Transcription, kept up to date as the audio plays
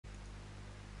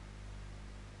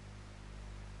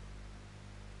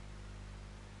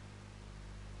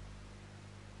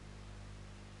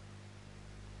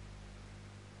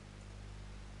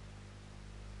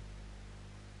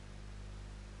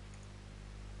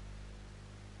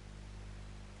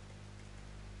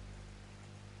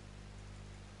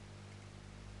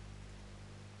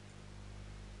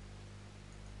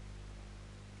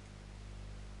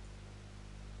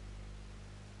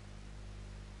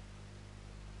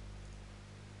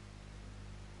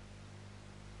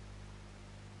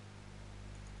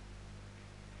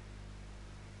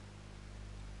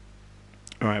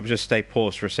Alright, we'll just stay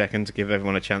paused for a second to give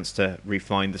everyone a chance to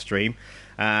refine the stream.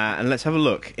 And let's have a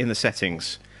look in the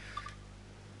settings.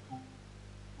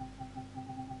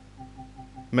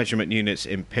 Measurement units,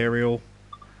 imperial,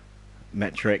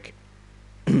 metric.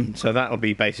 So that'll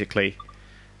be basically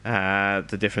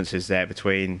the differences there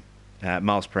between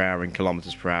miles per hour and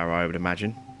kilometers per hour, I would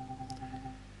imagine.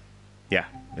 Yeah,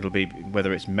 it'll be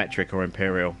whether it's metric or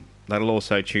imperial. That'll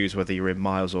also choose whether you're in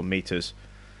miles or meters,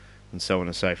 and so on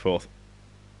and so forth.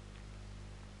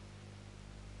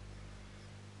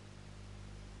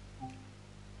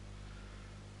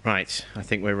 Right, I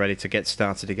think we're ready to get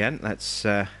started again. Let's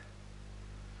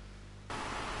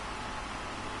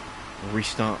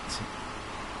restart.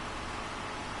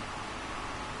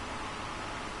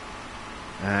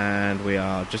 And we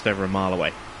are just over a mile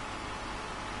away.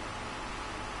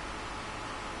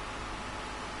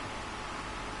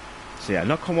 So yeah,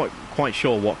 not quite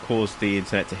sure what caused the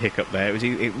internet to hiccup there.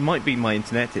 It might be my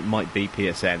internet, it might be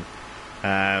PSN.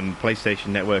 PlayStation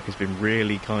Network has been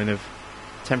really kind of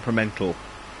temperamental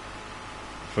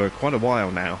for quite a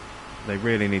while now. They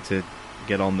really need to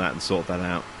get on that and sort that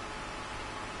out.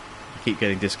 I keep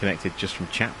getting disconnected just from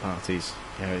chat parties.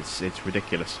 You know, it's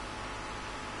ridiculous.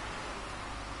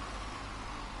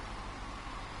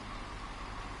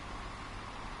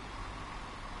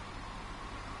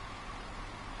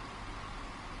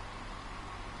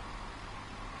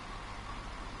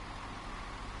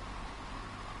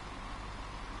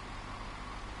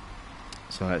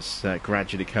 So let's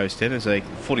gradually coast in as a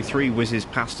 43 whizzes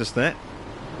past us there.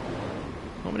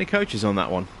 Not many coaches on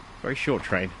that one. Very short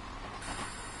train.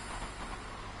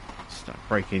 Start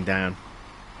breaking down.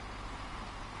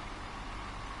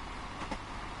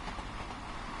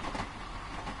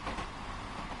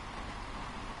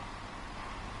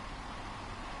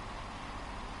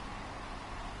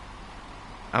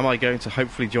 Am I going to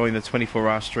hopefully join the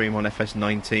 24-hour stream on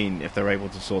FS19 if they're able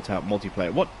to sort out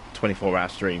multiplayer? What 24-hour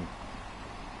stream?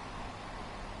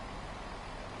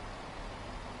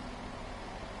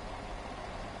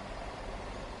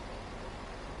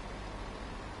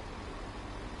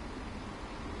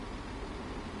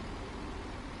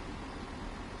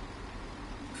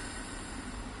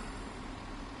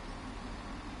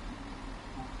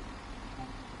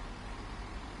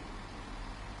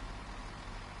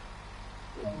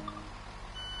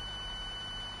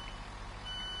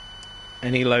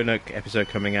 Any Low Note episode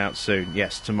coming out soon?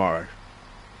 Yes, tomorrow.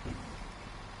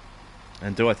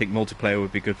 And do I think multiplayer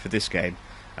would be good for this game?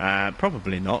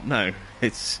 Probably not. No,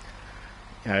 it's,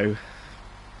 you know,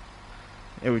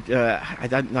 it would. I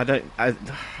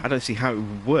don't see how it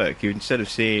would work. You, instead of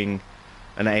seeing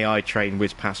an AI train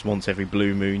whiz past once every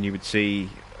blue moon, you would see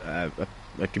a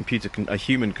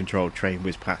human-controlled train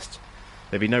whiz past.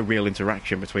 There'd be no real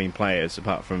interaction between players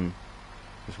apart from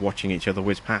just watching each other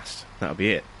whiz past. That would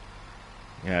be it.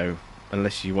 You know,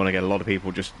 unless you want to get a lot of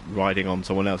people just riding on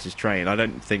someone else's train. I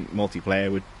don't think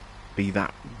multiplayer would be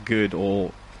that good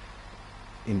or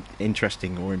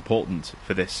interesting or important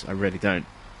for this. I really don't.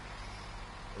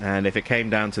 And if it came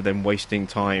down to them wasting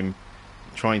time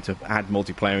trying to add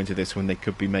multiplayer into this when they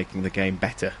could be making the game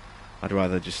better, I'd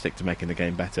rather just stick to making the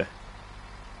game better.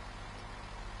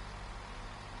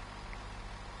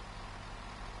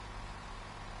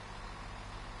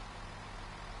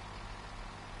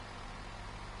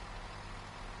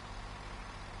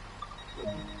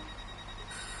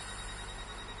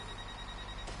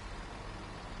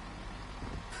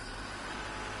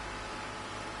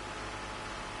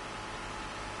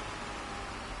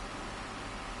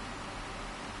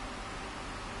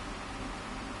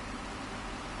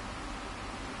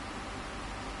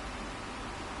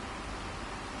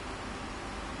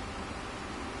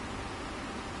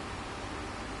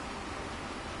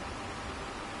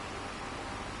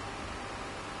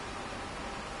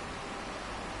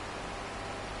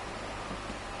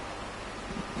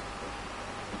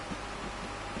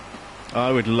 I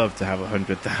would love to have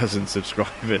 100,000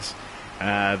 subscribers,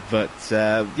 but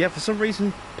yeah, for some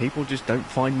reason people just don't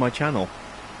find my channel.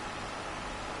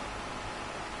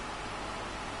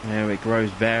 You know, it grows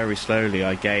very slowly.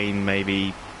 I gain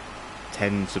maybe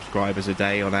 10 subscribers a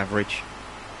day on average.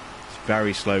 It's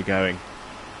very slow going.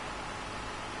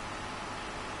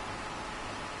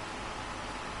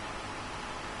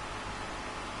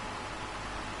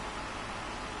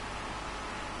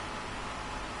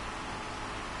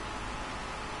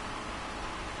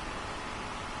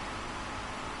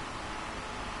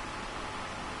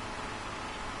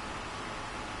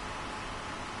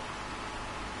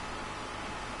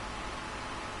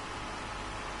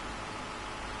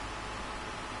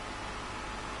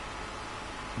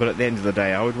 But at the end of the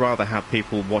day, I would rather have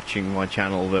people watching my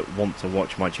channel that want to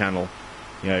watch my channel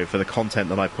you know, for the content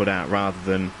that I put out, rather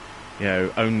than, you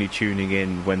know, only tuning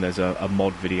in when there's a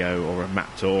mod video or a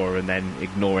map tour and then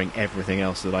ignoring everything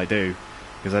else that I do,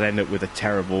 because I'd end up with a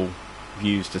terrible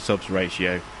views to subs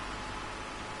ratio.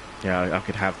 You know, I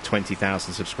could have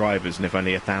 20,000 subscribers, and if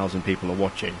only 1,000 people are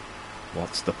watching,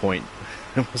 what's the point?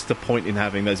 What's the point in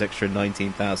having those extra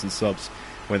 19,000 subs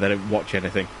when they don't watch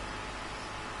anything?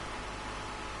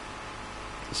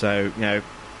 So, you know,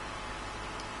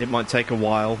 it might take a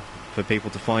while for people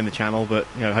to find the channel, but,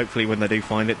 you know, hopefully when they do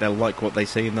find it, they'll like what they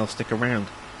see and they'll stick around.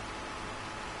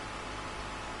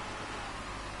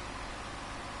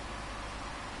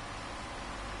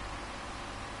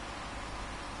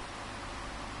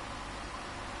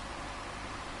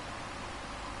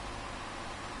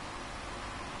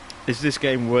 Is this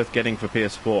game worth getting for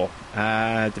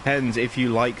PS4? Depends if you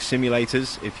like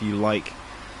simulators, if you like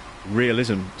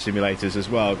realism simulators as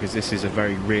well, because this is a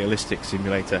very realistic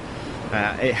simulator.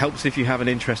 It helps if you have an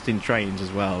interest in trains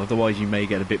as well, otherwise you may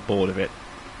get a bit bored of it.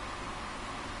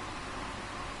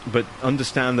 But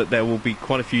understand that there will be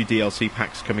quite a few DLC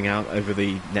packs coming out over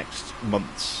the next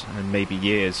months and maybe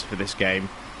years for this game.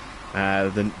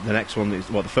 The next one is,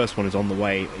 well, the first one is on the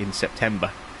way in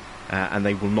September, and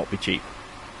they will not be cheap.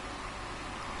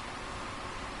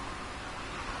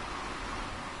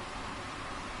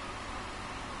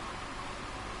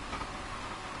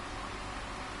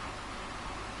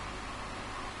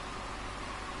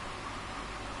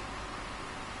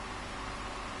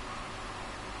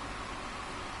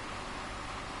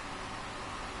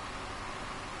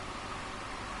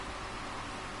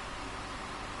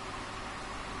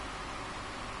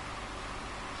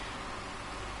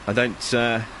 I don't,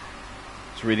 just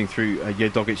reading through, Your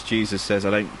Dog It's Jesus says, I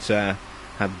don't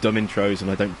have dumb intros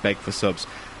and I don't beg for subs.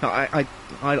 No, I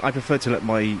prefer to let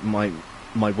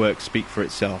my work speak for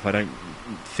itself. I don't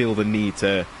feel the need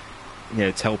to, you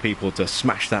know, tell people to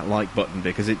smash that like button,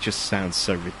 because it just sounds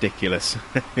so ridiculous.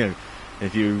 You know,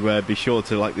 if you be sure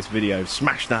to like this video,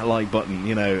 smash that like button,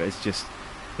 you know, it's just,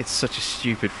 it's such a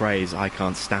stupid phrase, I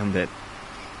can't stand it.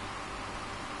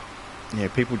 You know,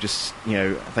 people just, you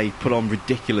know, they put on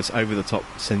ridiculous, over-the-top,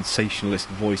 sensationalist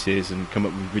voices and come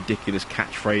up with ridiculous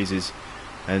catchphrases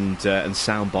and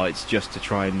sound bites just to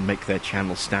try and make their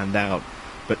channel stand out.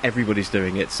 But everybody's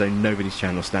doing it, so nobody's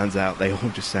channel stands out. They all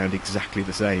just sound exactly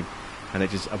the same, and it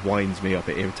just winds me up.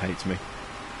 It irritates me.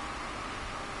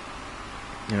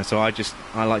 You know, so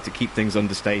I like to keep things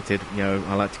understated. You know,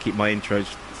 I like to keep my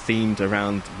intros themed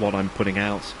around what I'm putting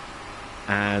out.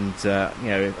 And you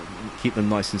know, keep them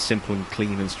nice and simple and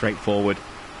clean and straightforward.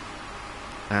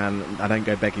 And I don't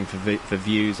go begging for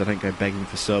views. I don't go begging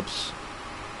for subs.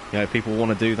 You know, if people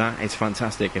want to do that, it's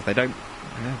fantastic. If they don't,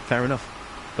 yeah, fair enough.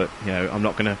 But you know, I'm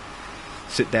not going to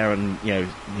sit there and you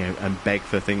know and beg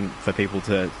for people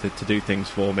to do things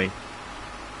for me.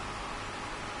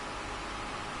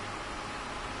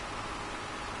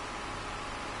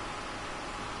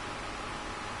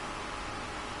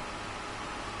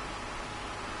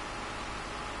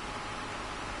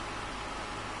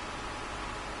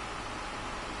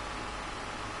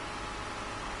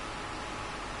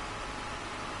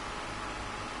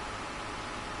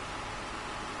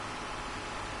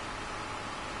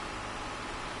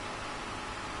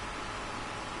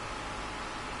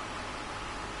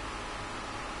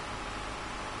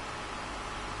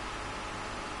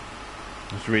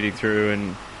 I was reading through,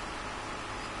 and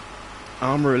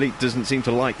Armour Elite doesn't seem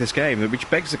to like this game, which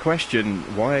begs the question: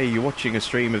 why are you watching a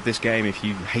stream of this game if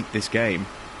you hate this game?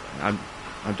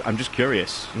 I'm just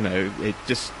curious. You know, it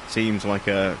just seems like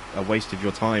a waste of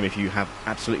your time if you have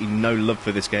absolutely no love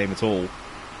for this game at all.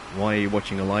 Why are you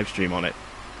watching a live stream on it?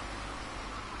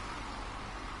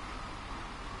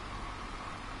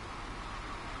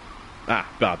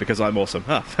 Because I'm awesome.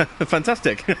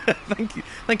 Fantastic.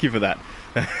 Thank you for that.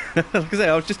 Like I say,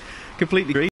 I was just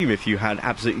completely dream if you had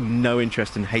absolutely no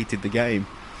interest and hated the game.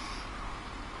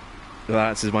 Well, that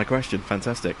answers my question.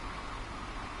 Fantastic.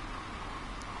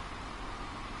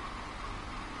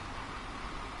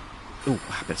 Oh,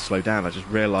 I better slow down. I just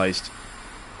realised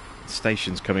the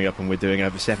station's coming up and we're doing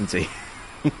over 70.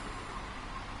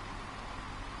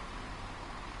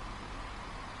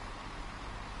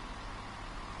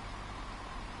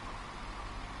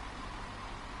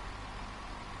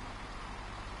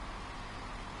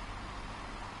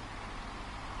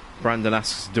 Brandon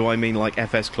asks, do I mean like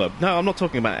FS Club? No, I'm not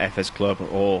talking about FS Club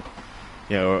or,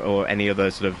 you know, or any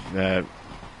other sort of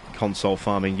console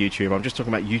farming YouTuber. I'm just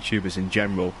talking about YouTubers in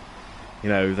general. You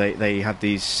know, they have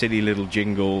these silly little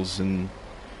jingles, and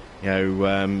you know,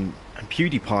 and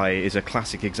PewDiePie is a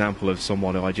classic example of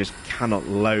someone who I just cannot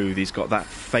loathe. He's got that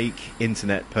fake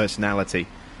internet personality.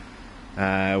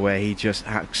 where he just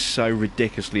acts so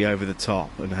ridiculously over the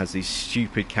top and has these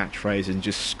stupid catchphrases and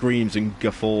just screams and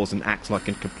guffaws and acts like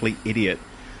a complete idiot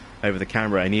over the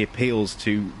camera, and he appeals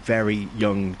to very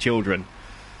young children,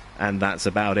 and that's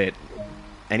about it.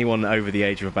 Anyone over the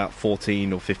age of about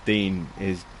 14 or 15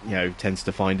 is, tends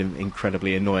to find him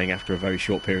incredibly annoying after a very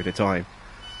short period of time.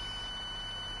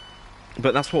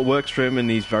 But that's what works for him, and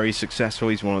he's very successful.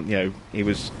 He's he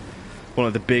was one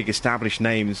of the big established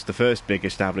names, the first big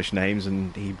established names,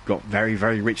 and he got very,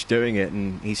 very rich doing it,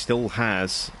 and he still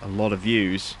has a lot of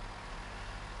views.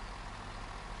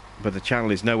 But the channel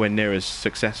is nowhere near as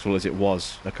successful as it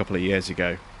was a couple of years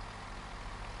ago.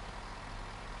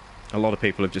 A lot of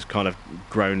people have just kind of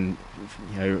grown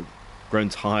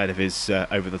tired of his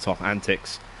over-the-top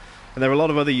antics. And there are a lot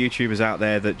of other YouTubers out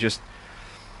there that just,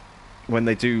 when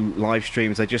they do live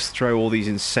streams, they just throw all these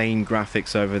insane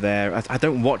graphics over there. I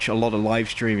don't watch a lot of live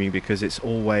streaming because it's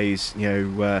always,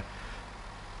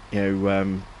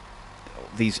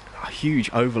 these huge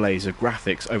overlays of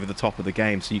graphics over the top of the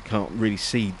game, so you can't really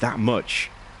see that much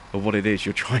of what it is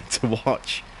you're trying to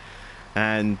watch.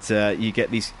 And you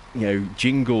get these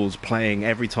jingles playing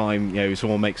every time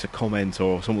someone makes a comment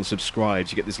or someone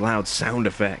subscribes. You get this loud sound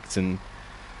effect, and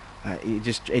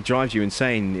it drives you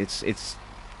insane. It's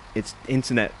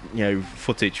internet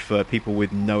footage for people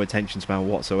with no attention span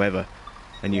whatsoever,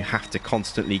 and you have to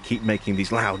constantly keep making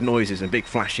these loud noises and big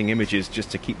flashing images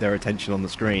just to keep their attention on the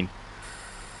screen.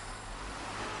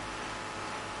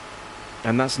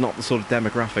 And that's not the sort of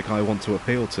demographic I want to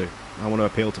appeal to. I want to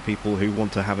appeal to people who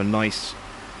want to have a nice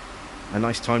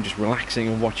time just relaxing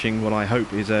and watching what I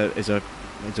hope is a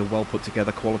well put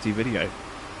together quality video.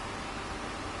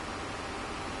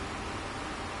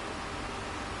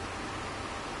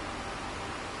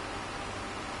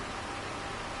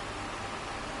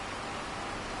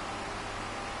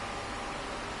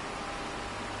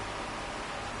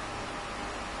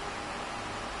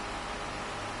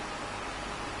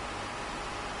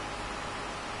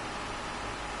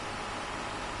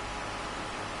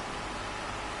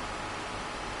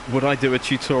 Would I do a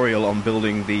tutorial on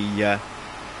building the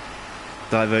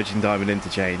diverging diamond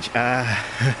interchange?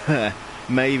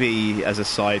 Maybe as a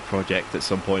side project at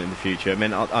some point in the future. I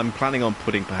mean, I'm planning on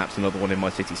putting perhaps another one in my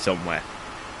city somewhere,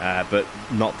 but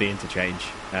not the interchange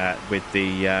with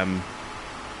the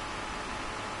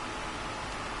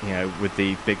with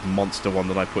the big monster one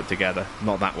that I put together.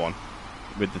 Not that one,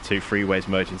 with the two freeways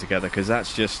merging together, because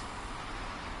that's just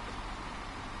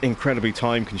incredibly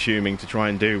time consuming to try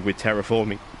and do with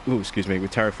terraforming. With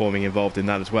terraforming involved in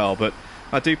that as well. But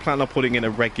I do plan on putting in a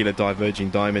regular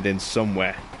diverging diamond in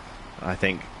somewhere, I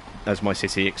think, as my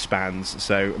city expands.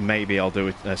 So maybe I'll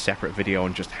do a separate video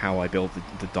on just how I build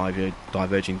the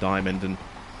diverging diamond, and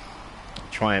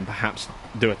try and perhaps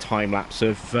do a time lapse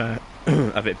of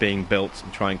of it being built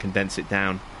and try and condense it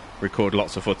down, record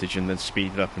lots of footage and then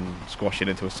speed it up and squash it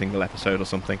into a single episode or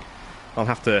something. I'll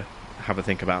have to have a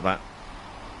think about that.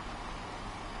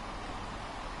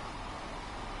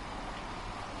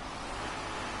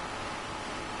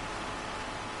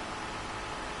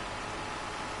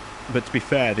 But to be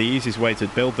fair, the easiest way to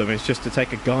build them is just to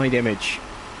take a guide image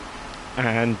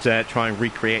and try and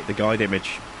recreate the guide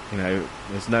image.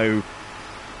 There's no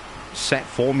set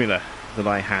formula that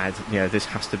I had. This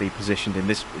has to be positioned in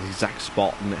this exact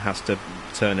spot, and it has to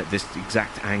turn at this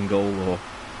exact angle, or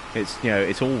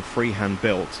it's all freehand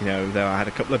built. There I had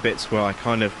a couple of bits where I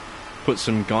kind of put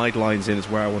some guidelines in as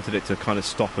where I wanted it to kind of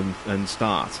stop and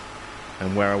start,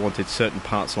 and where I wanted certain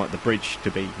parts like the bridge to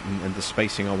be, and the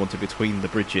spacing I wanted between the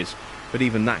bridges. But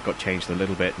even that got changed a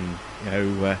little bit, and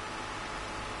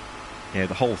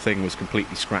the whole thing was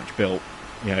completely scratch built,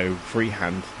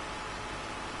 freehand,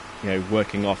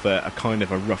 working off a kind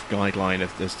of a rough guideline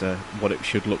as to what it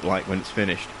should look like when it's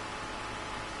finished.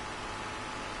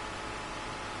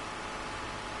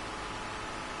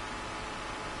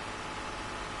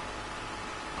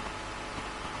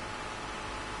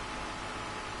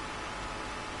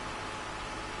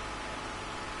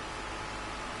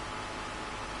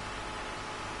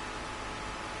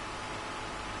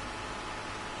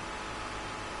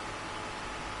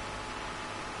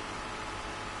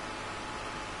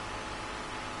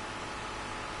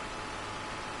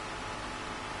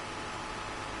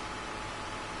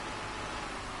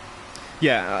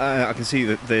 Yeah, I can see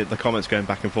the comments going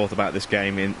back and forth about this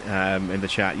game in the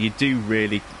chat. You do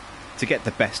really, to get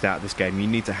the best out of this game, you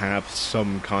need to have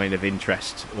some kind of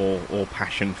interest or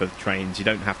passion for the trains. You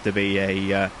don't have to be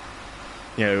a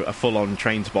full-on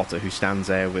train spotter who stands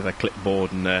there with a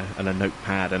clipboard and a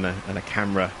notepad and a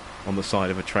camera on the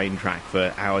side of a train track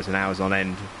for hours and hours on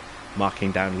end.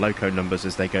 marking down loco numbers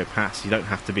as they go past. You don't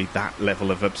have to be that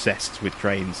level of obsessed with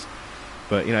trains.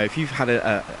 But if you've had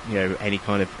any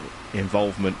kind of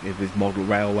involvement with model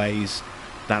railways,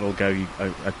 that'll go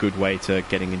a good way to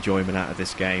getting enjoyment out of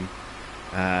this game.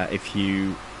 If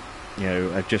you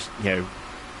have just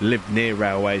lived near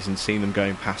railways and seen them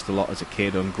going past a lot as a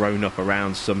kid and grown up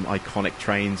around some iconic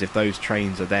trains, if those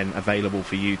trains are then available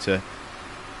for you to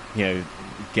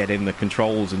get in the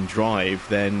controls and drive,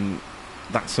 then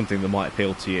that's something that might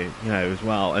appeal to you as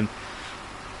well. And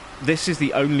this is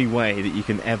the only way that you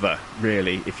can ever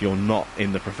really, if you're not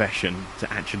in the profession,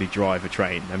 to actually drive a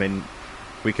train. I mean,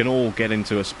 we can all get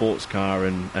into a sports car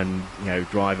and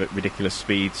drive at ridiculous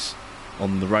speeds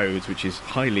on the roads, which is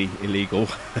highly illegal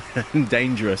and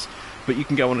dangerous. But you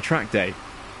can go on a track day.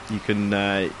 You can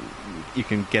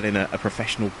get in a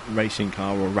professional racing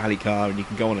car or a rally car, and you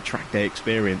can go on a track day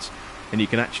experience, and you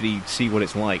can actually see what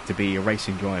it's like to be a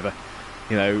racing driver.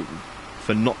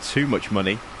 For not too much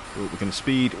money. We're going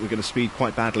to speed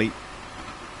quite badly.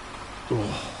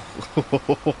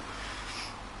 Oh.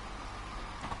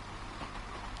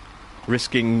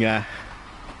 risking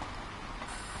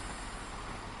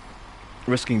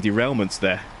derailments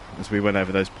there as we went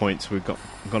over those points. We've got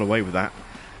away with that.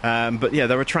 But yeah,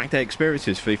 there are track day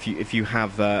experiences for if you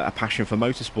have a passion for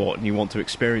motorsport and you want to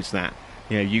experience that.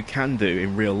 You can do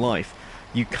in real life.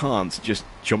 You can't just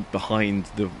jump behind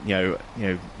the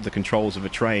the controls of a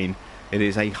train. It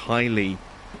is a highly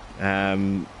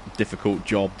difficult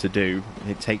job to do.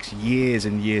 It takes years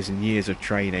and years and years of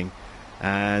training,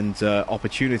 and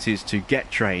opportunities to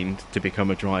get trained to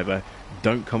become a driver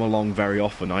don't come along very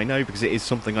often. I know, because it is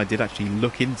something I did actually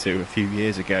look into a few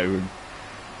years ago,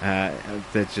 and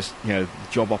there's just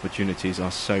job opportunities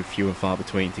are so few and far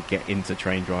between to get into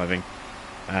train driving.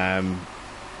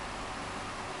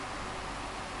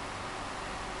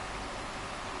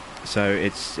 So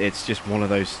it's just one of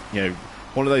those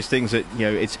things that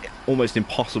it's almost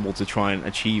impossible to try and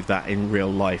achieve that in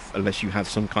real life unless you have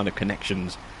some kind of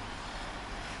connections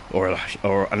or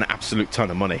an absolute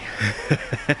ton of money.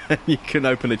 You can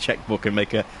open a checkbook and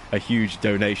make a huge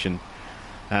donation.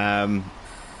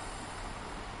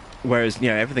 Whereas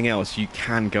everything else you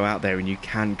can go out there and you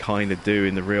can kind of do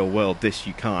in the real world. This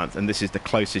you can't, and this is the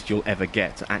closest you'll ever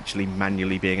get to actually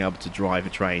manually being able to drive a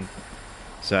train.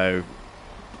 So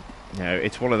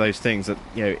it's one of those things that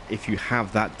if you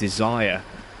have that desire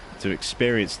to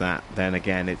experience that, then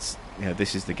again it's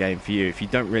this is the game for you. If you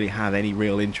don't really have any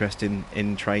real interest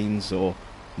in trains or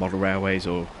model railways,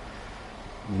 or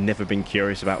you've never been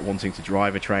curious about wanting to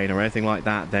drive a train or anything like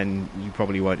that, then you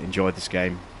probably won't enjoy this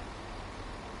game.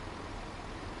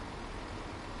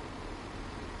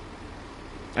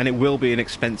 And it will be an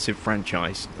expensive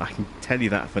franchise. I can tell you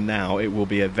that for now. It will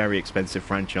be a very expensive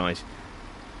franchise.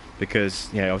 Because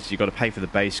obviously you've got to pay for the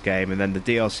base game, and then the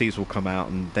DLCs will come out,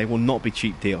 and they will not be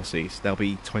cheap DLCs. They'll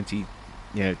be 20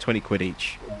 quid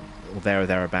each, or there or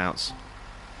thereabouts.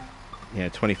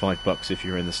 $25 if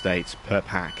you're in the States per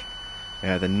pack.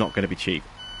 They're not going to be cheap.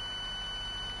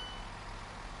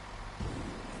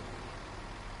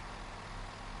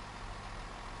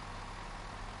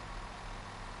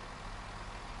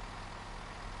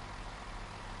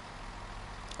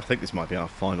 I think this might be our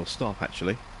final stop,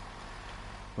 actually.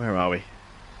 Where are we?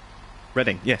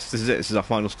 Reading. Yes, this is it. This is our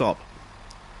final stop.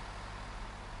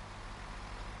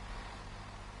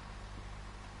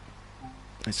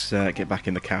 Let's get back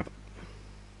in the cab.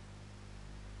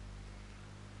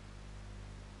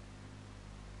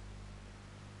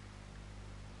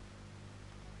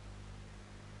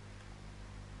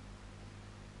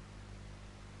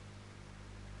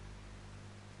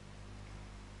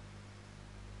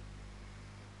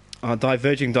 Are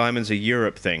diverging diamonds a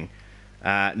Europe thing?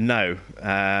 No,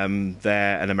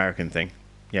 they're an American thing.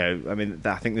 I mean,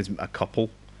 I think there's a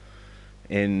couple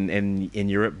in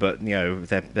Europe, but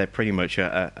they're pretty much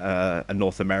a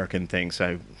North American thing.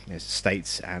 So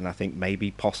States and I think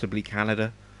maybe possibly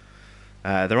Canada.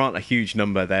 There aren't a huge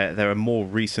number. They're a more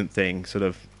recent thing, sort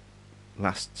of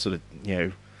last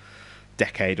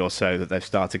decade or so that they've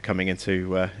started coming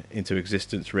into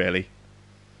existence, really.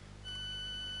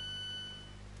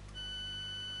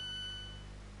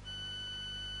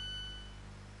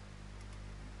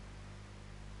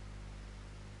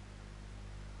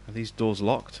 Are these doors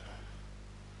locked?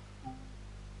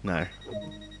 No.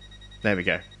 There we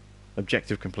go.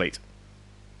 Objective complete.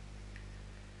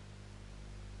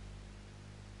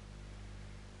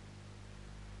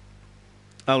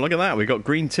 Oh, look at that. We've got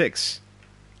green ticks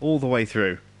all the way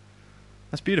through.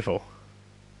 That's beautiful.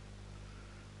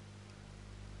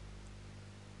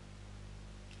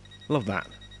 Love that.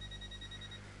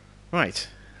 Right.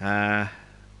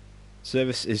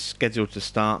 Service is scheduled to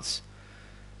start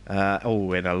in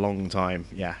a long time.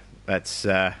 Yeah, let's see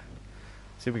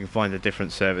if we can find a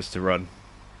different service to run.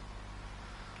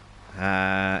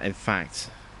 In fact,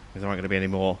 there aren't going to be any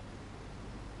more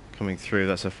coming through.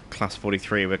 That's a class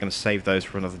 43. We're going to save those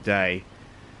for another day.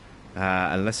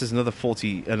 Unless there's another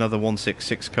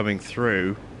 166 coming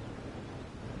through,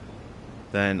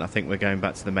 then I think we're going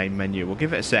back to the main menu. We'll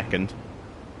give it a second.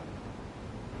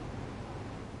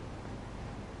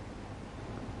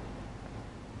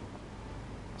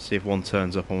 See if one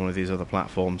turns up on one of these other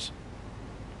platforms.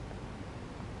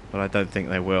 But I don't think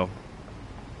they will.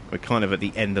 We're kind of at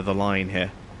the end of the line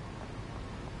here.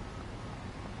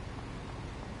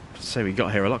 So we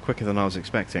got here a lot quicker than I was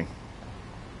expecting.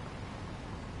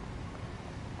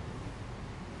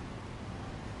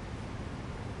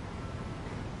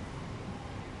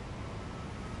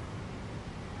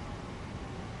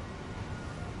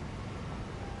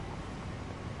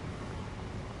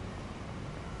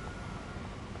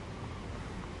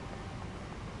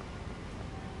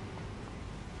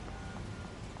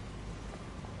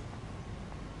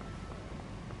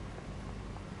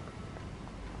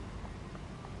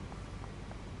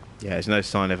 Yeah, there's no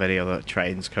sign of any other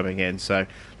trains coming in, so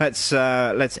let's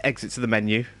exit to the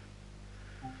menu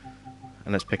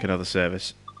and let's pick another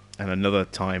service and another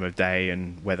time of day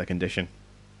and weather condition.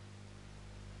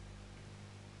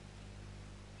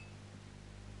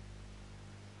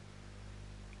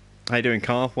 How you doing,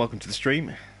 Carl? Welcome to the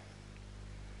stream.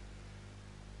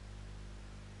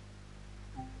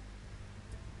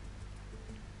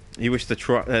 You wish the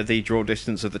draw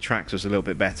distance of the tracks was a little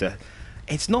bit better.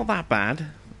 It's not that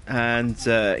bad. And,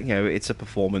 you know, it's a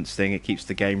performance thing. It keeps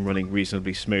the game running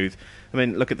reasonably smooth. I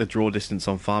mean, look at the draw distance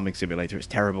on Farming Simulator. It's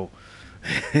terrible.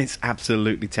 It's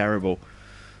absolutely terrible.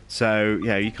 So,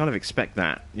 yeah, you kind of expect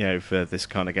that, you know, for this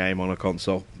kind of game on a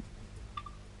console.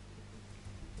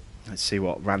 Let's see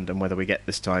what random weather we get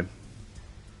this time.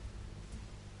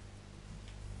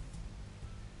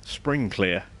 Spring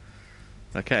clear.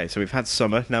 Okay, so we've had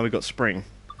summer. Now we've got spring.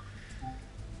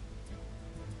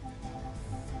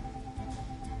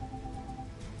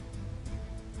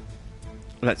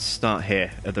 Let's start here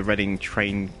at the Reading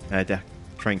train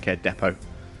care depot.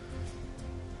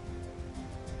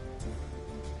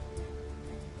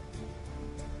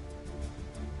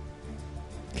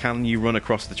 Can you run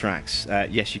across the tracks?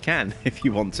 Yes, you can, if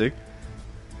you want to.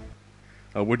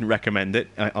 I wouldn't recommend it,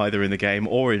 either in the game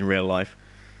or in real life.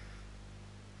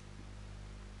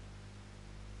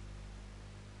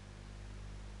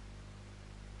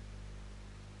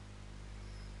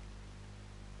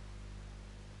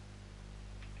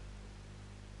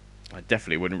 I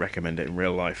definitely wouldn't recommend it in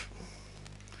real life.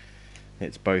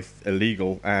 It's both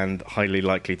illegal and highly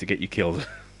likely to get you killed.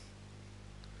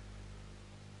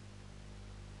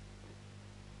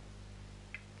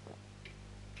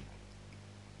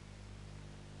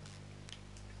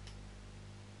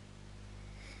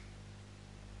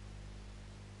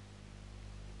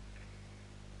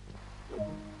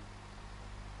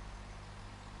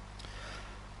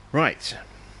 Right.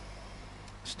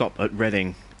 Stop at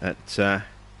Reading at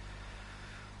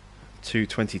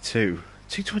 2:22.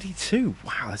 2:22?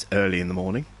 Wow, that's early in the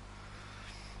morning.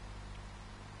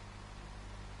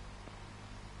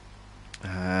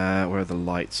 Where are the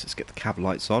lights? Let's get the cab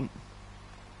lights on.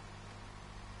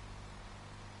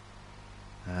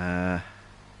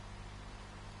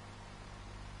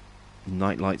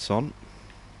 Night lights on.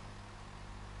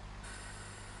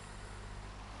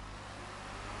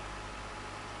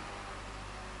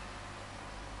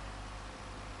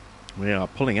 We are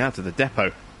pulling out of the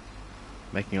depot,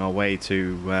 making our way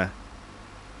to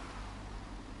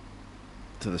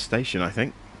the station, I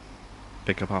think.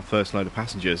 Pick up our first load of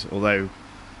passengers, although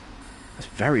it's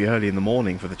very early in the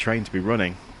morning for the train to be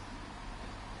running.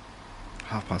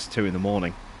 2:30 in the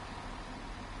morning.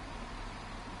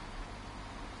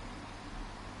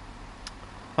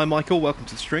 Hi Michael, welcome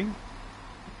to the stream.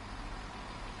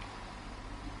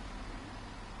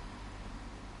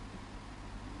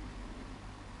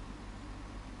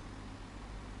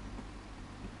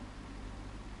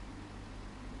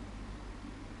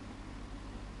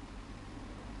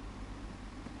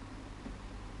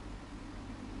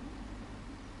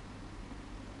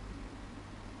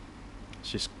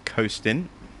 Just coast in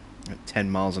at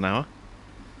 10 miles an hour.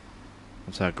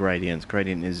 That's our gradient.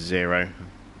 Gradient is 0.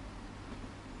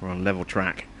 We're on level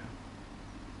track.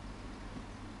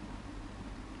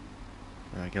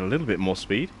 Get a little bit more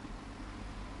speed.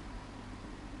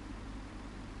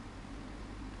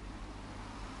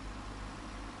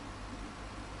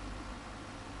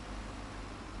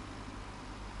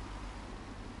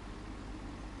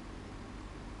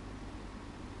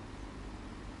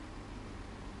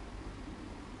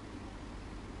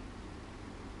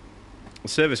 The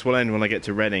service will end when I get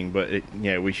to Reading, but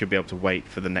we should be able to wait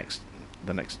for the next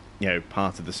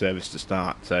part of the service to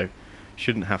start. So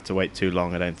shouldn't have to wait too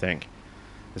long, I don't think.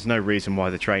 There's no reason why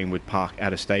the train would park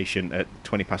at a station at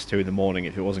 20 past 2 in the morning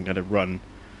if it wasn't going to run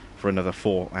for another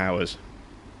 4 hours.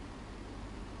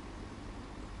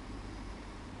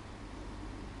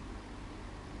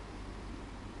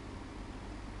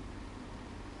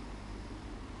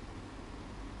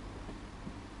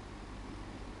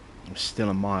 I'm still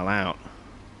a mile out,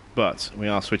 but we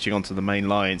are switching onto the main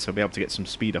line, so I'll be able to get some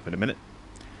speed up in a minute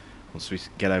once we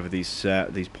get over these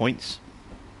points.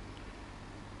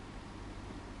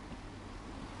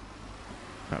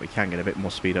 In fact, we can get a bit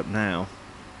more speed up now.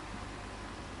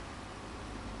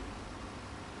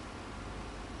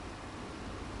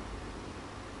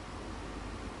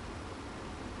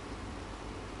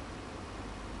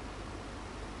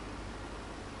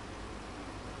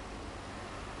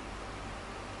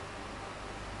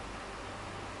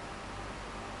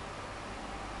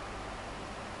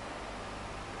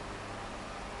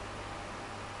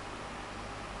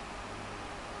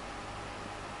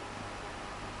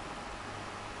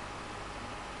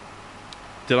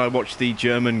 Did I watch the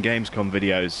German Gamescom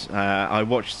videos? I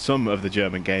watched some of the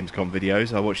German Gamescom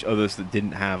videos. I watched others that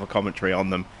didn't have a commentary on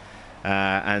them.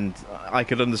 And I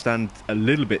could understand a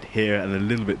little bit here and a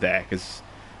little bit there, because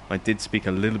I did speak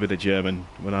a little bit of German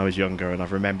when I was younger, and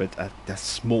I've remembered a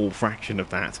small fraction of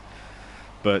that.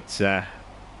 But,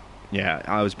 yeah,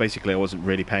 I wasn't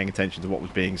really paying attention to what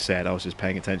was being said. I was just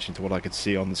paying attention to what I could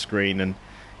see on the screen. And,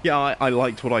 yeah, I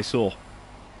liked what I saw,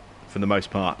 for the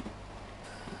most part.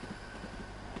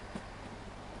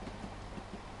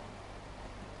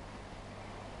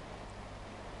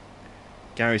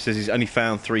 Gary says he's only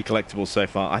found 3 collectibles so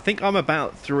far. I think I'm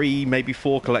about 3, maybe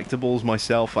 4 collectibles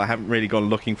myself. I haven't really gone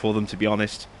looking for them, to be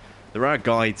honest. There are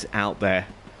guides out there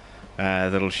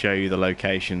that'll show you the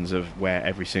locations of where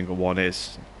every single one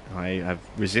is. I have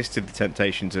resisted the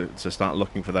temptation to start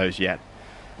looking for those yet.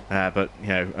 But,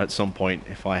 at some point,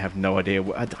 if I have no idea...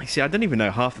 I don't even know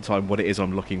half the time what it is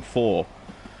I'm looking for.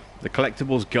 The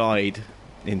collectibles guide,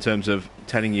 in terms of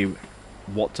telling you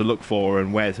what to look for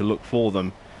and where to look for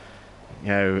them,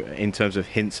 in terms of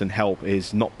hints and help,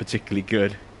 is not particularly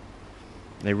good.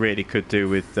 They really could do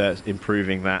with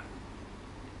improving that.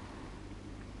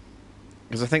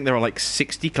 Because I think there are like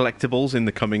 60 collectibles in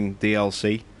the coming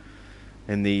DLC.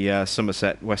 In the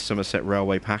West Somerset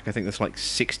Railway pack. I think there's like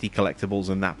 60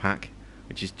 collectibles in that pack,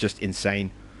 which is just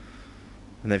insane.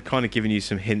 And they've kind of given you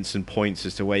some hints and points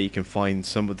as to where you can find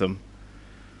some of them.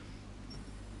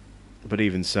 But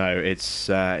even so, it's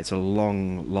a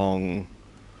long, long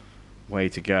way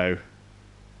to go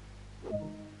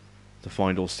to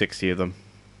find all 60 of them.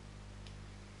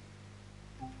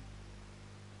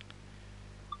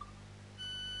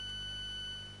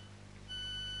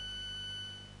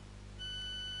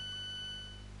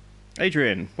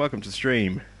 Adrian, welcome to the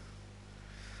stream.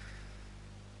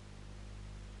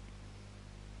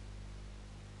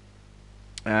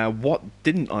 What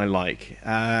didn't I like?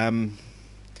 I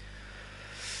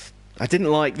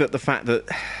didn't like the fact that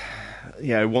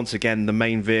once again, the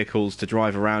main vehicles to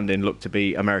drive around in look to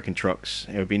be American trucks.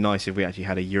 It would be nice if we actually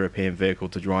had a European vehicle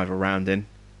to drive around in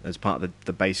as part of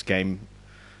the base game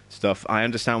stuff. I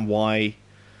understand why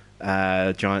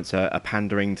Giants are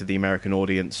pandering to the American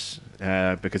audience,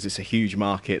 because it's a huge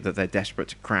market that they're desperate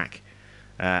to crack.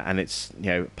 And it's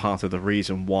part of the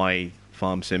reason why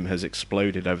Farm Sim has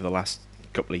exploded over the last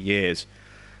couple of years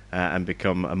and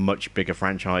become a much bigger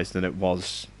franchise than it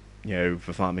was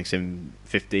for Farming Sim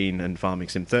 15 and Farming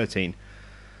Sim 13,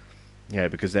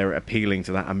 because they're appealing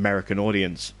to that American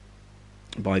audience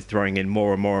by throwing in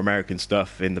more and more American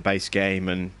stuff in the base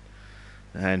game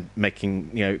and making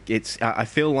it's. I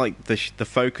feel like the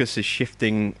focus is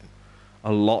shifting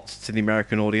a lot to the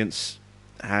American audience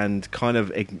and kind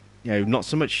of not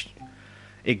so much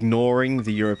ignoring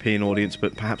the European audience,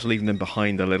 but perhaps leaving them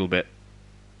behind a little bit.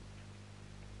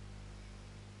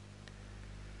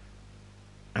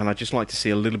 And I'd just like to see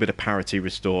a little bit of parity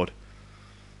restored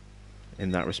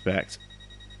in that respect.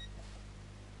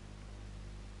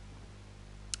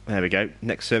 There we go.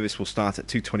 Next service will start at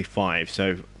 2:25,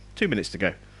 so 2 minutes to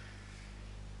go.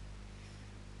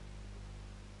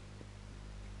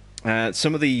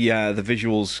 Some of the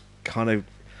visuals kind of...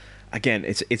 Again,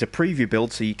 it's a preview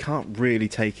build, so you can't really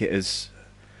take it as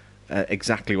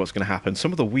exactly what's going to happen.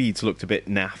 Some of the weeds looked a bit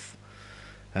naff.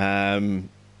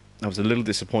 I was a little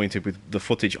disappointed with the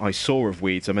footage I saw of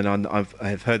weeds. I mean,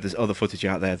 I've heard there's other footage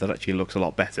out there that actually looks a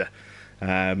lot better.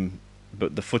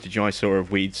 But the footage I saw of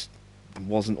weeds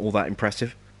wasn't all that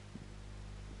impressive.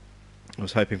 I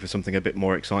was hoping for something a bit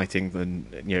more exciting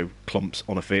than, clumps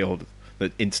on a field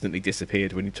that instantly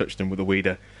disappeared when you touched them with a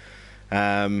weeder.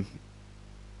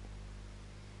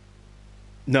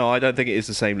 No, I don't think it is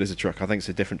the same lizard truck. I think it's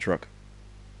a different truck.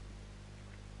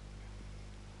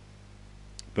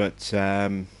 But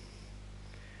there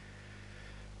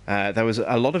was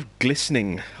a lot of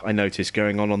glistening I noticed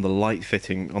going on the light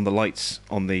fitting, on the lights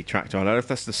on the tractor. I don't know if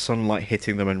that's the sunlight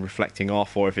hitting them and reflecting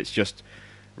off, or if it's just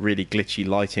really glitchy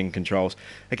lighting controls.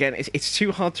 Again, it's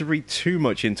too hard to read too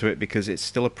much into it because it's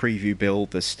still a preview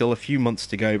build. There's still a few months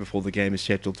to go before the game is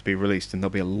scheduled to be released, and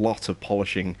there'll be a lot of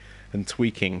polishing and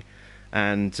tweaking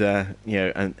and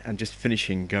and just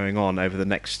finishing going on over the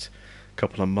next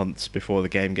couple of months before the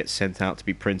game gets sent out to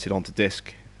be printed onto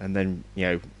disc and then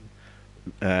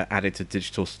added to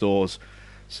digital stores.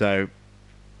 So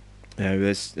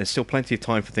there's still plenty of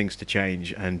time for things to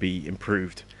change and be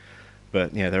improved.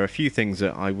 But there are a few things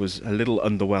that I was a little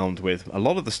underwhelmed with. A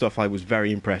lot of the stuff I was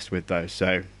very impressed with, though.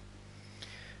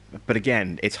 But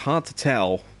again, it's hard to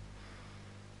tell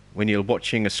when you're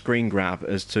watching a screen grab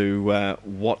as to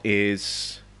what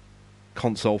is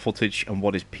console footage and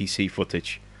what is PC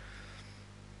footage.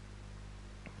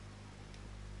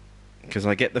 Because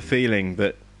I get the feeling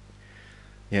that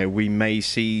we may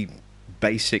see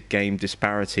basic game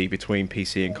disparity between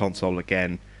PC and console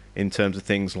again in terms of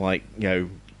things like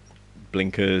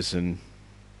blinkers and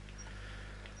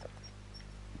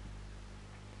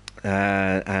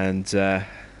being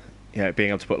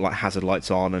able to put like hazard lights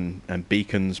on and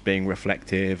beacons being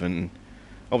reflective, and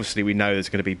obviously we know there's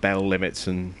going to be bell limits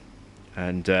and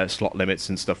slot limits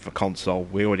and stuff for console.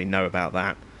 We already know about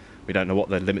that. We don't know what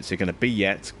the limits are going to be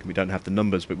yet. We don't have the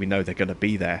numbers, but we know they're going to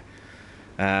be there.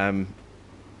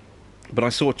 But I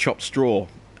saw chopped straw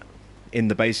in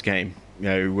the base game,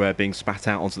 being spat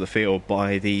out onto the field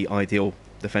by the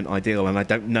Fendt Ideal, and I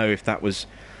don't know if that was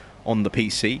on the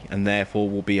PC and therefore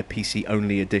will be a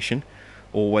PC-only edition,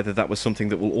 or whether that was something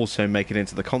that will also make it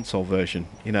into the console version.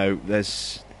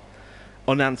 There's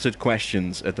unanswered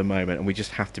questions at the moment, and we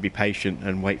just have to be patient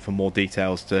and wait for more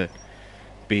details to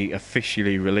be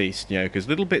officially released, because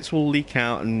little bits will leak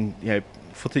out and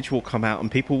footage will come out and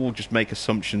people will just make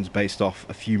assumptions based off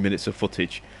a few minutes of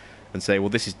footage and say, well,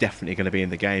 this is definitely going to be in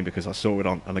the game because I saw it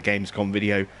on a Gamescom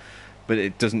video. But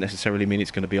it doesn't necessarily mean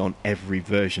it's going to be on every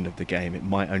version of the game. It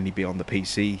might only be on the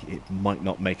PC. It might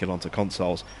not make it onto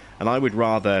consoles. And I would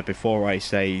rather, before I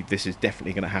say this is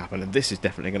definitely going to happen and this is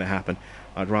definitely going to happen,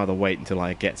 I'd rather wait until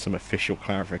I get some official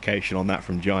clarification on that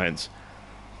from Giants.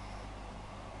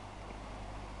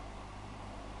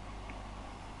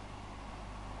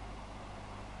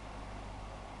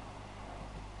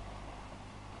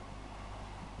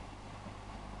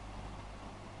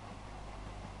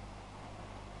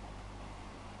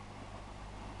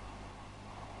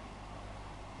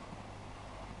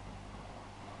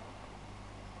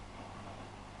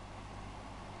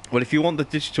 Well, if you want the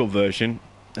digital version,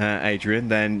 Adrian,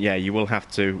 then yeah, you will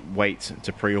have to wait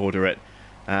to pre-order it.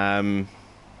 I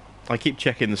keep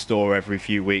checking the store every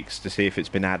few weeks to see if it's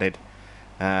been added.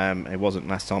 It wasn't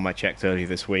last time I checked earlier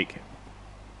this week.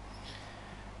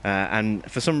 And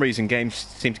for some reason, games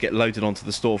seem to get loaded onto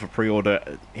the store for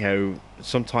pre-order,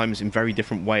 sometimes in very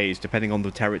different ways, depending on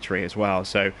the territory as well.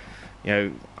 So,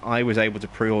 I was able to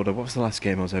pre-order... What was the last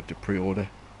game I was able to pre-order?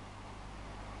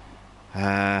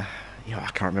 I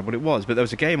can't remember what it was, but there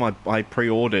was a game I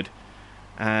pre-ordered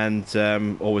and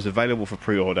or was available for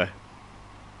pre-order.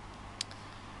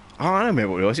 Oh, I don't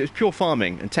remember what it was. It was Pure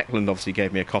Farming, and Techland obviously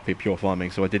gave me a copy of Pure Farming,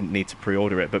 so I didn't need to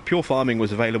pre-order it. But Pure Farming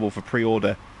was available for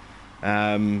pre-order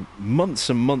months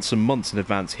and months and months in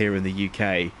advance here in the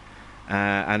UK,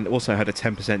 and also had a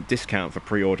 10% discount for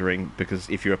pre-ordering because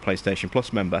if you're a PlayStation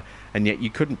Plus member, and yet you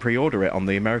couldn't pre-order it on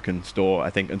the American store,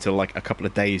 I think, until like a couple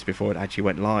of days before it actually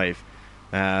went live.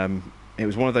 It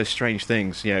was one of those strange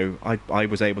things. I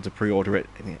was able to pre-order it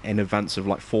in advance of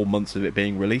like 4 months of it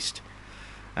being released,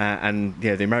 and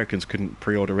the Americans couldn't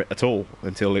pre-order it at all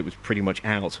until it was pretty much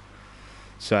out.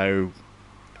 So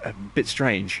a bit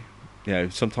strange.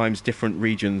 Sometimes different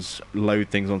regions load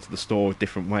things onto the store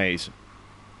different ways.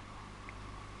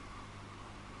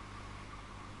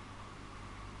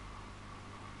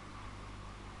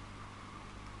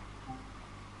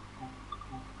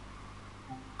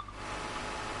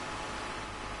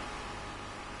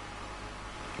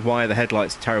 Why are the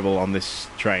headlights terrible on this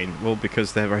train? Well,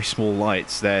 because they're very small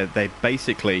lights. They're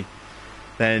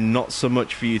not so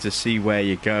much for you to see where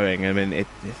you're going. I mean, it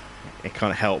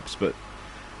kind of helps, but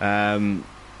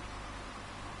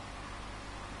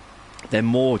they're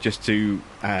more just to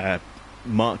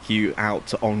mark you out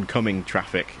to oncoming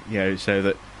traffic.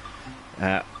 So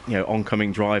that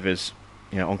oncoming drivers,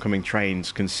 oncoming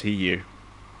trains can see you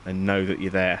and know that you're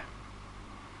there.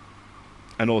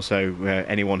 And also,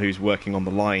 anyone who's working on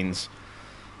the lines,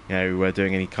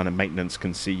 doing any kind of maintenance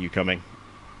can see you coming.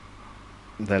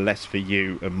 They're less for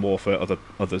you and more for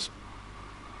others.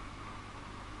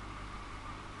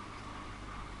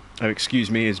 Oh,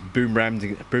 excuse me, has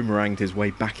boomeranged his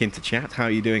way back into chat. How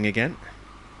are you doing again?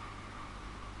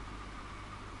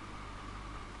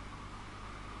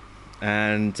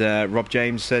 And Rob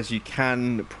James says you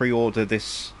can pre-order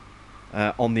this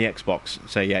on the Xbox.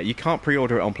 So yeah, you can't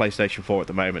pre-order it on PlayStation 4 at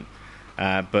the moment.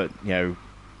 But, no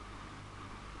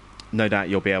doubt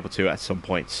you'll be able to at some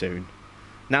point soon.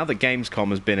 Now that Gamescom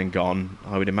has been and gone,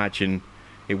 I would imagine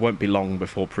it won't be long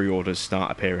before pre-orders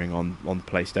start appearing on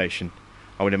PlayStation.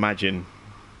 I would imagine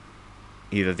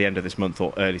either the end of this month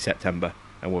or early September,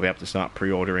 and we'll be able to start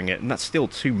pre-ordering it. And that's still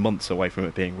 2 months away from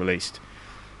it being released.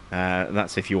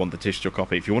 That's if you want the digital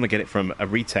copy. If you want to get it from a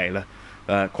retailer,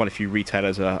 quite a few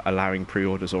retailers are allowing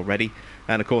pre-orders already.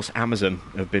 And of course, Amazon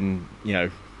have been,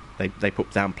 they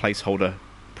put down placeholder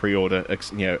pre-order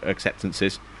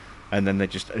acceptances, and then they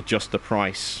just adjust the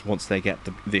price once they get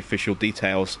the official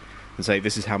details and say,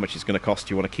 this is how much it's going to cost.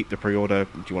 Do you want to keep the pre-order?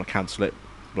 Do you want to cancel it?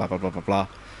 Blah blah blah blah blah.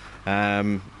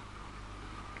 And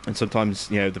sometimes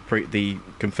the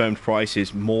confirmed price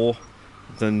is more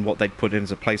than what they'd put in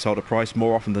as a placeholder price.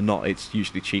 More often than not, it's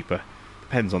usually cheaper.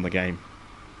 Depends on the game.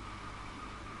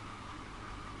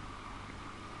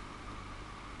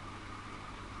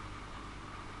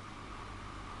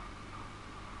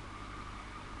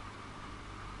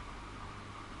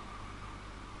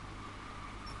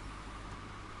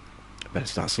 Better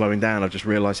start slowing down. I've just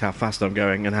realised how fast I'm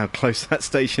going and how close that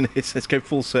station is. Let's go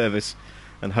full service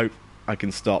and hope I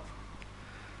can stop.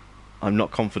 I'm not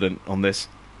confident on this.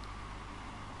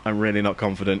 I'm really not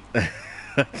confident.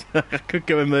 I could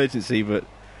go emergency, but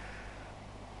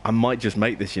I might just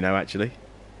make this, actually.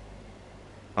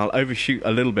 I'll overshoot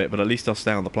a little bit, but at least I'll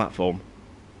stay on the platform.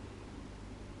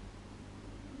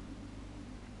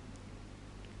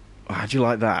 Oh, how'd you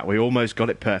like that? We almost got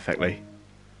it perfectly.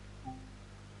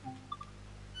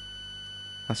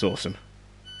 That's awesome.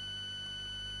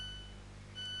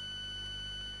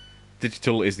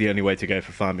 Digital is the only way to go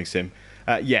for Farming Sim.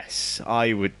 Yes,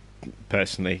 I would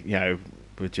personally,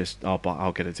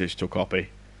 I'll get a digital copy.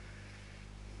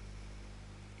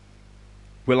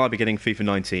 Will I be getting FIFA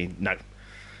 19? No.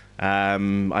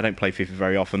 I don't play FIFA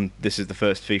very often. This is the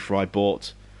first FIFA I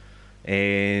bought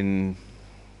in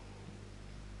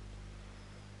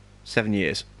 7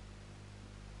 years.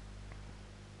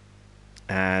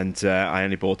 And I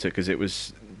only bought it because it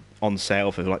was on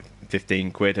sale for like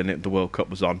 15 quid and the World Cup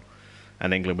was on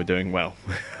and England were doing well.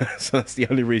 So that's the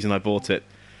only reason I bought it.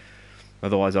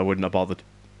 Otherwise I wouldn't have bothered.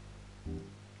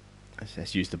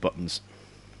 Let's use the buttons.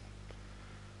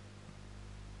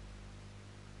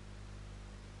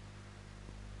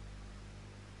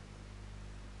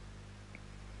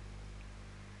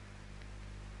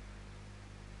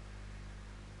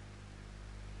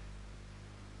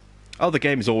 Oh, the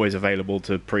game is always available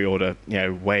to pre-order,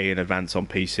 way in advance on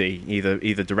PC,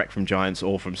 either direct from Giants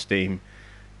or from Steam.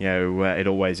 It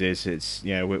always is. It's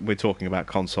we're talking about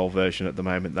console version at the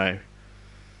moment, though.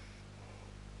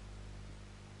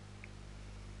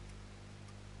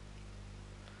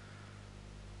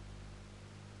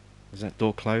 Is that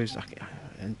door closed?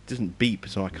 It doesn't beep,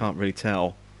 so I can't really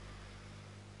tell.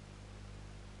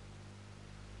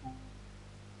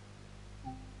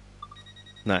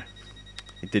 No.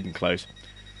 It didn't close.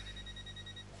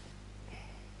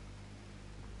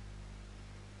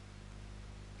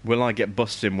 Will I get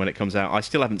busted when it comes out? I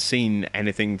still haven't seen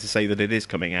anything to say that it is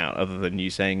coming out, other than you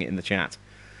saying it in the chat.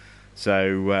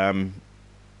 So,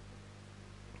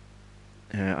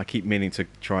 I keep meaning to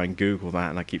try and Google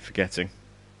that, and I keep forgetting.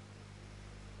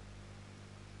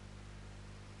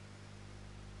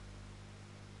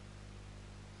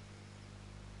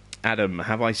 Adam,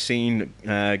 have I seen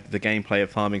the gameplay of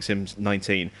Farming Sims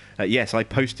 19? Yes, I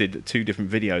posted 2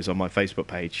 different videos on my Facebook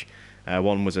page.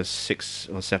 One was a 6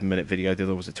 or 7 minute video, the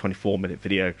other was a 24-minute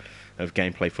video of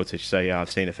gameplay footage. So yeah, I've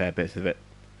seen a fair bit of it.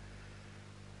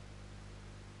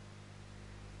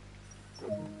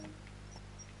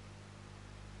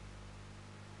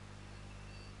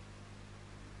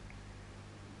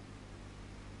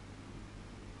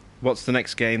 What's the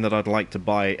next game that I'd like to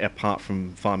buy apart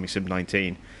from Farming Sim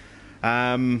 19?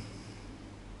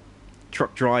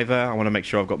 Truck Driver. I want to make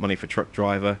sure I've got money for Truck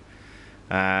Driver.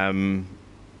 I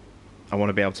want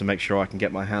to be able to make sure I can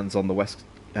get my hands on the West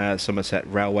Somerset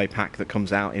Railway pack that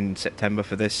comes out in September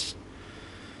for this.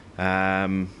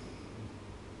 I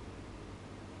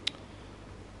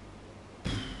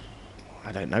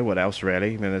don't know what else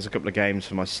really. I mean, there's a couple of games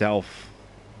for myself,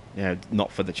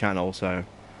 not for the channel, so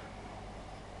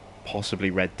possibly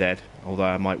Red Dead, although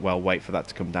I might well wait for that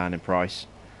to come down in price.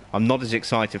 I'm not as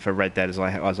excited for Red Dead as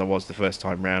I was the first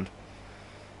time round.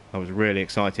 I was really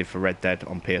excited for Red Dead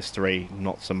on PS3,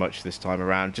 not so much this time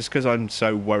around, just because I'm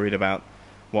so worried about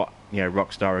what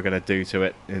Rockstar are going to do to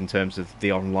it in terms of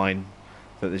the online,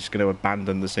 that they're just going to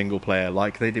abandon the single player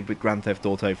like they did with Grand Theft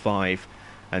Auto 5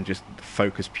 and just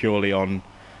focus purely on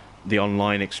the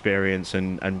online experience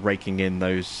and raking in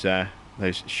those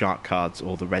shark cards,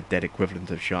 or the Red Dead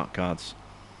equivalent of shark cards.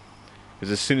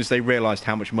 Because as soon as they realised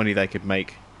how much money they could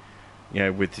make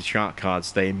with the shark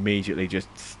cards, they immediately just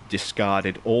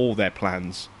discarded all their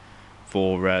plans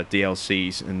for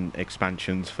DLCs and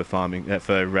expansions for farming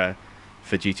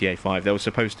for GTA 5. There was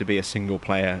supposed to be a single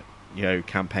player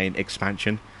campaign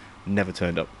expansion, never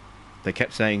turned up. They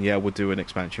kept saying, yeah, we'll do an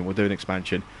expansion,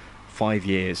 5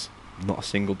 years, not a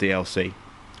single DLC,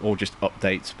 or just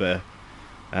updates for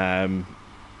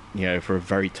for a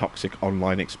very toxic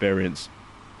online experience,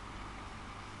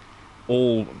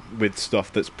 all with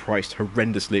stuff that's priced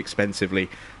horrendously expensively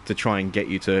to try and get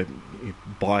you to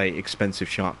buy expensive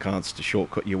shark cards to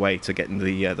shortcut your way to getting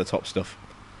the top stuff.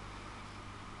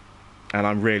 And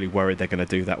I'm really worried they're going to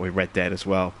do that with Red Dead as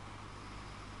well.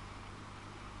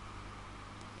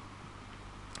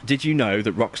 Did you know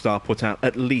that Rockstar put out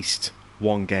at least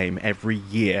one game every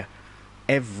year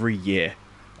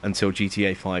until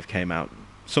GTA 5 came out?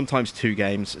 Sometimes 2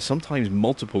 games, sometimes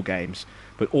multiple games,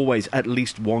 but always at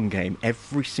least one game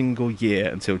every single year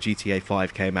until GTA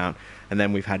 5 came out, and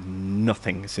then we've had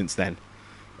nothing since then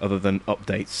other than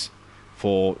updates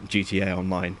for GTA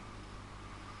Online.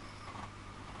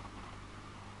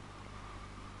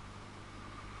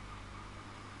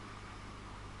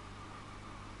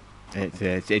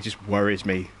 It just worries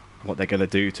me what they're going to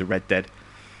do to Red Dead.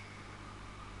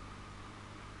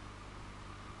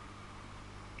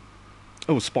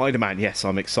 Oh, Spider-Man. Yes,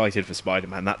 I'm excited for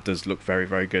Spider-Man. That does look very,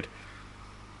 very good.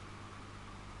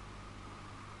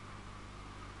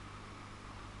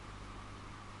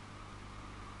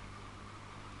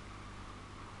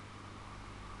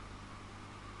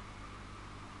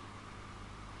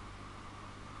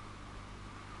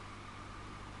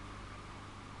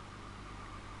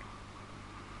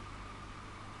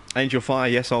 Angel Fire,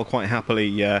 yes, I'll quite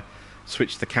happily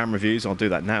switch the camera views. I'll do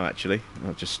that now, actually.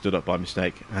 I've just stood up by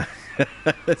mistake.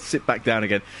 Let's sit back down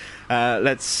again.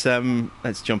 Let's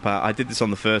jump out. I did this on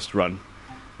the first run,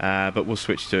 but we'll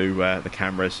switch to the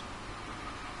cameras.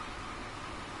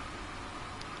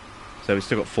 So we've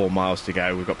still got 4 miles to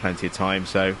go. We've got plenty of time.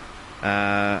 So,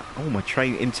 oh, my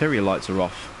train interior lights are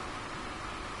off.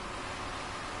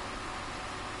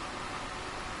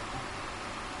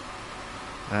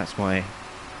 That's my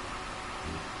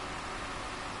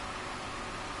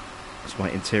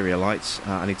interior lights.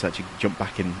 I need to actually jump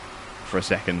back in for a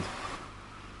second.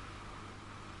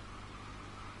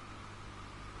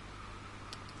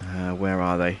 Where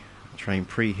are they? Train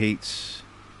preheats.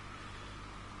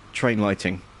 Train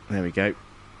lighting. There we go.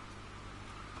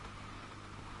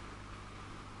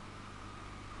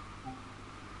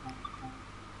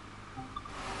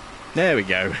 There we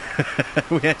go.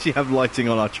 We actually have lighting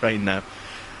on our train now.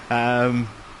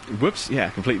 Whoops, yeah,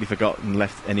 completely forgot and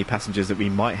left any passengers that we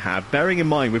might have. Bearing in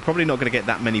mind, we're probably not going to get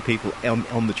that many people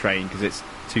on the train because it's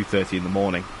 2:30 in the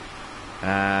morning.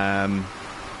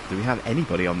 Do we have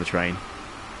anybody on the train?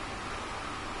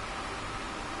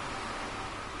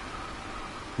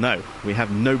 No, we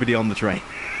have nobody on the train.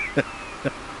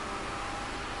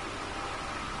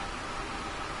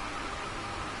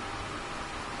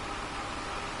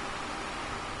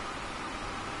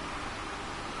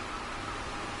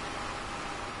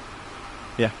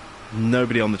 Yeah,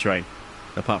 nobody on the train,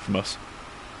 apart from us.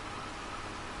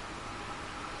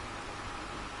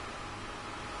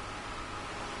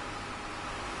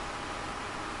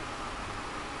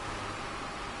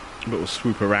 But we'll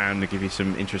swoop around to give you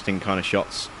some interesting kind of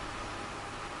shots.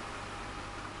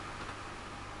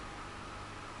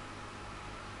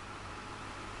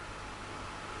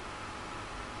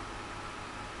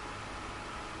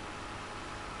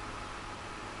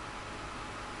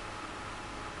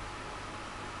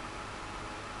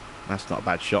 That's not a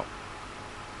bad shot.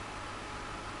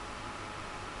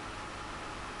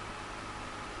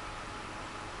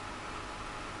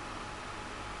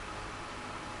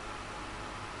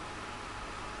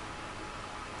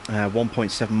 Uh,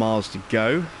 1.7 miles to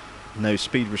go. No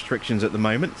speed restrictions at the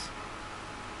moment.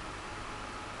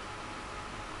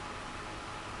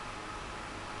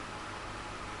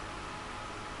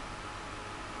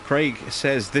 Craig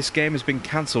says this game has been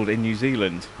cancelled in New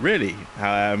Zealand. Really?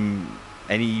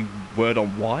 Any word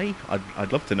on why?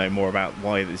 I'd love to know more about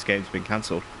why this game's been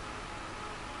cancelled.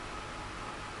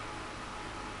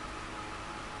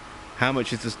 How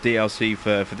much is this DLC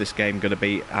for this game going to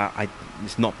be?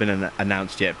 It's not been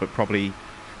announced yet, but probably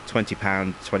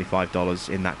 £20, $25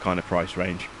 in that kind of price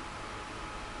range.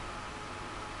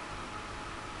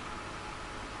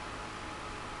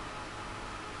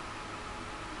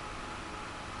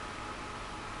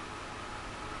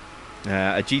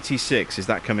 A GT6, is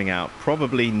that coming out?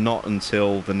 Probably not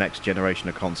until the next generation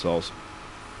of consoles,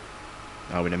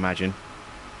 I would imagine.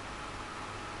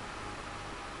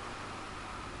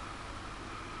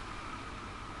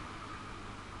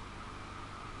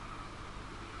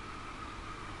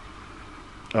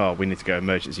 Oh, we need to go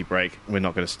emergency brake. We're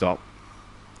not going to stop.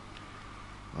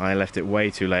 I left it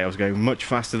way too late. I was going much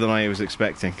faster than I was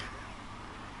expecting.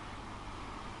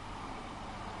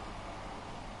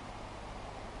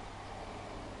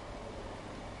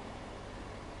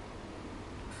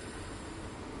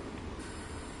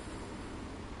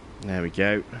 There we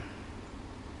go.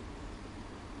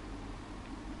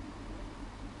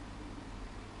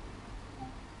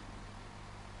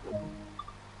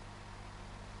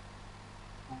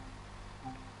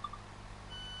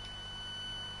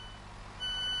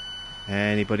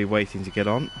 Anybody waiting to get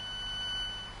on?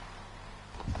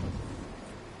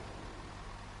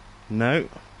 No.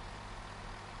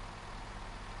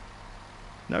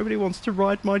 Nobody wants to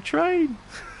ride my train.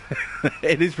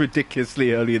 It is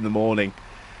ridiculously early in the morning.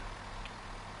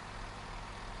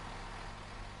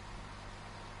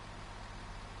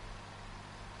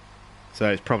 So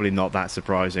it's probably not that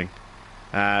surprising.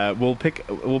 We'll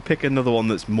pick another one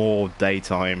that's more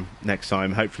daytime next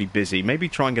time. Hopefully busy. Maybe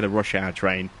try and get a rush hour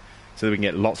train so that we can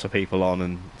get lots of people on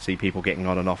and see people getting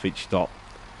on and off each stop.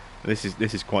 This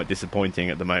is quite disappointing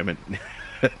at the moment.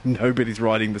 Nobody's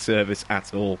riding the service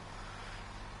at all.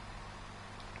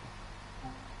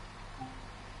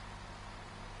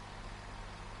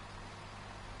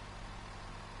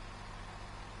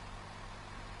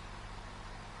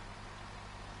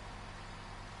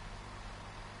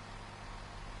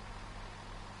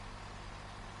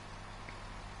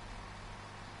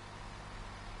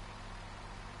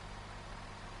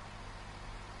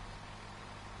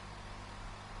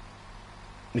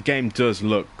 The game does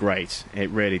look great. It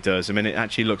really does. I mean, it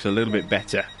actually looks a little bit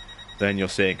better than you're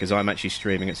seeing, because I'm actually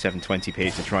streaming at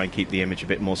 720p to try and keep the image a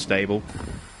bit more stable.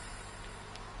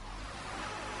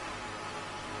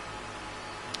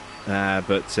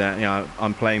 But you know,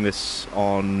 I'm playing this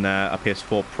on a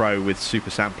PS4 Pro with super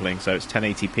sampling, so it's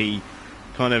 1080p,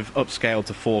 kind of upscaled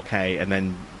to 4K, and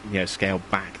then scaled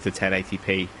back to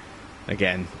 1080p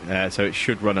again. So it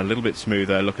should run a little bit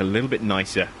smoother, look a little bit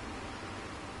nicer.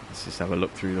 Let's just have a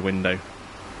look through the window.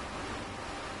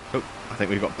 Oh, I think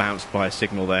we've got bounced by a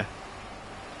signal there.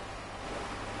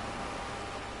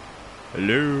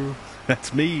 Hello,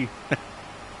 that's me.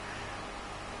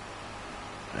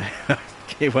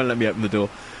 It won't let me open the door.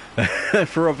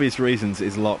 For obvious reasons,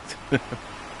 it's locked.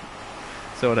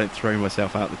 So I don't throw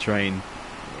myself out the train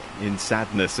in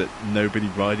sadness at nobody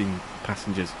riding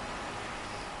passengers.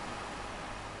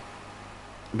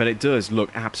 But it does look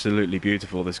absolutely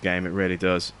beautiful, this game. It really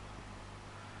does.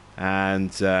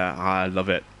 And I love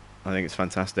it. I think it's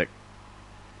fantastic.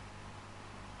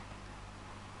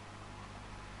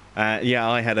 Yeah,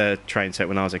 I had a train set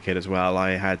when I was a kid as well.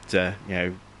 I had, the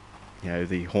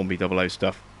Hornby 00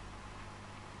 stuff.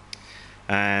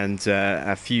 And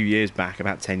a few years back,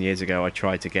 about 10 years ago, I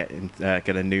tried to get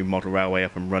a new model railway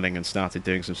up and running and started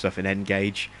doing some stuff in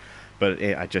N-gauge. But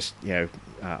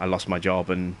I lost my job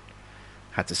and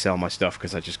had to sell my stuff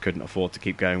because I just couldn't afford to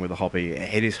keep going with the hobby.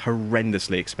 It is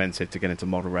horrendously expensive to get into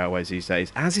model railways these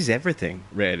days, as is everything,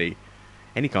 really.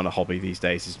 Any kind of hobby these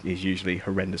days is usually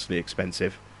horrendously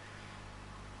expensive.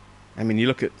 I mean, you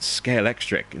look at Scale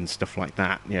Electric and stuff like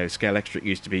that. Scale Electric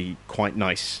used to be quite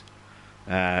nice,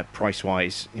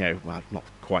 price-wise. Well, not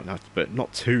quite nice, but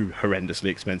not too horrendously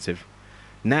expensive.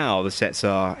 Now the sets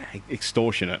are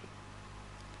extortionate.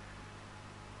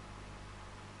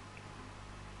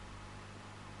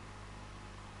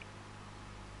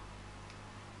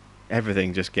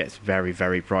 Everything just gets very,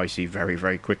 very pricey very,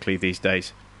 very quickly these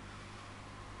days.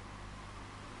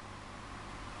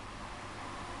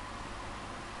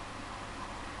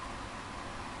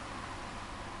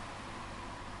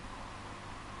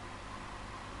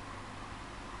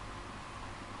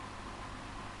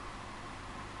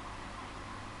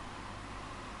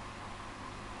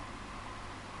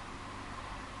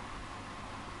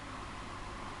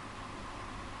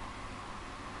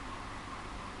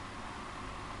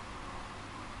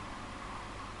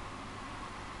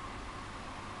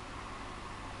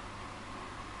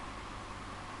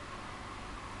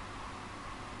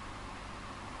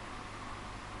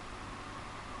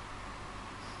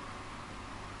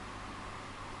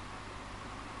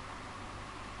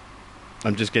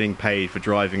 I'm just getting paid for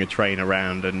driving a train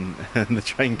around, and, and the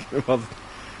train,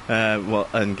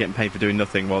 and getting paid for doing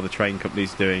nothing while the train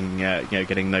company's doing,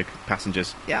 getting no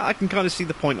passengers. Yeah, I can kind of see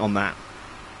the point on that.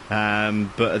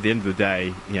 But at the end of the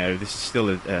day, this is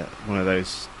still one of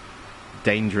those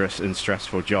dangerous and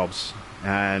stressful jobs,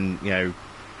 and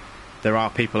there are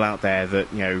people out there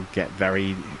that get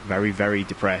very, very, very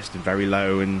depressed and very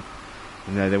low, and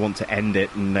they want to end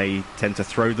it, and they tend to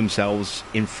throw themselves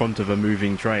in front of a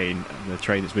moving train, the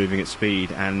train that's moving at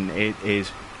speed, and it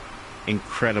is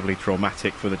incredibly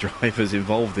traumatic for the drivers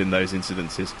involved in those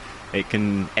incidences. It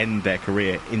can end their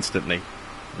career instantly.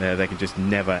 They can just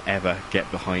never ever get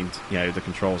behind the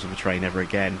controls of a train ever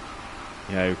again,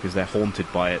 because they're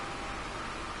haunted by it.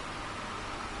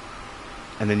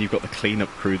 And then you've got the cleanup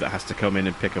crew that has to come in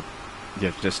and pick up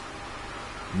just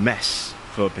mess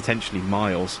for potentially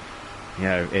miles.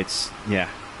 It's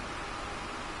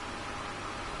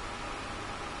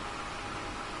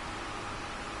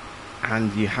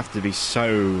and you have to be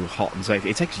so hot and safe.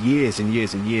 It takes years and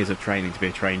years and years of training to be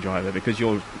a train driver, because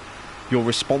you're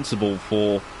responsible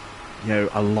for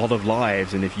a lot of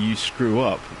lives, and if you screw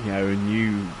up and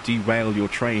you derail your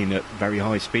train at very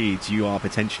high speeds, you are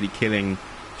potentially killing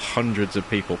hundreds of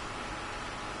people.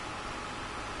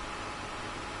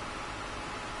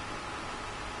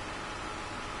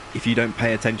 If you don't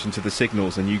pay attention to the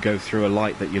signals and you go through a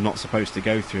light that you're not supposed to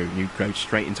go through, and you go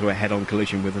straight into a head-on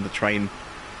collision with another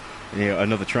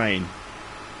train,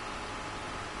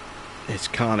 it's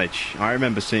carnage. I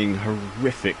remember seeing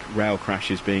horrific rail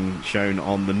crashes being shown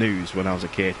on the news when I was a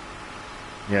kid.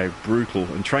 Brutal.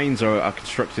 And trains are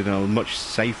constructed in a much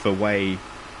safer way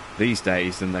these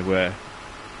days than they were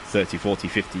 30, 40,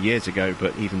 50 years ago,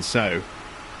 but even so,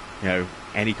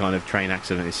 any kind of train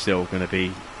accident is still going to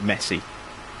be messy.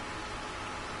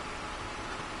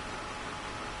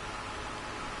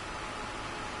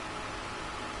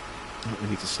 We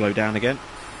need to slow down again.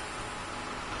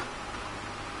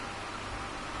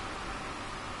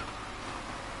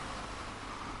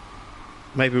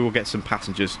 Maybe we'll get some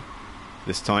passengers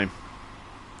this time.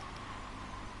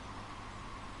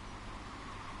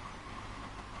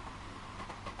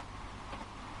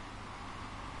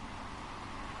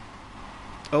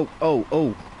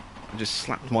 Oh! I just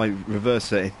slapped my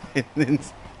reverser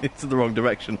into the wrong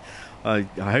direction. I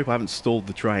hope I haven't stalled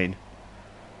the train.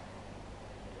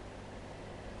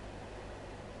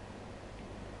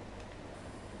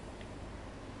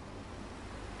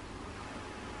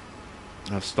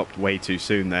 I've stopped way too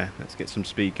soon there. Let's get some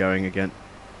speed going again.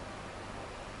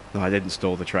 No, I didn't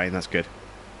stall the train. That's good.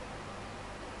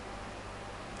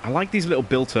 I like these little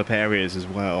built-up areas as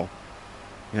well.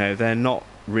 They're not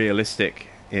realistic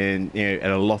in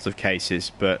a lot of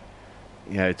cases, but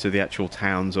to the actual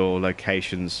towns or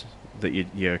locations that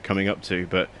you're coming up to.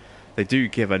 But they do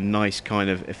give a nice kind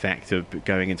of effect of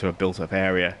going into a built-up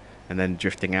area and then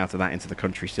drifting out of that into the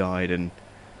countryside, and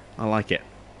I like it.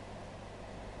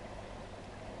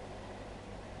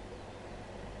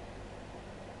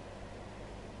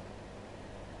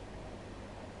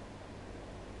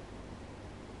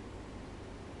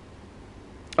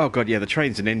 Oh god, yeah, the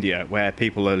trains in India where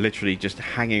people are literally just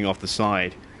hanging off the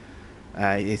side.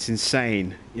 It's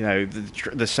insane.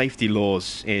 The safety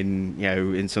laws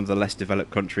in some of the less developed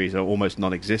countries are almost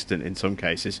non-existent in some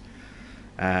cases,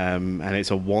 and it's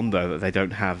a wonder that they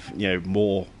don't have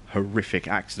more horrific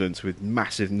accidents with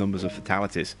massive numbers of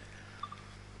fatalities.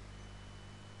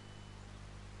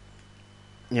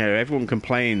 Everyone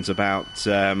complains about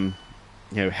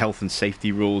health and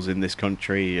safety rules in this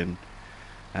country, and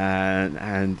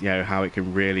how it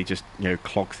can really just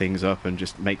clog things up and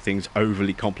just make things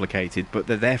overly complicated, but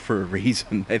they're there for a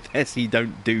reason. They're there so you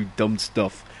don't do dumb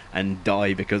stuff and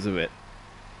die because of it.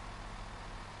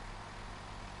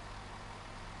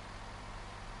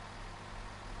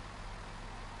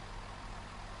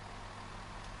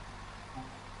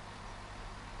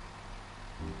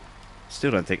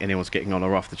 Still don't think anyone's getting on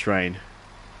or off the train.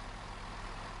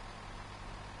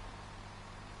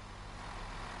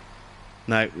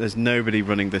 No, there's nobody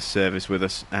running this service with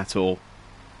us at all.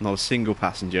 Not a single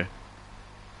passenger.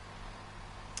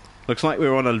 Looks like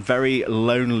we're on a very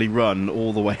lonely run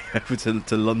all the way over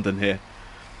to London here.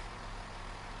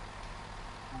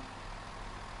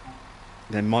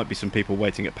 There might be some people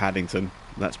waiting at Paddington.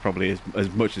 That's probably as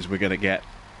much as we're going to get.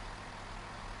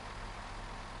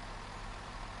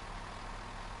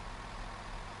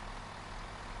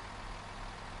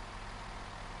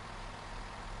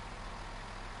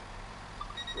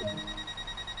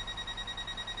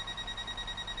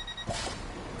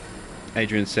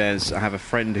 Adrian says, I have a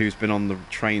friend who's been on the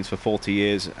trains for 40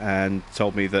 years and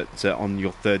told me that on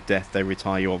your third death they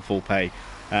retire you on full pay.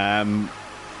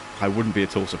 I wouldn't be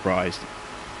at all surprised.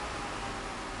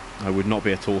 I would not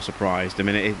be at all surprised. I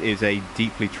mean, it is a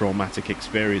deeply traumatic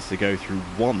experience to go through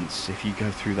once. If you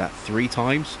go through that 3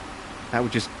 times, that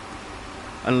would just...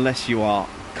 Unless you are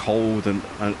cold and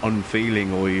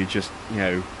unfeeling, or you just, you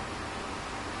know...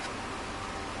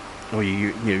 Or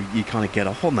you kind of get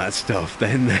off on that stuff,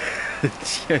 then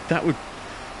that would...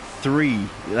 3,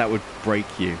 that would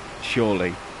break you,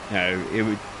 surely. You know, it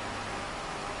would...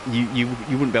 You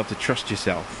wouldn't be able to trust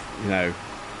yourself, you know,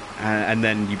 and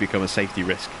then you become a safety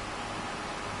risk.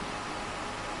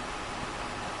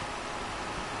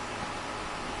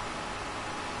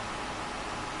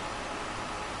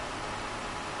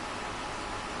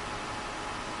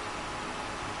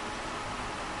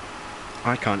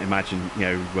 I can't imagine, you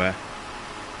know,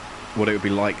 what it would be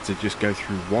like to just go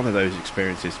through one of those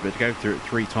experiences, but to go through it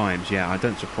 3 times, yeah,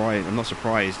 I'm not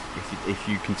surprised if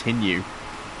you continue,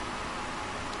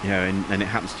 you know, and it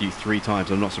happens to you 3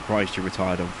 times. I'm not surprised you're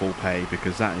retired on full pay,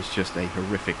 because that is just a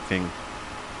horrific thing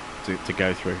to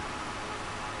go through.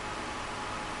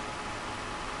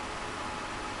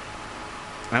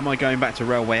 Am I going back to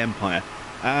Railway Empire?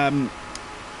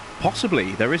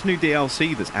 Possibly. There is new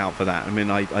DLC that's out for that. I mean,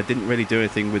 I didn't really do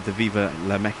anything with the Viva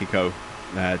La Mexico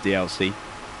DLC,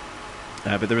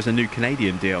 but there is a new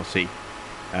Canadian DLC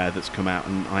that's come out,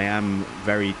 and I am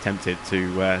very tempted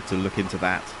to look into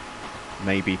that.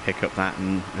 Maybe pick up that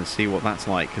and see what that's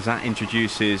like, because that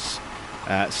introduces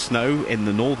snow in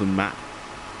the northern map,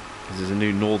 because there's a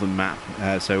new northern map,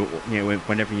 so you know,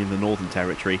 whenever you're in the Northern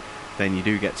Territory, then you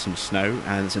do get some snow,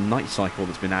 and there's a night cycle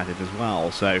that's been added as well.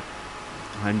 So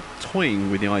I'm toying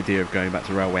with the idea of going back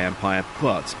to Railway Empire,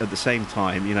 but at the same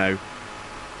time, you know,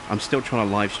 I'm still trying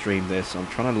to live stream this. I'm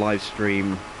trying to live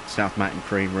stream South Mountain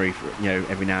Creamery, you know,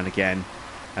 every now and again.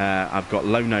 I've got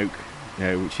Lone Oak, you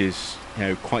know, which is, you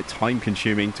know, quite time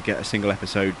consuming to get a single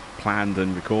episode planned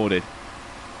and recorded.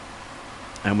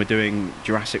 And we're doing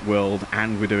Jurassic World,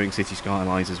 and we're doing City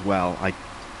Skylines as well. I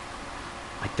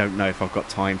don't know if I've got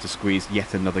time to squeeze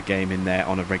yet another game in there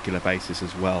on a regular basis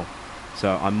as well.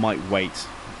 So I might wait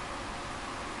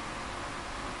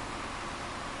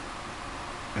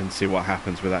and see what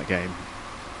happens with that game.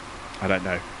 I don't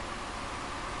know.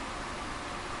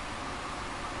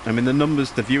 I mean,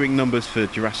 the viewing numbers for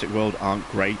Jurassic World aren't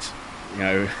great. You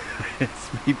know, it's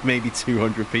maybe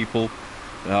 200 people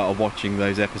are watching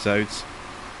those episodes.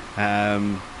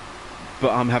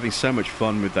 But I'm having so much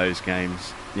fun with those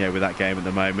games, you know, with that game at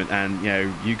the moment. And, you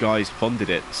know, you guys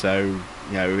funded it, so,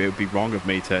 you know, it would be wrong of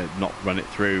me to not run it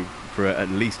through for at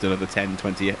least another 10,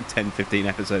 15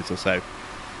 episodes or so.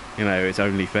 You know, it's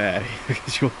only fair,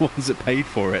 because you're the ones that paid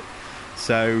for it.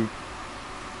 So,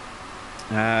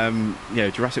 you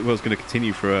know, Jurassic World's going to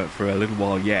continue for a little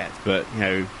while yet, but, you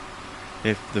know,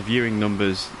 if the viewing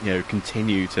numbers, you know,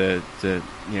 continue to you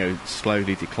know,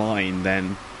 slowly decline,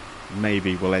 then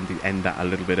maybe we'll end that a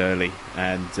little bit early,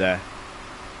 and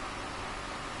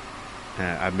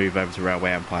I move over to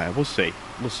Railway Empire. We'll see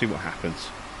what happens.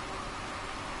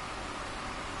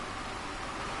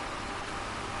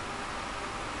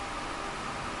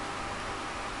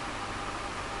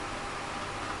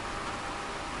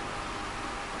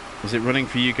 Is it running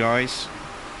for you guys?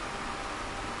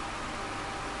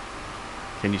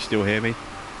 Can you still hear me?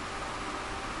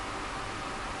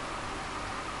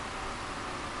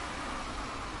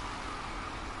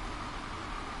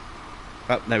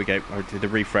 Oh, there we go. I did a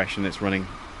refresh and it's running.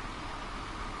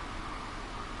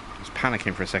 I was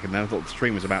panicking for a second there. I thought the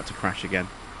stream was about to crash again.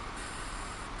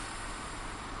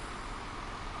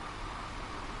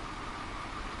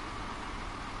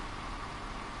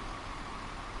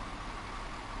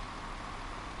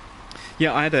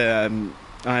 Yeah, I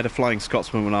had a Flying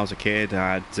Scotsman when I was a kid.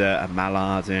 I had a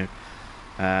Mallard. You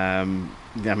know, I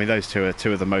mean, those two are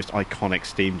 2 of the most iconic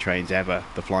steam trains ever: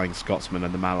 the Flying Scotsman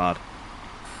and the Mallard.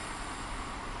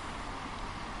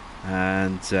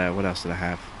 And what else did I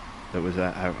have? That was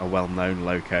a well-known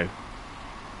loco.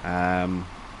 I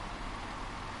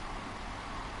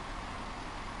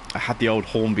had the old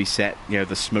Hornby set, you know,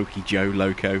 the Smoky Joe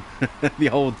loco, the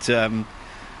old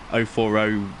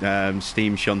 040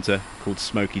 steam shunter called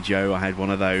Smoky Joe. I had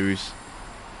one of those.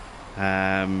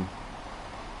 I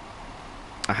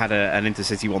had an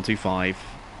Intercity 125,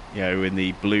 you know, in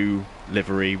the blue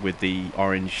livery with the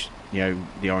orange, you know,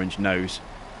 the orange nose.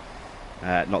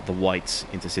 Not the white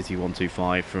Intercity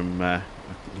 125 from a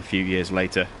few years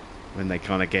later, when they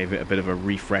kind of gave it a bit of a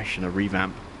refresh and a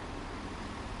revamp.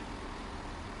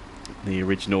 The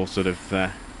original sort of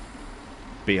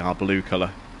BR blue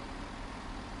colour.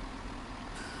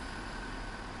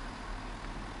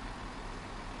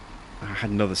 I had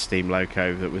another Steam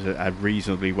loco that was a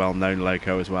reasonably well-known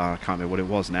loco as well. I can't remember what it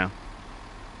was now.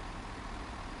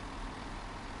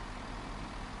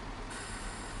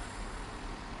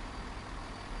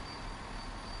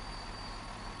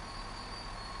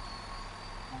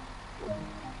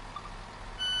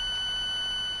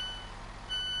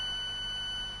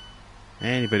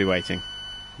 Anybody waiting?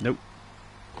 Nope.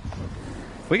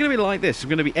 We're going to be like this. We're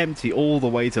going to be empty all the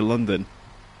way to London.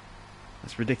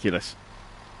 That's ridiculous.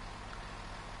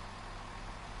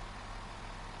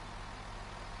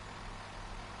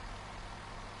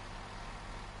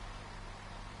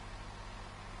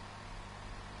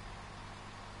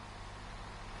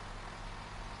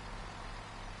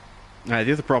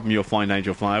 The other problem you'll find,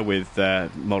 Angel Fire, with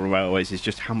model railways is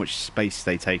just how much space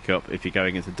they take up if you're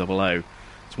going into double O.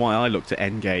 That's why I looked at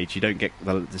N-gauge. You don't get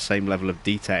the same level of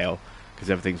detail because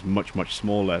everything's much, much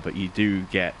smaller, but you do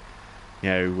get,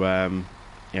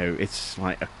 it's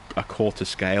like a quarter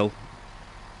scale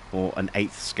or an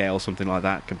eighth scale, something like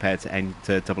that, compared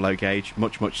to double O gauge.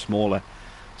 Much, much smaller.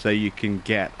 So you can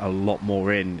get a lot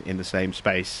more in the same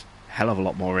space. Hell of a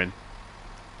lot more in.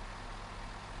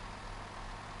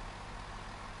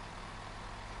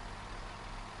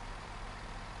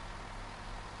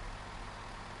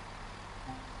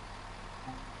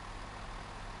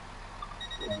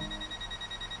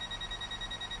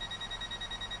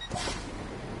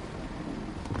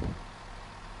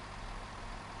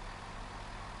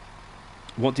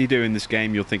 What do you do in this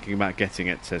game? You're thinking about getting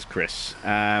it, says Chris.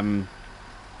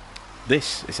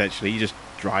 This, essentially, you just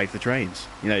drive the trains.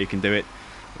 You can do it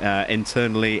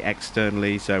internally,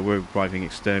 externally. So we're driving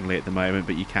externally at the moment,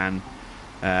 but you can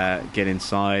get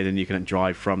inside and you can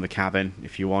drive from the cabin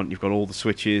if you want. You've got all the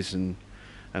switches and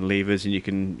levers, and you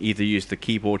can either use the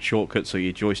keyboard shortcuts or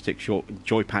your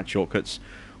joypad shortcuts,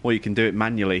 or you can do it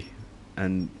manually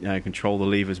and control the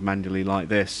levers manually like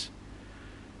this.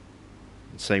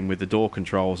 Same with the door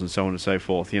controls and so on and so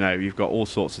forth. You've got all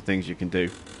sorts of things you can do.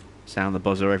 Sound the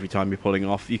buzzer every time you're pulling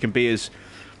off. You can be as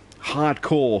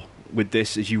hardcore with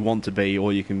this as you want to be,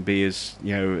 or you can be as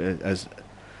as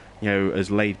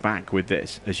laid back with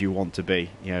this as you want to be.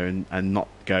 And not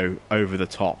go over the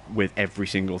top with every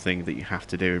single thing that you have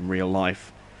to do in real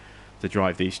life to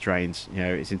drive these trains.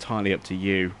 It's entirely up to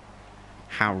you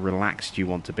how relaxed you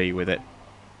want to be with it.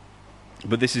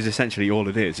 But this is essentially all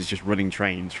it is. It's just running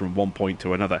trains from one point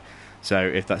to another. So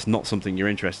if that's not something you're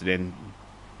interested in,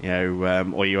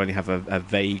 or you only have a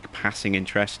vague passing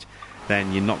interest,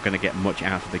 then you're not going to get much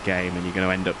out of the game, and you're going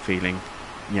to end up feeling,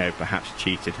 perhaps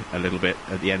cheated a little bit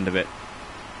at the end of it.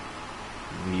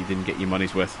 You didn't get your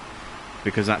money's worth,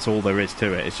 because that's all there is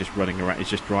to it. It's just running around.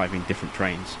 It's just driving different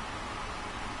trains.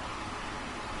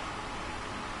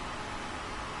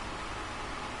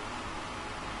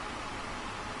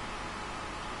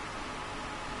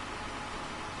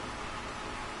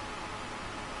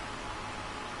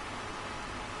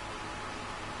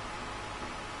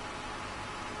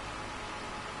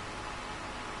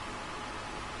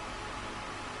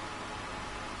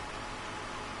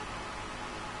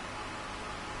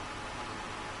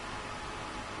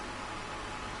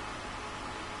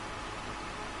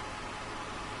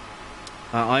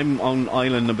 I'm on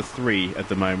island number 3 at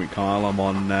the moment, Kyle. I'm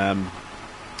on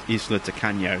Isla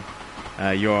Tacaño.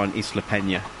 You're on Isla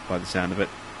Peña, by the sound of it.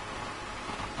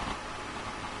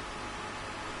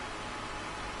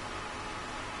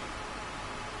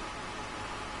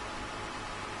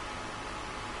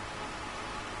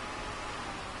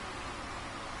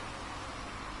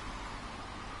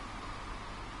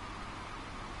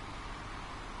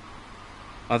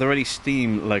 Are there any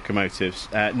steam locomotives?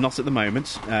 Not at the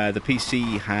moment. The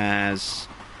PC has...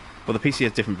 Well, the PC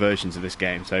has different versions of this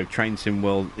game. So Train Sim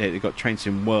World... You've got Train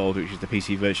Sim World, which is the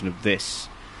PC version of this.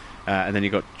 And then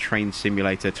you've got Train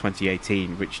Simulator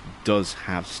 2018, which does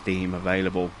have Steam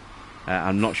available.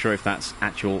 I'm not sure if that's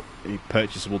actual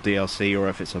purchasable DLC or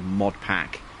if it's a mod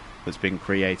pack that's been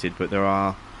created. But there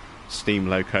are Steam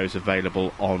locos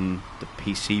available on the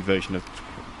PC version of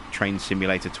Train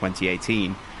Simulator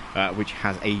 2018. Which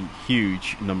has a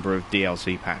huge number of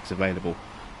DLC packs available.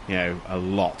 A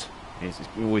lot.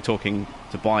 We're talking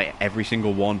to buy every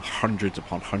single one, hundreds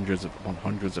upon hundreds upon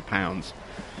hundreds of pounds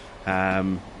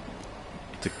to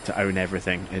own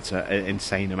everything. It's an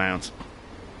insane amount.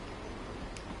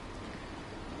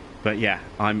 But yeah,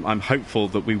 I'm hopeful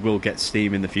that we will get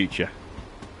Steam in the future.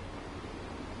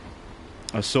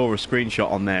 I saw a screenshot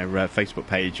on their Facebook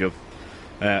page of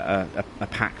a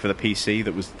pack for the PC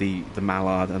that was the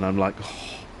Mallard, and I'm like,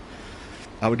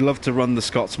 I would love to run the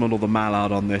Scotsman or the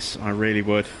Mallard on this. I really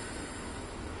would.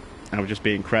 That would just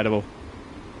be incredible.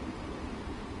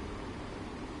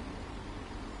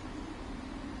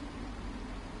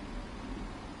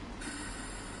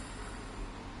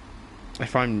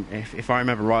 if I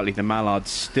remember rightly, the Mallard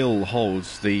still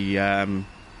holds the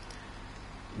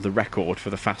record for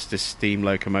the fastest steam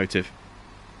locomotive.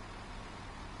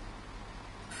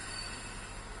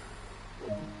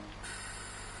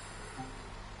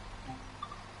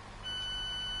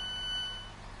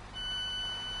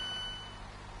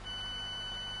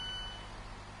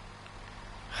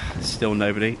 Still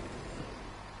nobody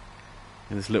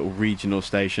in this little regional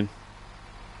station.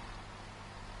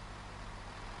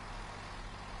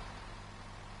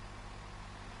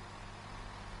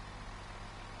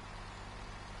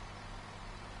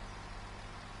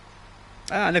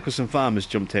 Nicholson Farm has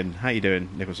jumped in. How you doing,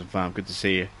 Nicholson Farm? Good to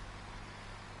see you.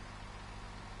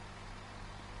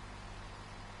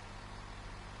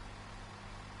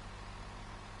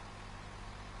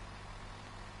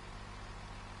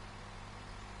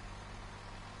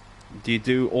 Do you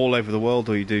do all over the world,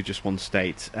 or you do just one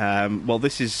state? Well,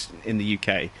 this is in the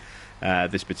UK.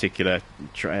 This particular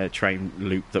train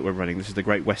loop that we're running. This is the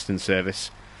Great Western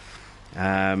Service.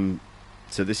 So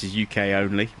this is UK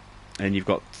only, and you've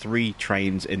got 3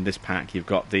 trains in this pack. You've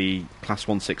got the Class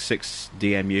 166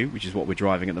 DMU, which is what we're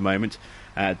driving at the moment.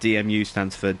 DMU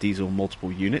stands for Diesel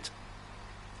Multiple Unit.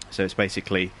 So it's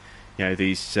basically,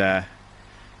 these 3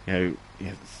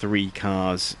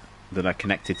 cars that are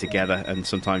connected together, and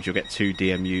sometimes you'll get 2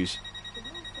 DMUs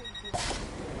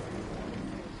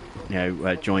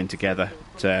joined together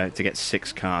to get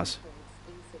 6 cars.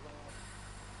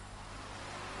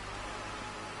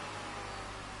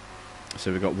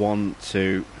 So we've got 1,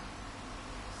 2,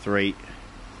 3.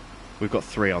 We've got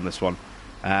 3 on this one,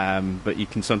 but you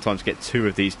can sometimes get 2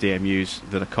 of these DMUs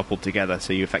that are coupled together,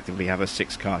 so you effectively have a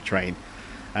 6-car train.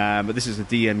 But this is a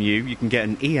DMU. You can get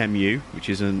an EMU, which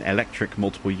is an electric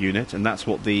multiple unit, and that's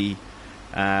what the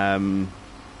Amtrak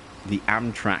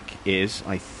is,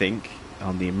 I think,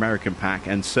 on the American pack,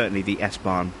 and certainly the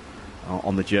S-Bahn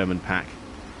on the German pack.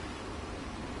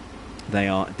 They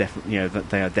are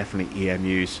definitely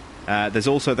EMUs. There's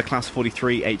also the Class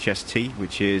 43 HST,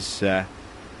 which is a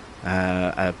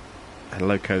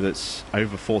loco that's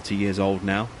over 40 years old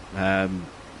now.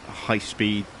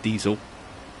 High-speed diesel.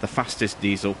 The fastest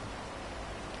diesel,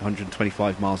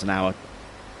 125 miles an hour.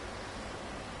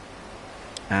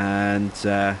 And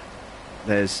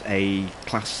there's a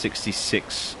Class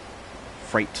 66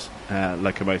 freight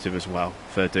locomotive as well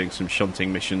for doing some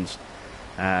shunting missions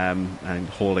and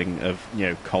hauling of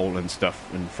coal and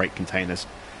stuff and freight containers.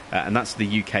 And that's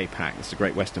the UK pack. That's the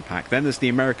Great Western pack. Then there's the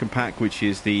American pack, which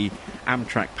is the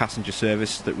Amtrak passenger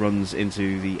service that runs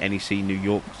into the NEC New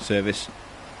York service.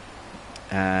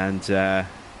 And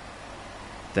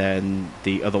then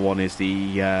the other one is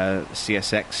the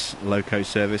CSX loco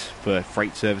service for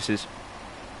freight services,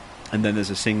 and then there's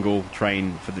a single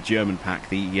train for the German pack,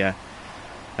 the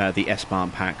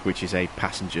S-Bahn pack, which is a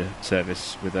passenger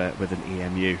service with an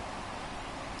EMU,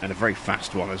 and a very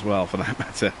fast one as well, for that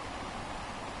matter.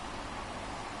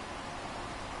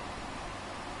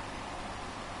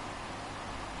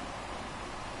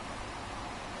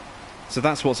 So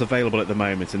that's what's available at the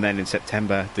moment, and then in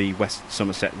September the West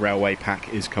Somerset Railway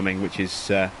pack is coming, which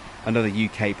is another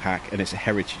UK pack, and it's a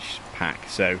heritage pack.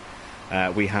 So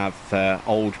we have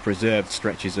old preserved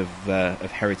stretches of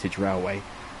heritage railway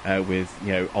with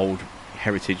old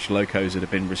heritage locos that have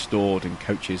been restored, and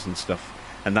coaches and stuff,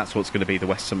 and that's what's going to be the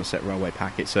West Somerset Railway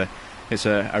pack. It's a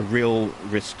real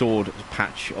restored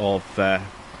patch of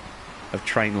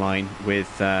train line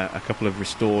with a couple of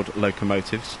restored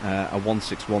locomotives, a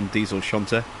 161 diesel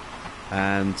shunter,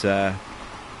 and a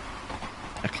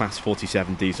Class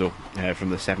 47 diesel from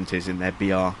the 70s in their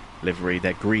BR livery,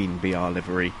 their green BR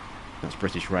livery. That's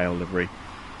British Rail livery,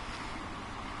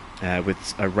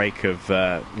 with a rake of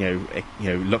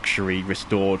luxury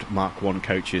restored Mark 1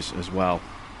 coaches as well.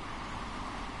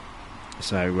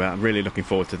 So I'm really looking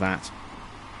forward to that.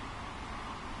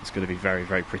 It's going to be very,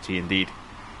 very pretty indeed.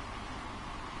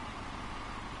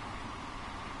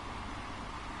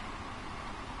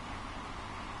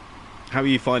 How are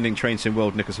you finding Train Sim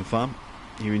World, Nicholson Farm?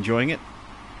 Are you enjoying it?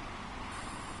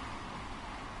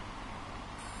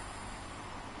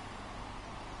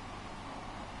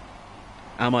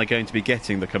 Am I going to be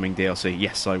getting the coming DLC?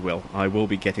 Yes, I will. I will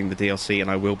be getting the DLC, and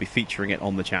I will be featuring it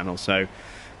on the channel. So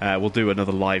we'll do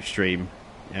another live stream,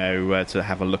 to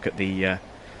have a look at the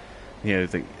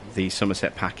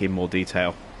Somerset pack in more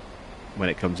detail when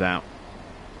it comes out.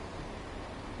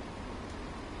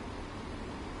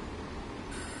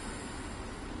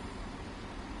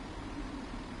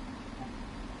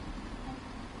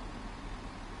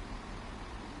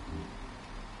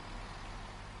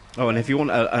 Oh, and if you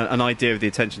want an idea of the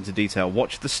attention to detail,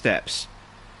 watch the steps.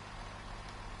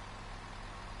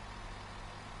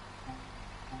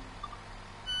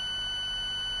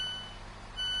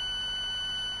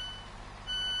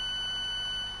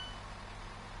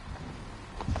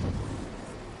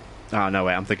 Oh, no,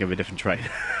 wait, I'm thinking of a different train.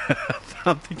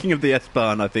 I'm thinking of the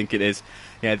S-Bahn, I think it is.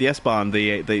 Yeah, the S-Bahn,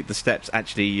 the steps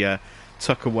actually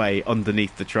tuck away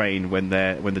underneath the train when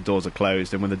the doors are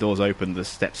closed, and when the doors open, the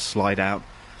steps slide out.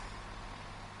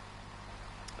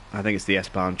 I think it's the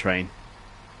S-Bahn train.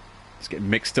 Let's get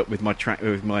mixed up with my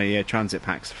transit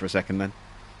packs for a second then.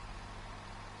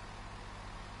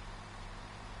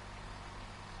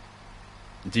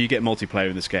 Do you get multiplayer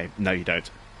in this game? No, you don't.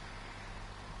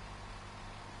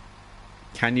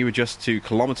 Can you adjust to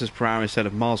kilometers per hour instead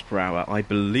of miles per hour? I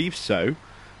believe so.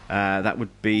 That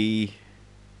would be,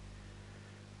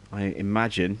 I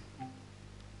imagine,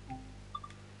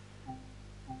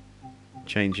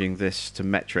 changing this to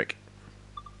metric.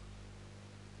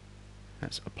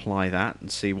 Let's apply that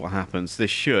and see what happens. This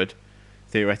should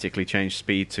theoretically change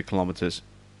speed to kilometers.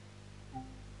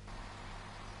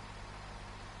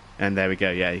 And there we go.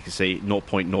 Yeah, you can see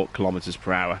 0.0 kilometers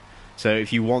per hour. So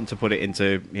if you want to put it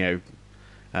into,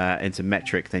 into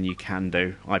metric, then you can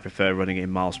do. I prefer running it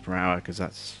in miles per hour because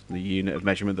that's the unit of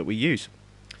measurement that we use.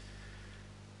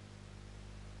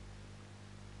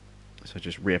 So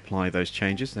just reapply those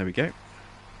changes. There we go.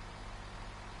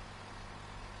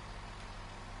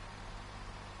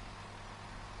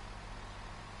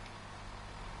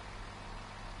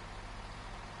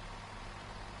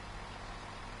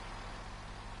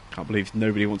 Can't believe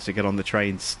nobody wants to get on the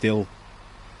train still.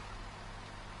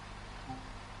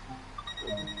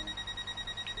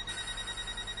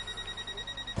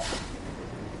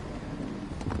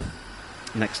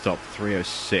 Next stop,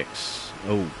 306.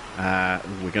 Oh,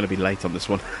 we're going to be late on this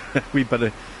one. We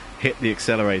better hit the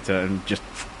accelerator and just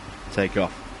take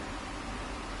off.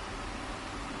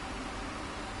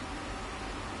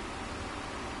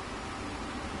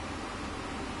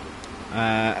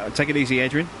 Take it easy,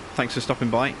 Adrian. Thanks for stopping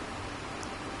by.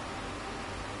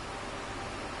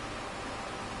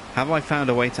 Have I found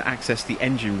a way to access the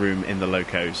engine room in the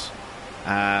locos?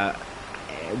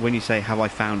 When you say have I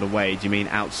found a way, do you mean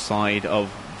outside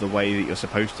of the way that you're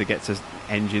supposed to get to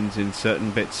engines in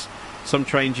certain bits? Some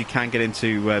trains you can get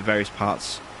into various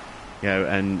parts,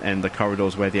 and the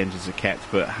corridors where the engines are kept,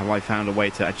 but have I found a way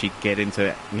to actually get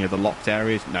into the locked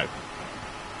areas? No.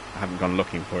 I haven't gone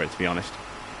looking for it, to be honest.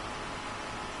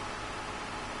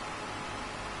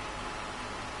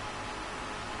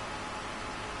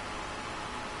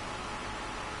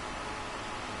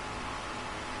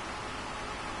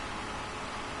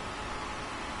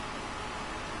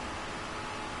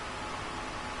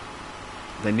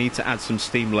 They need to add some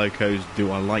steam locos.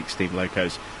 Do I like steam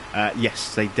locos?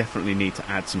 Yes, they definitely need to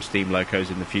add some steam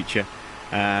locos in the future.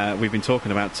 We've been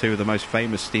talking about two of the most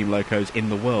famous steam locos in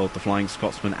the world, the Flying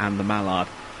Scotsman and the Mallard.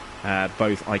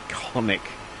 Both iconic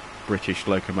British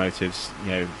locomotives,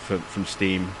 from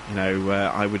steam.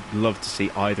 I would love to see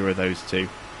either of those two,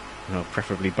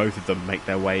 preferably both of them, make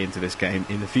their way into this game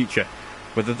in the future.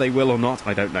 Whether they will or not,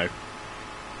 I don't know.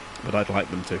 But I'd like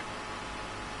them to.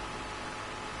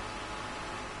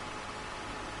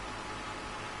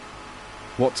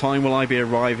 What time will I be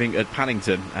arriving at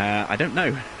Paddington? I don't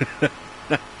know.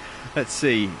 Let's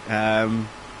see.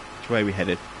 Which way are we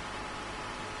headed?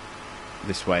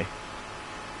 This way.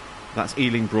 That's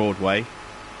Ealing Broadway.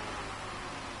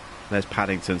 There's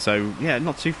Paddington. So, yeah,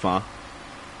 not too far.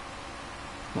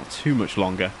 Not too much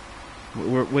longer.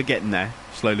 We're getting there,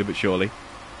 slowly but surely.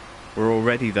 We're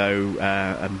already, though,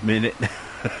 a minute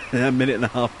and a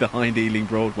half behind Ealing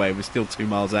Broadway. We're still 2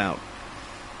 miles out.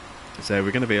 So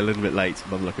we're going to be a little bit late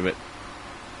by the look of it.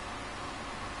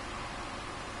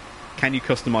 Can you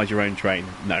customise your own train?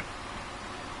 No.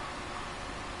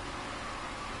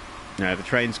 No, the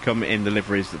trains come in the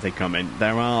liveries that they come in.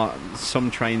 There are some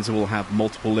trains that will have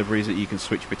multiple liveries that you can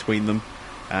switch between them.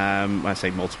 I say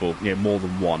multiple, more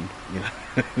than one.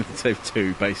 So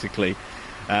 2, basically.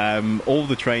 All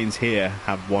the trains here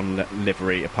have one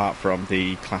livery, apart from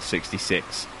the Class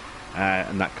 66.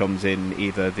 And that comes in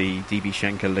either the DB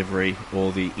Schenker livery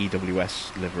or the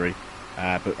EWS livery,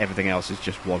 but everything else is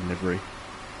just one livery.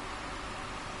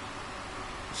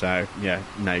 So, yeah,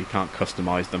 no, you can't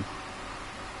customise them.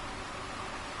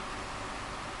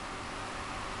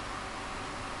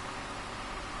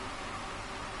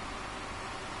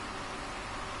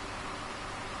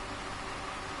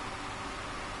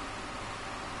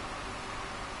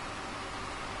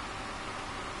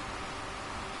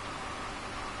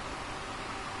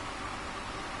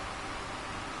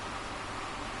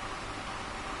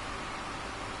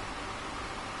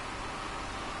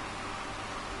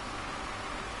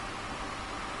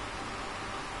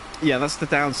 Yeah, that's the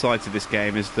downside to this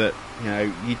game, is that,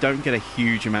 you don't get a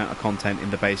huge amount of content in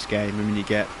the base game. I mean, you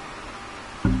get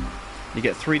You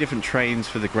get 3 different trains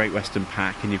for the Great Western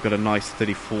Pack, and you've got a nice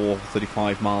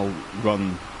 35 mile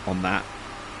run on that.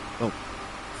 Oh,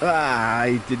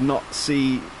 I did not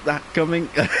see that coming.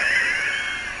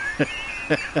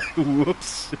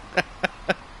 Whoops.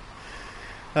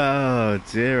 Oh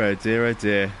dear, oh dear, oh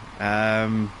dear.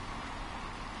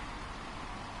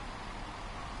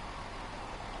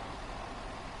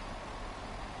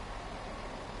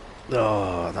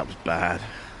 Oh, that was bad.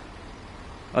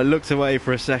 I looked away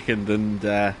for a second and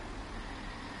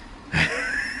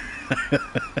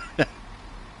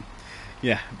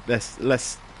yeah,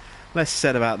 less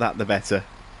said about that the better.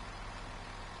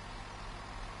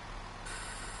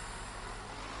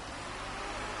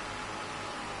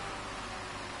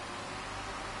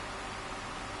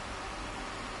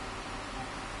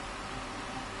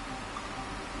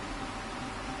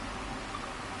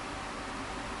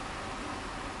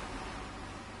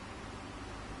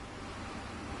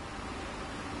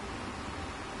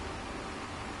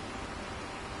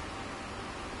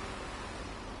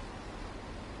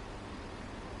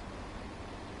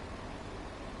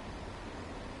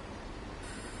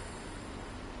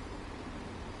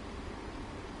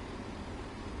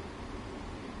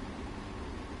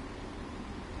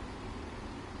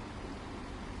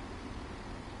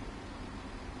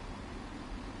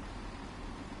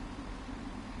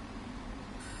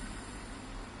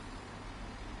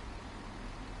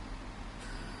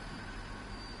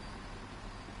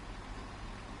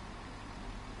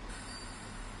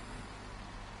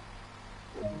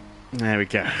 There we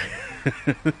go.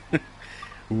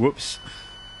 Whoops.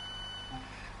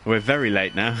 We're very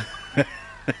late now. Look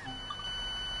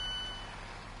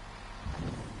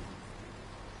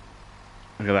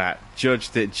at that.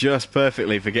 Judged it just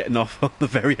perfectly for getting off on the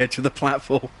very edge of the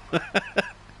platform.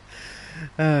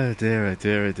 Oh dear, oh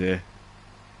dear, oh dear.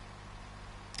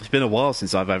 It's been a while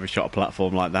since I've ever shot a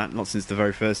platform like that. Not since the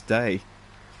very first day.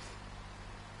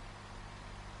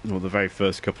 Or the very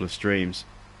first couple of streams.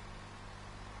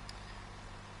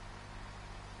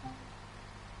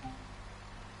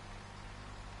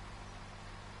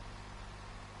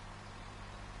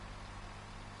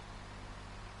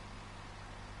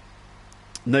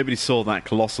 Nobody saw that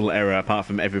colossal error apart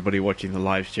from everybody watching the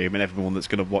live stream and everyone that's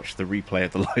going to watch the replay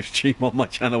of the live stream on my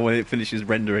channel when it finishes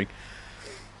rendering.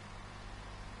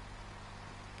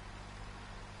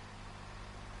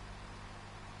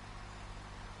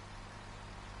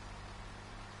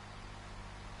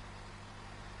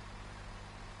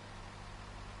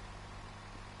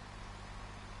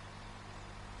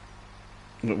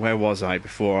 But where was I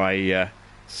before I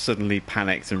suddenly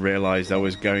panicked and realised I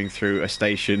was going through a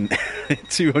station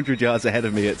 200 yards ahead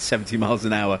of me at 70 miles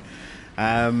an hour.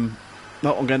 No,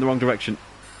 I'm going the wrong direction.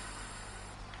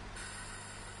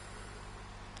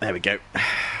 There we go.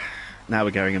 Now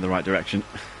we're going in the right direction.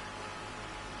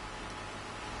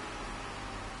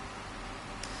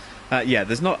 Yeah,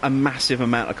 there's not a massive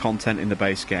amount of content in the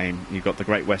base game. You've got the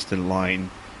Great Western Line,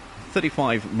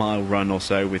 35-mile run or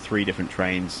so with 3 different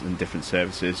trains and different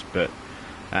services, but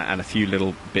and a few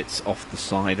little bits off the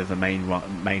side of the main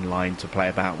line to play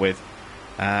about with.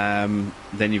 Then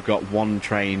you've got 1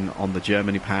 train on the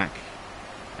Germany pack,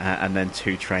 and then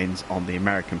 2 trains on the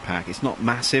American pack. It's not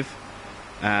massive,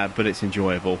 but it's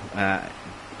enjoyable.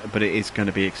 But it is going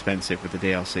to be expensive with the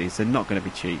DLCs. They're not going to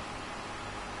be cheap.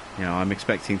 You know, I'm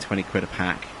expecting 20 quid a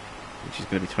pack, which is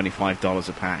going to be $25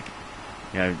 a pack.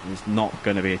 You know, it's not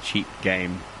going to be a cheap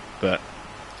game, but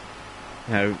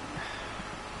you know,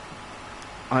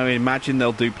 I imagine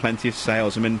they'll do plenty of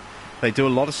sales. I mean, they do a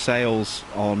lot of sales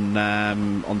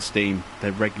on Steam.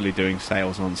 They're regularly doing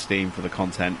sales on Steam for the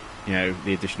content, you know,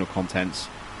 the additional contents.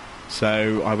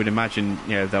 So I would imagine,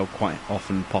 you know, they'll quite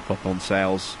often pop up on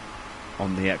sales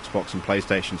on the Xbox and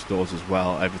PlayStation stores as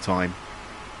well over time.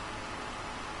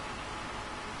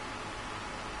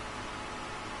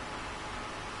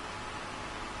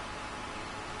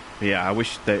 But yeah, I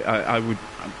wish they.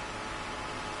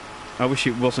 I wish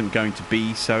it wasn't going to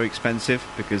be so expensive,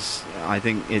 because I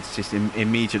think it's just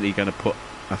immediately going to put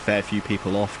a fair few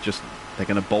people off. Just they're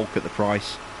going to bulk at the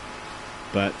price,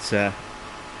 but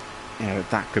you know,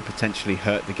 that could potentially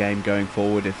hurt the game going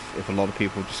forward if a lot of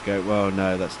people just go, well,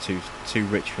 no, that's too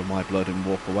rich for my blood, and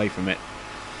walk away from it.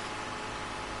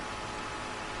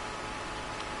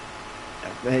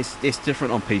 It's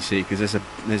different on PC because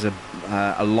there's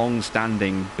a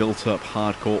long-standing, built-up,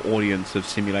 hardcore audience of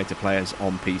simulator players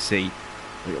on PC.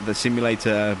 The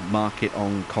simulator market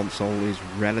on console is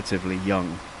relatively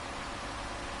young,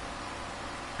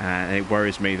 and it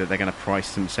worries me that they're going to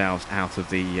price themselves out of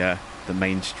the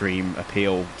mainstream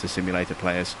appeal to simulator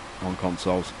players on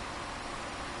consoles.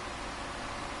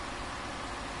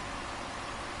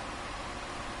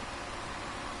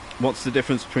 What's the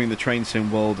difference between the Train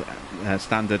Sim World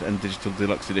Standard and Digital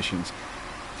Deluxe editions?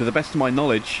 To the best of my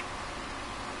knowledge,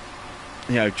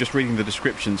 just reading the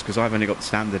descriptions, because I've only got the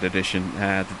Standard edition,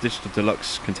 the Digital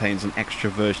Deluxe contains an extra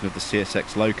version of the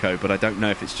CSX loco, but I don't know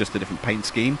if it's just a different paint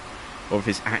scheme or if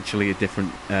it's actually a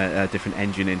different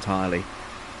engine entirely.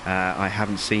 I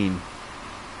haven't seen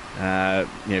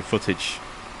footage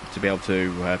to be able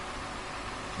to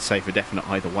say for definite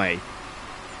either way.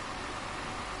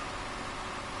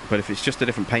 But if it's just a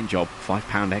different paint job,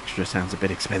 £5 extra sounds a bit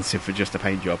expensive for just a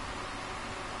paint job.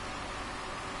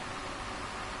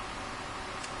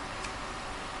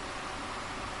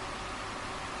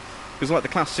 Because like the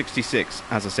Class 66,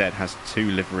 as I said, has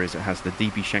two liveries. It has the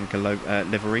DB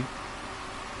Schenker livery,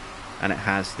 and it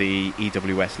has the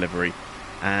EWS livery,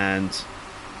 and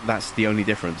that's the only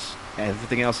difference.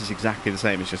 Everything else is exactly the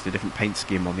same. It's just a different paint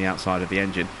scheme on the outside of the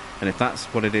engine. And if that's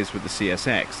what it is with the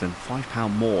CSX, then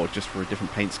 £5 more just for a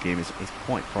different paint scheme is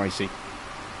quite pricey.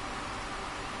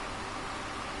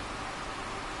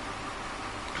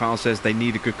 Carl says they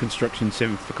need a good construction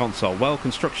sim for console. Well,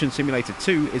 Construction Simulator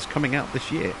 2 is coming out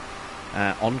this year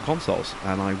on consoles,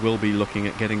 and I will be looking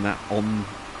at getting that on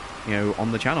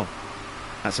the channel.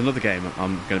 That's another game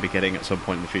I'm going to be getting at some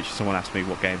point in the future. Someone asked me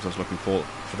what games I was looking for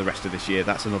the rest of this year.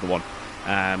 That's another one.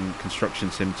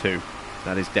 Construction Sim 2.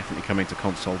 That is definitely coming to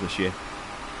console this year.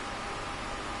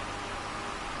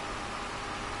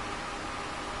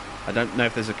 I don't know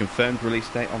if there's a confirmed release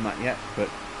date on that yet, but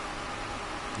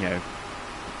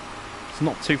it's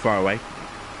not too far away.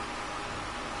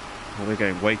 Well, we're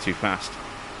going way too fast.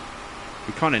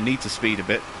 We kind of need to speed a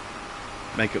bit,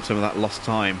 make up some of that lost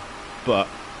time, but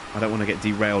I don't want to get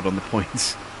derailed on the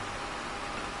points.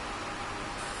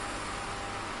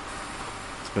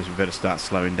 I suppose we better start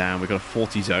slowing down. We've got a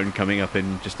 40 zone coming up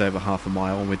in just over half a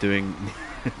mile, and we're doing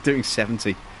doing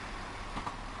 70.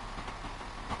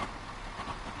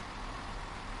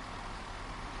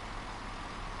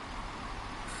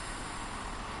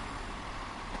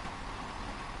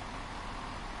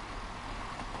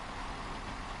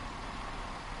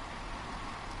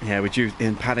 Yeah, we're due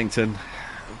in Paddington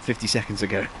 50 seconds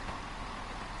ago.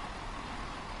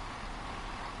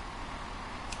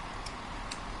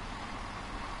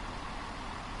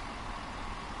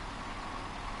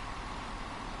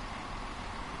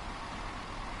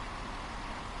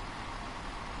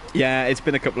 Yeah, it's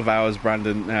been a couple of hours,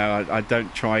 Brandon. I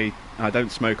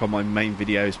don't smoke on my main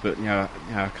videos, but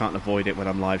I can't avoid it when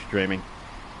I'm live streaming.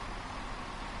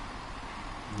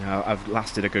 I've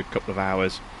lasted a good couple of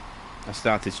hours. I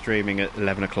started streaming at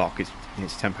 11 o'clock.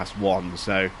 It's 10 past 1,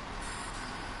 so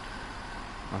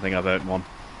I think I've earned one.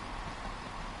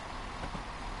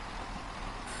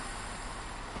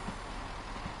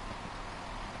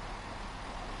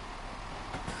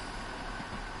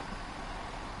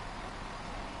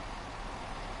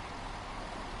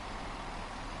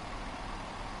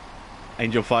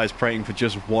 Angel Fire's praying for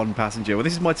just one passenger. Well,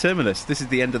 this is my terminus. This is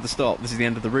the end of the stop. This is the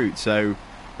end of the route, so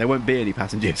there won't be any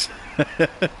passengers.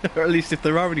 Or at least if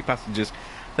there are any passengers,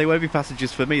 they won't be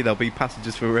passengers for me. They'll be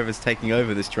passengers for whoever's taking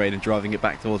over this train and driving it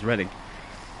back towards Reading.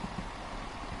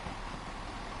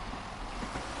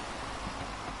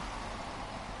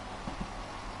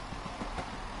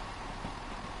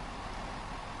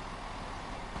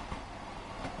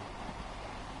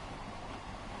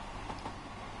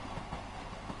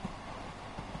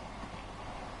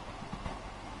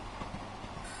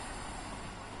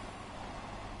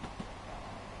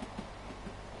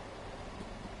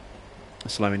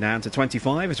 Slowing down to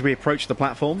 25 as we approach the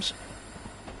platforms.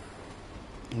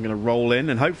 I'm going to roll in,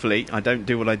 and hopefully I don't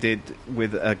do what I did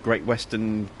with a Great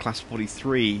Western Class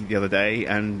 43 the other day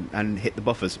and hit the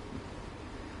buffers.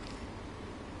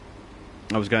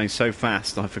 I was going so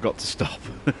fast I forgot to stop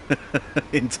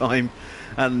in time,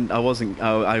 and I wasn't.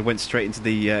 I went straight into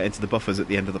the buffers at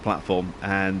the end of the platform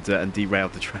and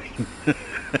derailed the train.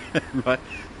 Right,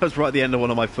 that was right at the end of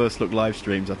one of my first look live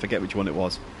streams. I forget which one it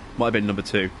was. Might have been number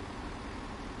 2.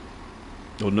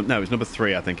 Or no, it was number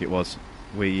 3, I think it was.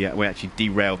 We actually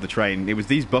derailed the train. It was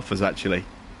these buffers, actually.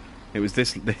 It was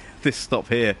this stop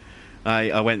here.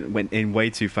 I went in way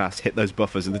too fast, hit those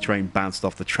buffers, and the train bounced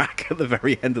off the track at the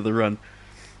very end of the run.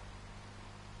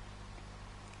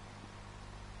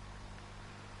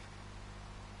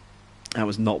 That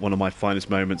was not one of my finest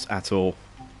moments at all.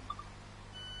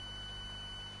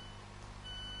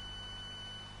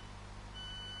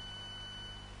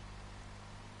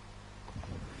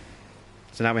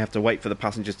 So now we have to wait for the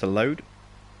passengers to load,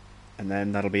 and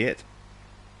then that'll be it.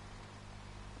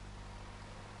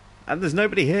 And there's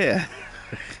nobody here.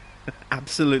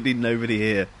 Absolutely nobody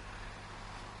here.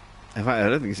 In fact, I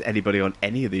don't think there's anybody on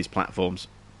any of these platforms.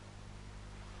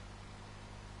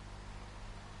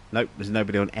 Nope, there's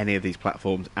nobody on any of these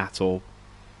platforms at all.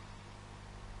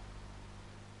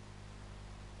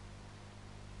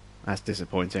 That's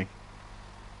disappointing.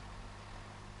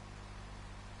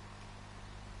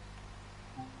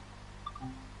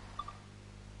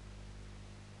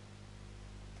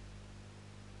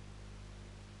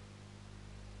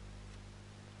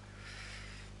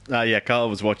 Yeah, Carl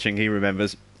was watching, he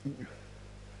remembers.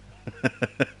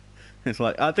 It's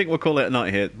like, I think we'll call it a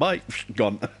night here. Bye.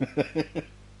 Gone.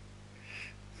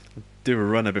 Do a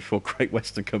runner before Great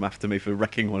Western come after me for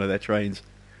wrecking one of their trains.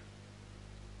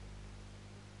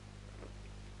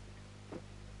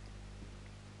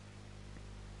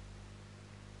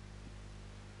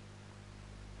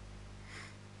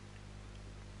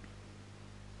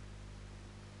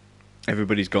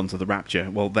 Everybody's gone to the Rapture.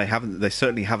 Well, they haven't. They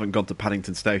certainly haven't gone to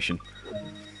Paddington Station.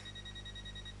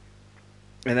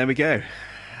 And there we go.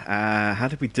 How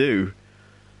did we do?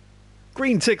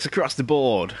 Green ticks across the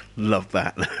board. Love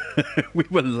that. We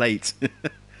were late.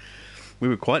 We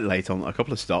were quite late on a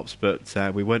couple of stops, but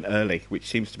we weren't early, which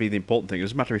seems to be the important thing. It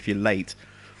doesn't matter if you're late.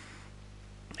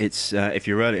 It's if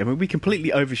you're early. I mean, we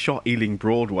completely overshot Ealing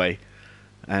Broadway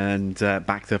and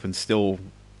backed up and still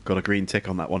got a green tick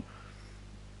on that one.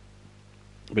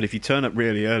 But if you turn up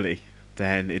really early,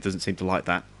 then it doesn't seem to like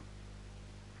that.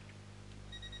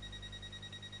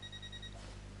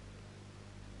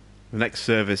 The next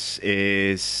service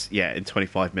is, in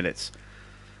 25 minutes.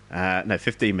 No,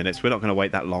 15 minutes. We're not going to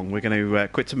wait that long. We're going to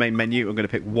quit to main menu. I'm going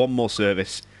to pick one more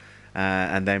service,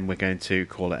 and then we're going to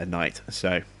call it a night.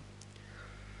 So,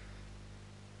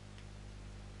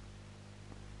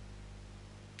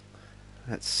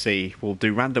 let's see. We'll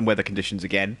do random weather conditions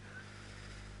again.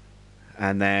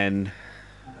 And then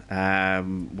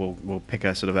we'll pick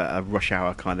a sort of a rush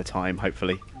hour kind of time,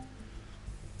 hopefully.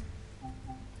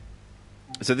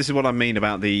 So this is what I mean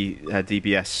about the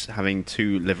DBS having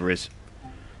two liveries.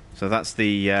 So that's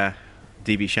the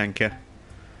DB Shanker.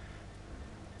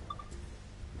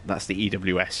 That's the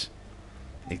EWS.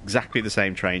 Exactly the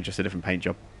same train, just a different paint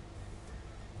job.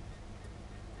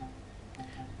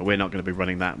 But we're not going to be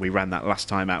running that. We ran that last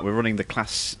time out. We're running the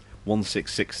Class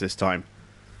 166 this time.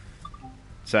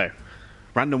 So,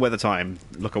 random weather time.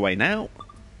 Look away now.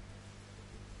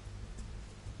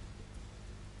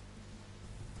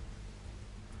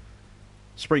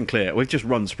 Spring clear. We've just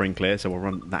run spring clear, so we'll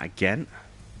run that again.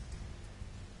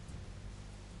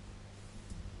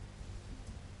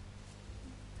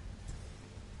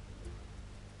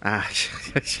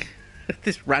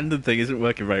 This random thing isn't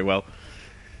working very well.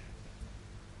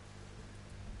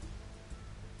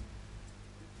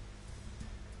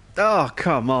 Oh,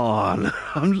 come on.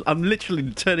 I'm literally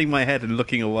turning my head and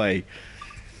looking away.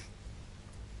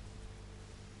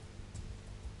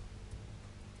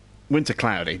 Winter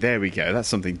Cloudy. There we go. That's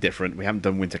something different. We haven't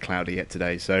done Winter Cloudy yet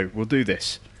today, so we'll do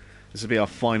this. This will be our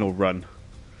final run.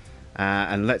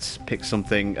 And let's pick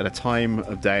something at a time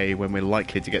of day when we're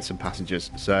likely to get some passengers.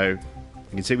 So, you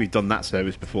can see we've done that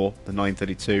service before, the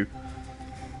 9:32.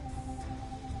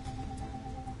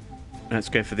 Let's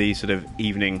go for the sort of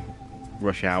evening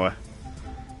rush hour.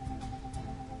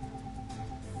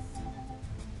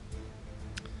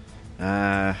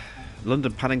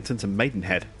 London Paddington to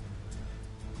Maidenhead.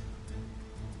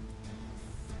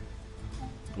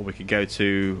 Or we could go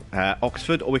to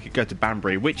Oxford, or we could go to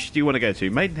Banbury. Which do you want to go to?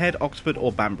 Maidenhead, Oxford,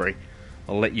 or Banbury?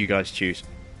 I'll let you guys choose.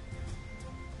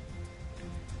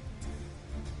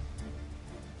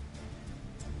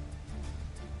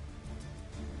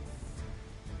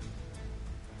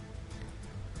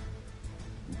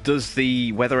 Does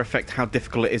the weather affect how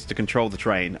difficult it is to control the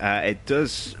train? It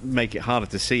does make it harder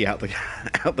to see out the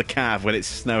out the cab when it's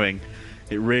snowing.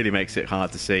 It really makes it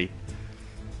hard to see.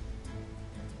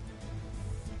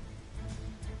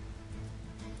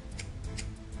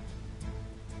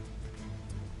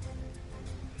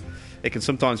 It can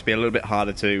sometimes be a little bit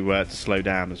harder to slow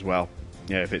down as well.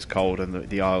 You know, if it's cold and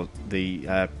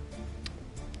the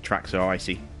tracks are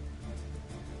icy.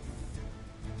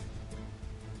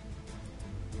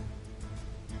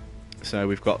 So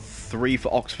we've got 3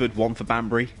 for Oxford, 1 for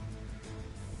Banbury.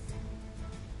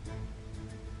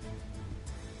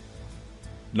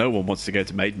 No one wants to go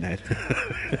to Maidenhead.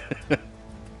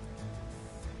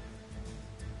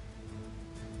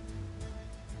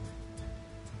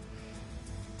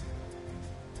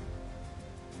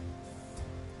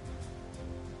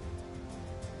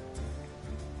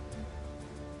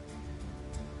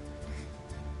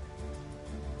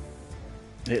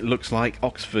 It looks like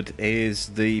Oxford is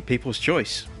the people's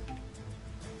choice.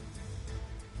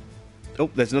 Oh,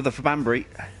 there's another for Banbury.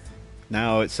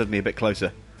 Now it's suddenly a bit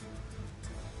closer.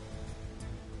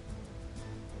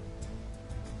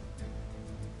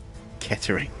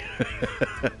 Kettering.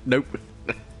 Nope.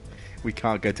 We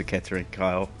can't go to Kettering,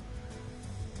 Kyle.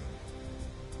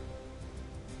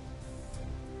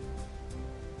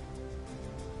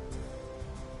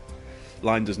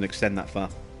 Line doesn't extend that far.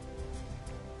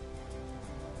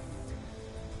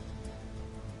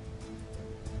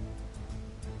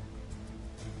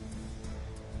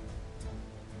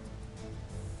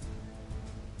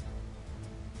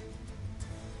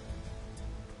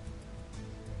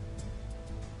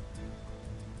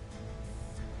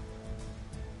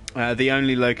 The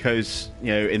only locos,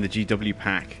 in the GW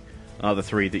pack are the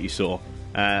 3 that you saw.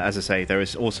 As I say, there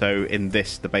is also in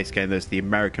the base game, there's the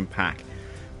American pack,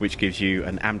 which gives you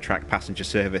an Amtrak passenger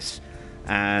service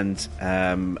and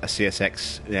a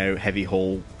CSX, heavy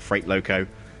haul freight loco,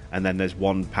 and then there's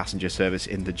one passenger service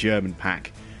in the German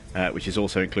pack, which is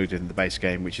also included in the base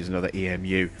game, which is another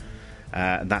EMU,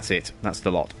 and that's it. That's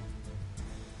the lot.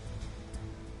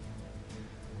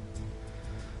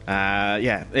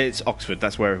 It's Oxford.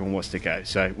 That's where everyone wants to go.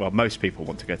 So, well, most people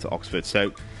want to go to Oxford.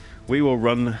 So, we will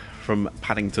run from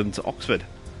Paddington to Oxford.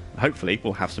 Hopefully,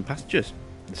 we'll have some passengers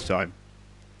this time.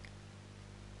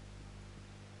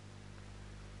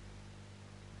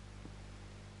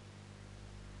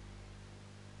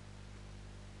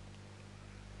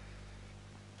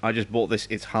 I just bought this.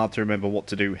 It's hard to remember what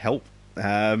to do. Help.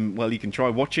 Well, you can try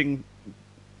watching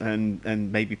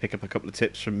and maybe pick up a couple of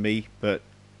tips from me, but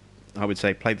I would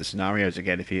say play the scenarios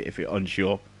again if you're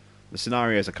unsure. The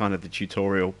scenarios are kind of the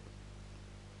tutorial.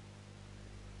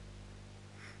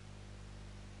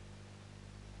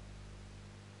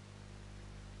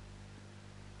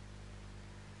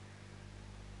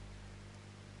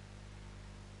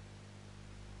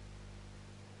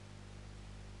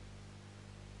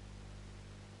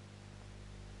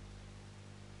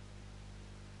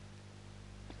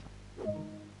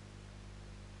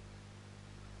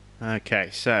 Okay,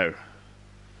 so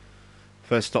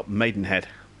first stop, Maidenhead.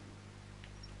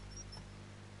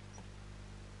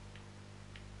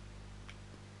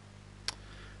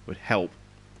 Would help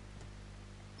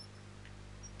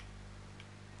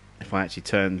if I actually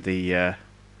turn the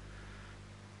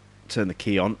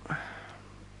key on.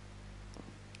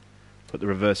 Put the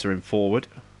reverser in forward.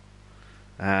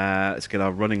 Let's get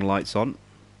our running lights on.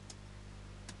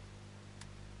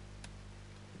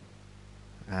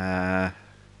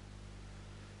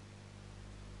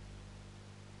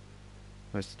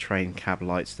 Where's the train cab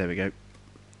lights? There we go.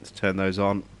 Let's turn those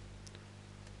on.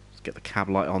 Let's get the cab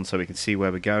light on so we can see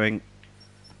where we're going.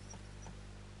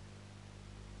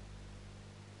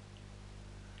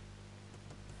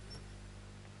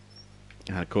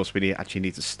 And of course we actually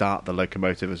need to start the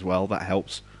locomotive as well. That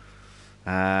helps.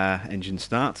 Engine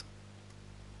start.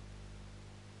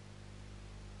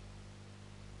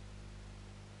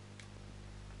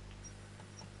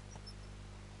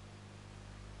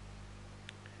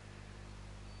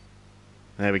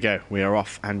 There we go. We are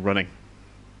off and running.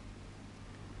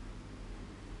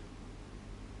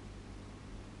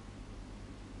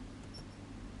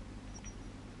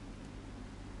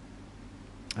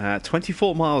 Uh,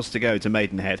 24 miles to go to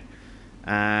Maidenhead,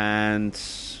 and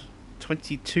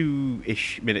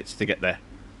 22-ish minutes to get there.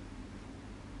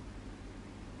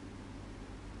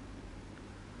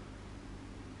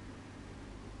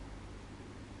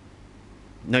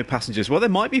 No passengers. Well, there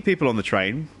might be people on the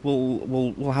train.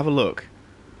 We'll have a look.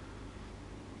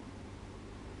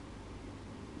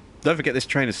 Don't forget, this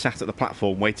train is sat at the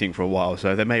platform waiting for a while,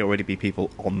 so there may already be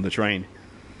people on the train.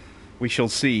 We shall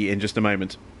see in just a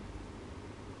moment.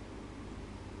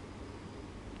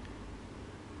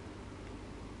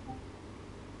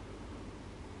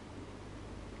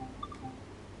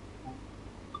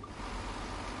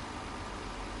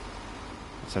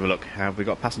 Let's have a look. Have we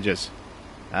got passengers?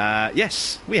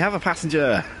 Yes, we have a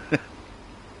passenger.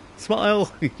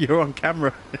 Smile, you're on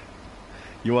camera.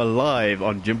 You are live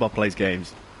on Jimbot Plays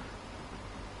Games.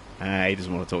 He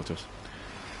doesn't want to talk to us.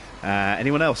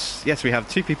 Anyone else? Yes, we have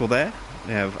 2 people there.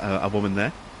 We have a woman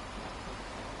there.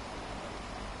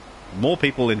 More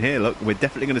people in here. Look, we're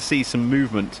definitely going to see some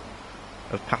movement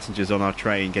of passengers on our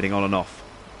train getting on and off.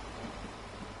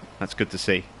 That's good to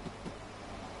see.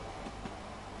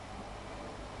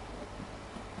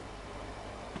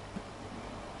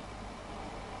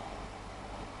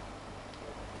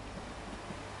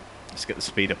 Let's get the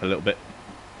speed up a little bit.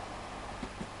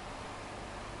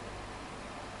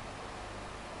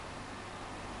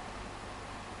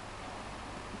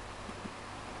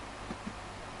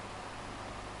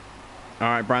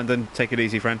 Alright, Brandon, take it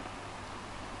easy, friend.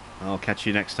 I'll catch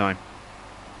you next time.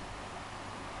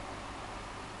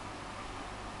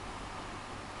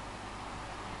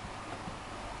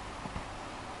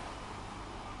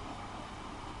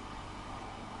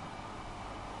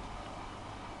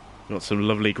 Got some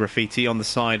lovely graffiti on the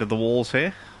side of the walls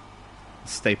here.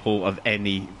 Staple of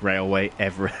any railway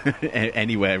ever,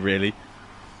 anywhere really.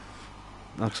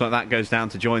 Looks like that goes down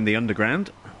to join the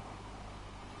underground.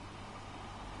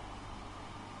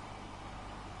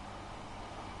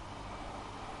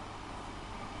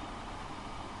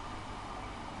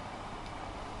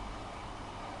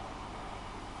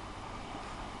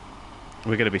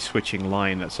 We're going to be switching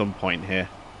line at some point here.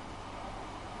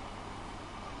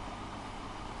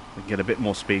 We can get a bit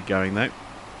more speed going though.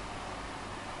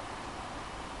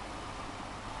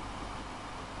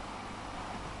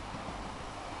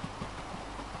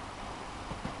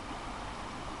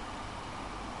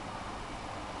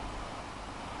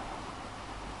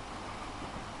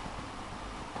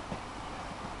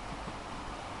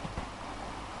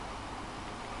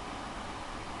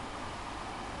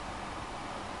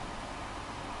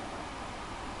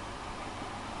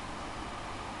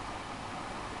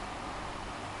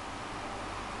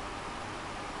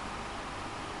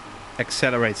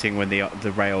 Accelerating when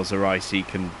the rails are icy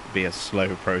can be a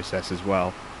slow process as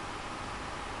well.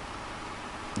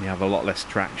 You have a lot less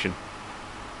traction.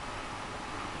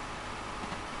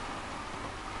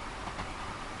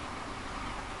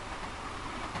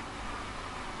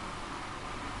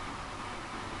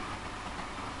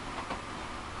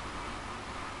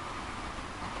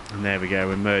 And there we go,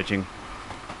 we're merging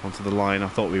onto the line. I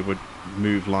thought we would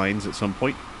move lines at some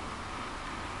point.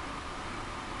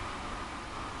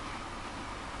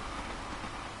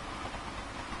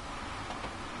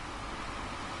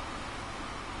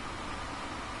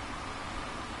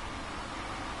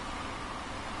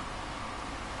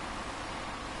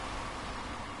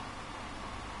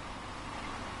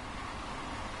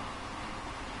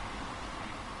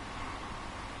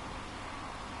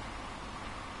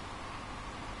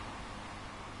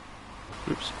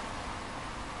 Oops.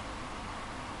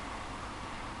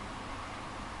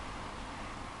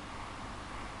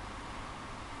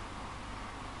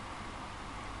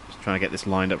 Just trying to get this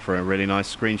lined up for a really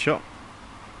nice screenshot,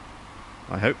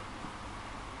 I hope.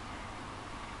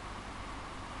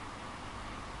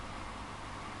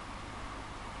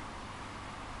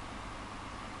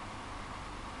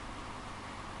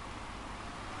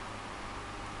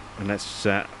 And let's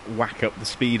whack up the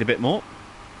speed a bit more.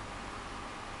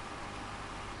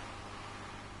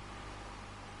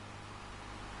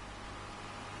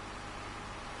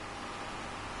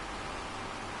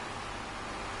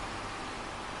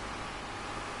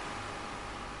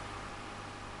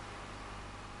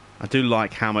 I do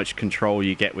like how much control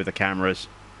you get with the cameras.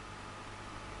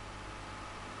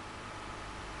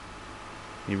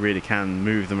 You really can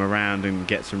move them around and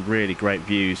get some really great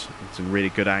views, some really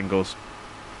good angles.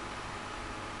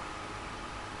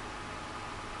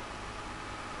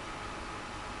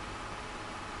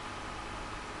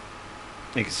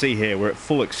 You can see here we're at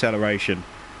full acceleration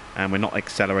and we're not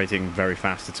accelerating very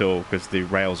fast at all because the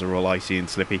rails are all icy and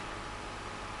slippy.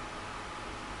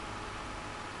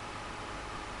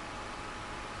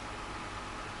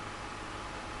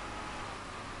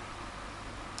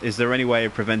 Is there any way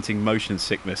of preventing motion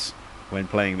sickness when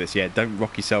playing this? Yeah, don't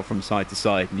rock yourself from side to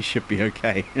side and you should be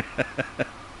okay.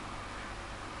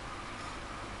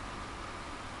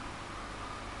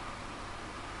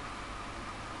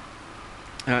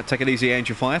 Take it easy,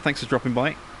 Angel Fire. Thanks for dropping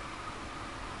by.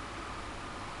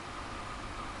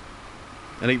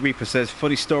 Elite Reaper says,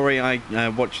 funny story, he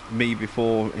watched me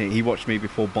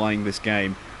before buying this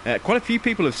game. Quite a few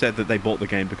people have said that they bought the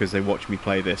game because they watched me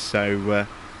play this, so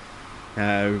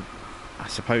I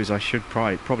suppose I should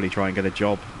probably try and get a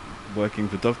job working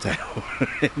for Dovetail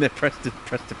in the press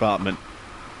department.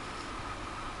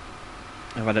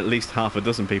 I've had at least half a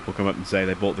dozen people come up and say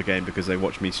they bought the game because they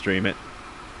watched me stream it.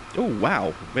 Oh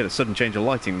wow, we had a sudden change of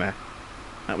lighting there.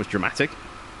 That was dramatic.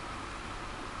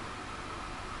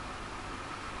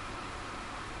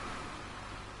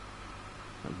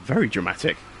 Very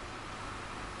dramatic.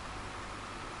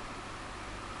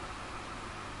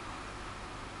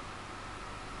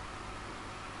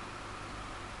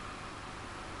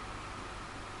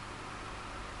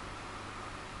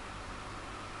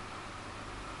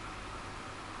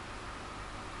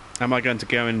 Am I going to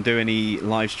go and do any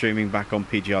live streaming back on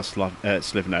PGR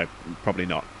Sliv? No, probably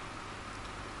not.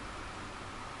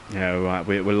 You know,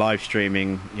 we're live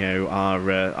streaming, you know,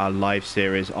 our live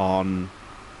series on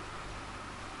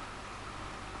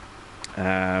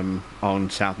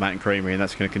South Mountain Creamery, and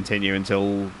that's going to continue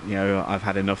until, you know, I've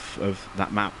had enough of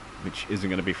that map, which isn't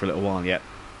going to be for a little while yet.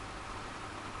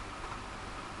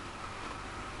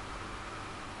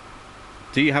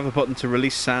 Do you have a button to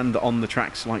release sand on the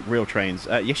tracks like real trains?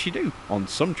 Yes, you do. On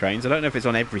some trains. I don't know if it's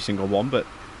on every single one, but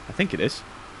I think it is.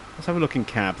 Let's have a look in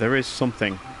cab. There is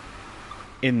something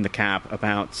in the cab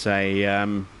about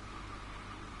a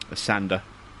sander.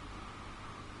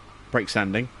 Brake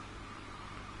sanding.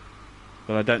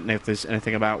 But I don't know if there's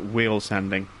anything about wheel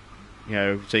sanding. You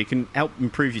know, so you can help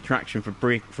improve your traction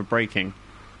for braking.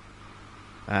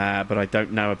 But I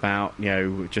don't know about, you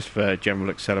know, just for general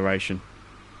acceleration.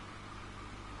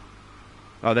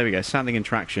 Oh, there we go. Sanding and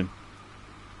traction.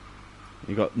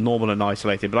 You've got normal and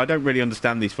isolated, but I don't really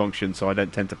understand these functions, so I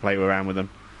don't tend to play around with them.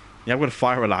 Yeah, I've got a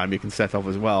fire alarm you can set off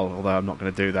as well, although I'm not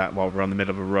going to do that while we're on the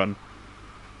middle of a run.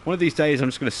 One of these days I'm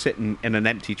just going to sit in an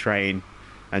empty train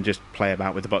and just play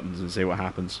about with the buttons and see what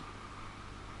happens.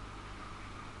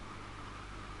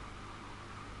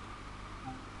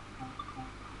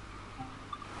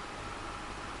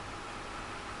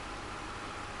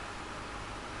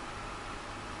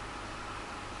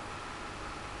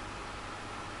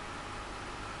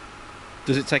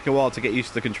 Does it take a while to get used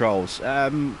to the controls? I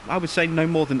would say no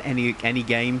more than any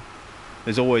game.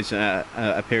 There's always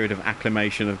a period of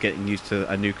acclimation of getting used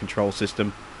to a new control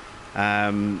system.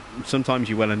 Sometimes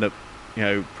you will end up, you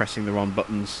know, pressing the wrong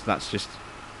buttons. That's just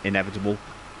inevitable.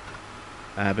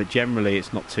 But generally,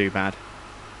 it's not too bad.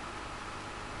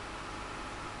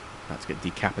 About to get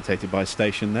decapitated by a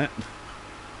station there.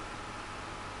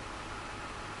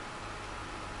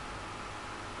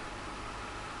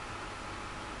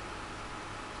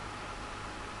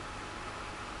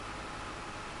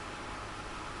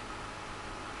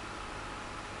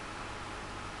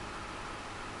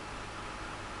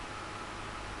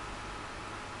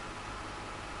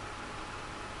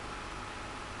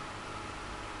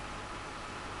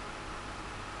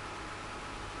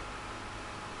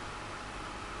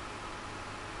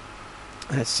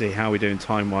 Let's see how we're doing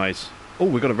time-wise. Oh,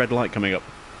 we've got a red light coming up.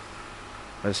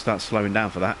 Let's start slowing down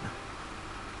for that.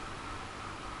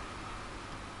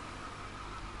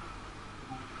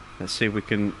 Let's see if we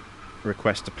can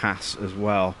request a pass as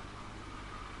well.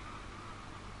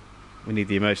 We need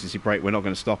the emergency brake. We're not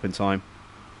going to stop in time.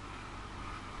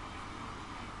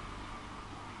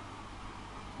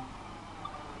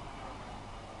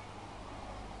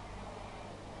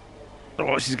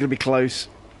 Oh, she's going to be close.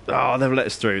 Oh, they've let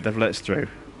us through. They've let us through.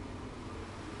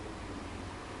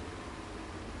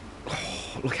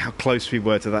 Oh, look how close we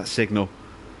were to that signal.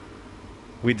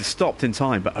 We'd stopped in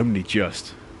time, but only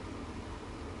just.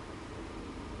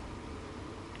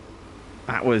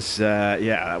 That was,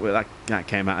 yeah, that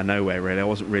came out of nowhere, really. I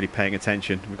wasn't really paying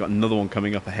attention. We've got another one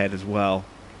coming up ahead as well.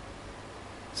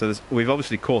 So we've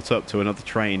obviously caught up to another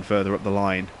train further up the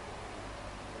line.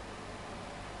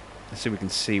 Let's see if we can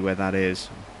see where that is.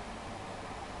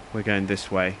 We're going this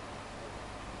way.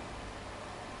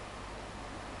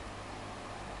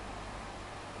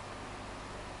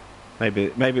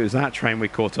 Maybe it was that train we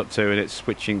caught up to and it's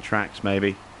switching tracks,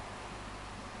 maybe.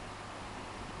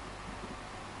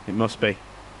 It must be. It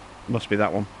must be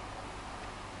that one.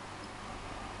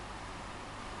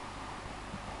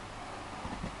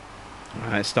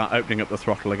 Alright, let's start opening up the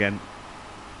throttle again.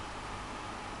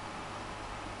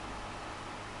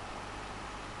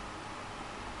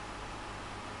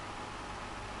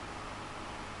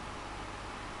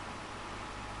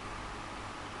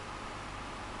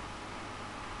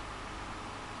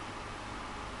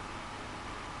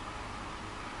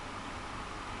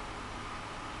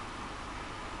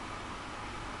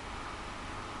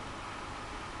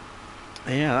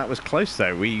 Yeah, that was close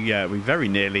though. We very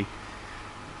nearly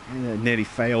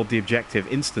failed the objective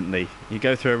instantly. You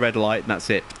go through a red light and that's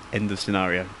it. End of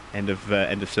scenario. End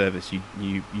of service.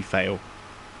 You fail.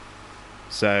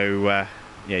 So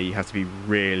yeah, you have to be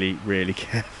really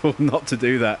careful not to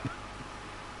do that.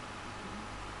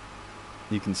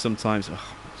 You can sometimes. Oh,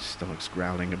 my stomach's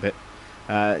growling a bit.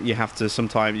 You have to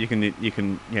sometimes you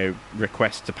can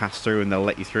request to pass through and they'll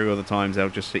let you through. Other times they'll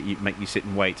just make you sit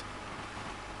and wait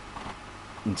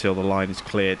until the line is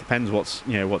clear. Depends what's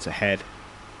ahead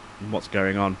and what's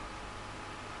going on.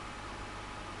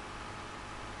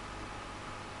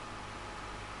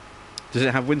 Does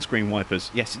it have windscreen wipers?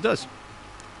 Yes, it does.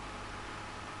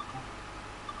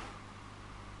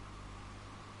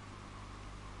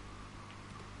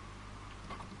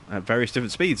 At various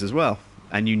different speeds as well.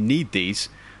 And you need these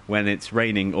when it's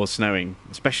raining or snowing,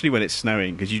 especially when it's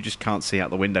snowing, because you just can't see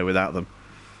out the window without them.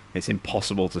 It's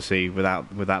impossible to see without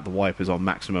the wipers on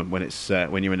maximum when it's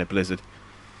when you're in a blizzard.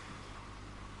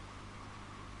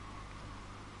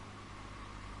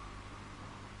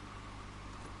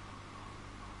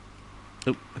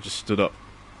 Oh, I just stood up.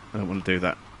 I don't want to do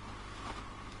that.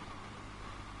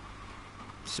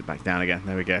 Sit back down again.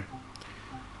 There we go.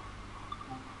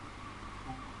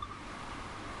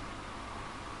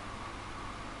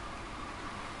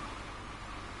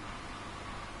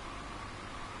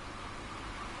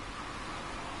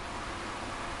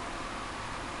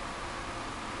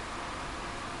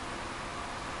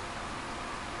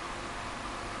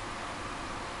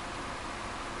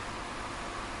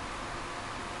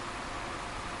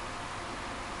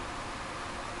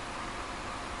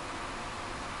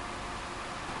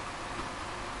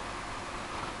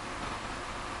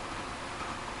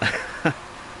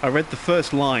 I read the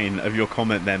first line of your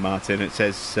comment there, Martin. It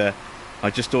says, "I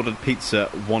just ordered pizza.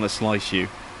 Wanna slice you?"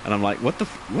 And I'm like, "What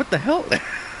the hell?"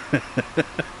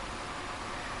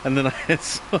 And then I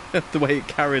saw the way it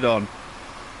carried on,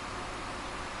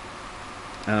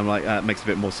 and I'm like, "That makes a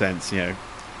bit more sense." You know,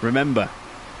 remember,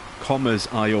 commas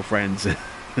are your friends.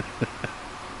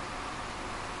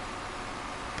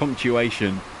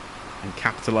 Punctuation and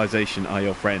capitalization are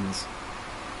your friends.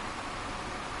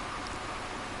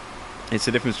 It's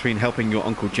the difference between helping your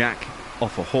Uncle Jack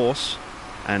off a horse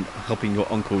and helping your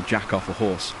Uncle Jack off a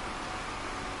horse.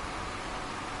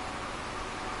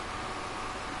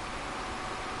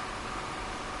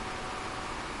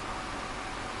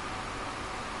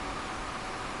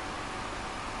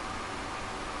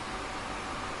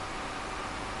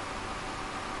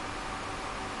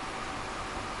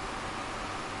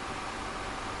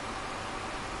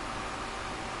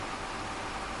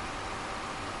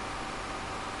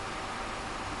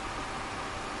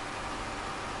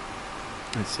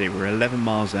 Let's see, we're 11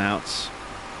 miles out,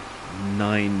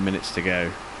 9 minutes to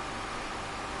go.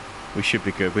 We should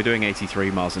be good. We're doing 83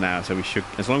 miles an hour, so we should,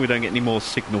 as long as we don't get any more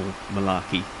signal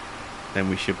malarkey, then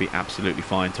we should be absolutely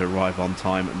fine to arrive on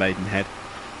time at Maidenhead.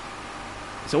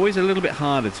 It's always a little bit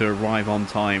harder to arrive on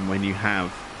time when you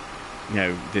have, you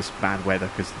know, this bad weather,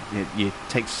 because it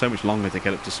takes so much longer to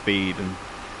get up to speed, and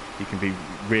you can be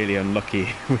really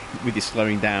unlucky with your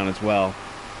slowing down as well.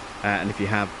 And if you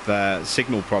have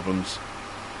signal problems,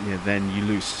 then you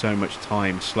lose so much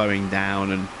time slowing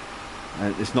down, and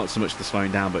it's not so much the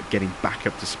slowing down, but getting back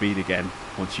up to speed again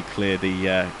once you clear the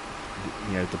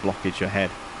the blockage ahead,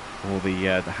 or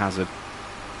the hazard.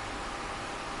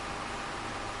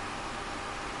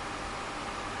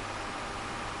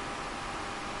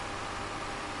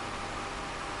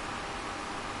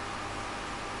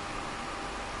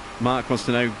 Mark wants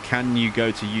to know, can you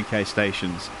go to UK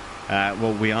stations?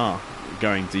 Well, we are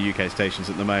going to UK stations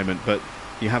at the moment, but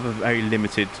you have a very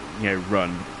limited,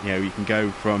 run. You can go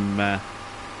from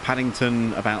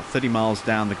Paddington about 30 miles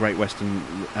down the Great Western,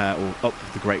 or up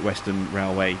the Great Western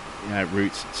Railway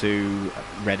route to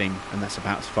Reading, and that's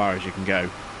about as far as you can go.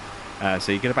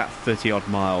 So you get about 30 odd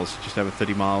miles, just over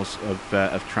 30 miles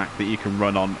of track that you can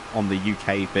run on the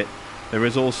UK bit. There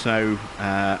is also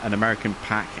an American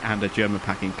pack and a German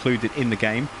pack included in the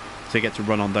game, so you get to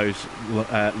run on those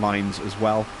lines as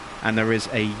well. And there is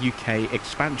a UK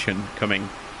expansion coming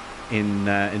in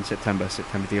September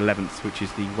the 11th, which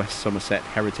is the West Somerset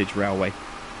Heritage Railway.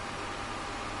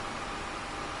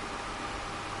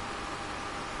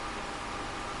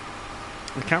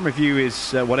 The camera view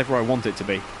is whatever I want it to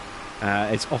be.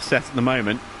 It's offset at the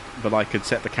moment, but I could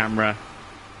set the camera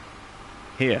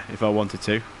here if I wanted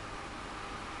to.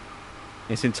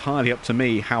 It's entirely up to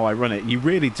me how I run it. You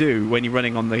really do, when you're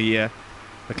running on the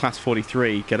Class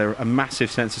 43, get a massive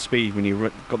sense of speed when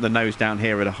you've got the nose down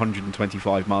here at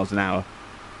 125 miles an hour.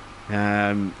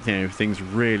 Things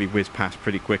really whiz past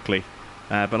pretty quickly.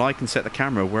 But I can set the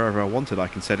camera wherever I wanted. I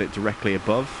can set it directly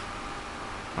above.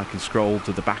 I can scroll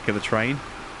to the back of the train.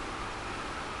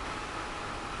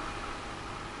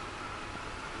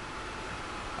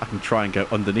 I can try and go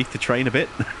underneath the train a bit,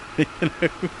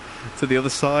 to the other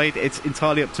side. It's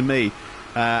entirely up to me.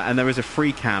 And there is a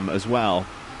free cam as well.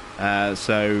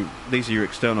 So these are your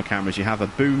external cameras. You have a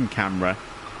boom camera,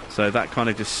 so that kind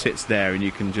of just sits there, and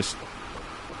you can just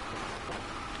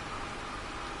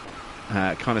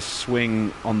kind of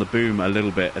swing on the boom a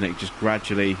little bit, and it just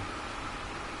gradually,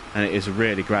 and it is a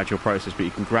really gradual process, but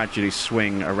you can gradually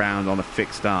swing around on a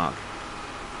fixed arc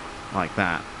like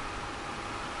that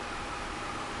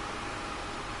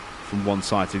from one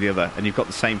side to the other. And you've got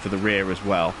the same for the rear as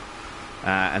well.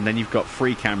 And then you've got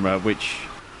free camera, which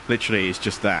literally is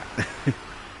just that.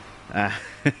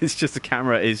 It's just the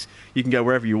camera is, you can go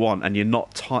wherever you want, and you're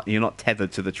not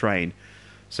tethered to the train,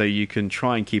 so you can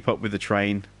try and keep up with the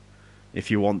train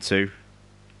if you want to.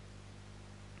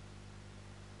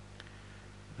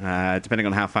 Depending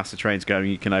on how fast the train's going,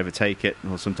 you can overtake it,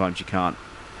 or sometimes you can't.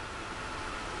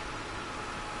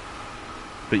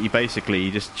 But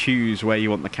you just choose where you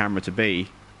want the camera to be.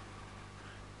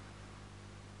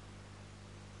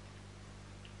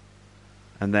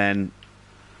 And then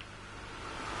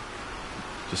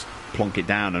just plonk it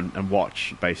down and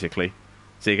watch, basically.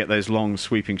 So you get those long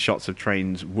sweeping shots of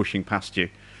trains whooshing past you.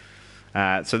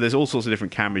 So there's all sorts of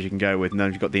different cameras you can go with, and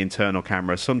then you've got the internal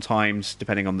camera. Sometimes,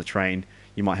 depending on the train,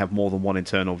 you might have more than one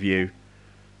internal view.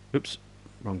 Oops,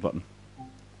 wrong button.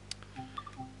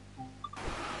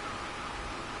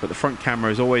 But the front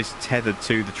camera is always tethered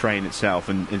to the train itself,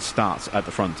 and it starts at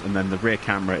the front, and then the rear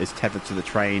camera is tethered to the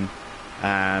train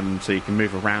So you can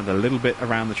move around a little bit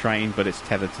around the train, but it's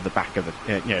tethered to the back of the,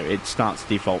 it starts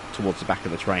default towards the back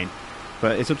of the train.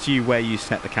 But it's up to you where you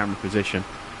set the camera position.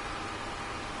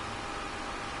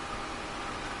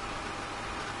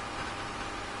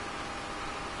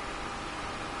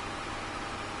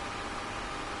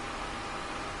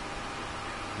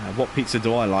 What pizza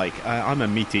do I like? I'm a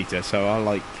meat eater, so I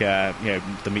like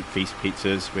the meat feast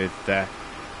pizzas with the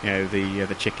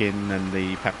chicken and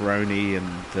the pepperoni and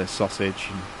the sausage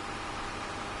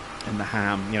and the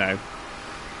ham.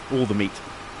 All the meat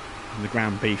and the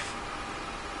ground beef.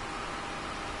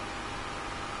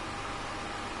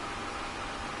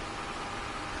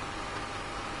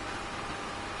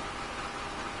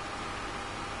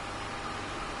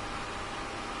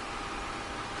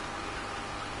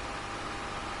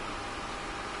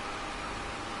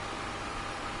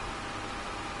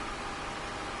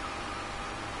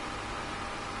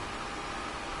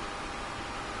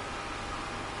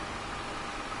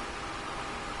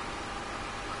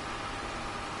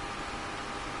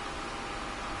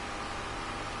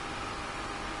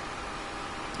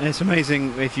 It's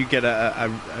amazing if you get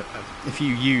if you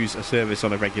use a service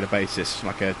on a regular basis,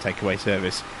 like a takeaway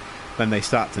service, then they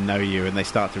start to know you and they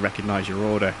start to recognise your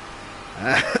order.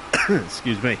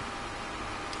 Excuse me.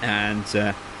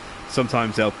 And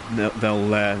sometimes they'll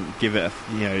give it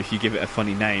if you give it a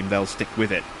funny name, they'll stick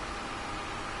with it.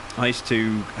 I used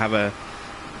to have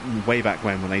way back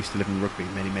when I used to live in Rugby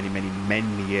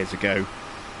many years ago.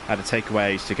 I had a takeaway I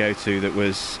used to go to that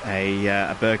was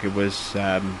a burger was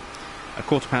a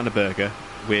quarter pounder burger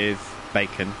with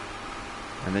bacon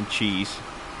and then cheese,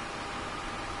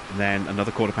 and then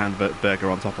another quarter pounder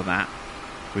burger on top of that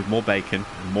with more bacon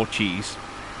and more cheese,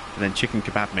 and then chicken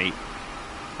kebab meat,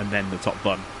 and then the top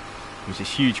bun. It was a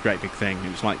huge great big thing.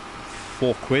 It was like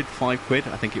 £4, £5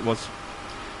 I think it was.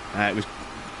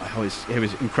 It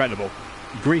was incredible,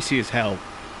 greasy as hell.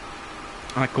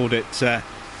 I called it a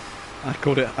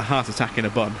heart attack in a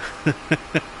bun.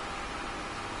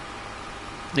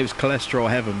 It was cholesterol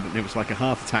heaven, but it was like a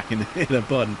heart attack in a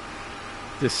bun.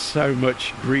 There's so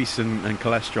much grease and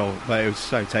cholesterol, but it was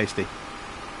so tasty.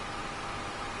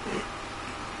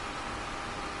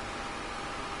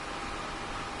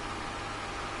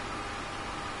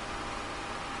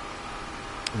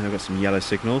 And I've got some yellow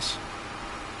signals.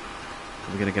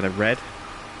 We're going to get a red.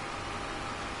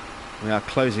 We are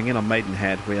closing in on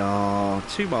Maidenhead. We are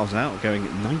 2 miles out, going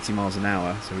at 90 miles an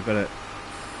hour, so we better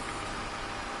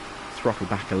throttle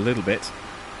back a little bit.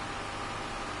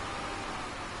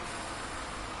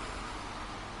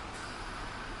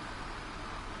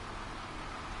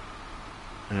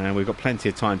 And we've got plenty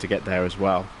of time to get there as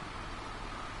well.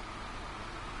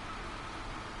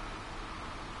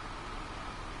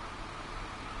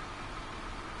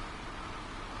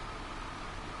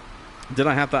 Did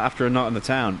I have that after a night in the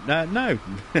town? No.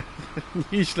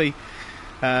 usually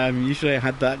I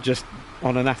had that just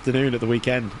on an afternoon at the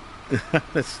weekend.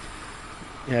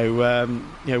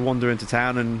 Wander into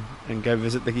town and go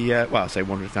visit the I say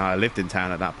wander into town, I lived in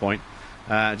town at that point.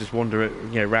 Just wander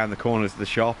around the corners of the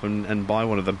shop and buy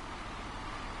one of them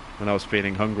when I was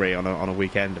feeling hungry on a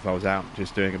weekend, if I was out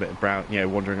just doing a bit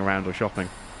of wandering around or shopping.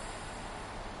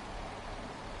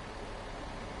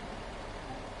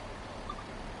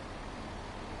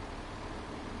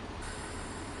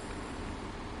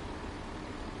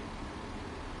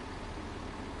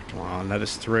 Come on, let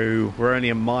us through. We're only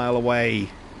a mile away.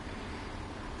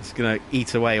 It's going to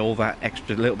eat away all that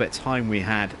extra little bit of time we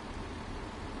had.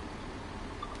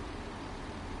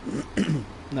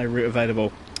 No route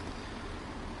available.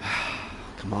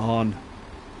 Come on.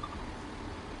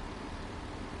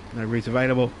 No route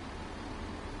available.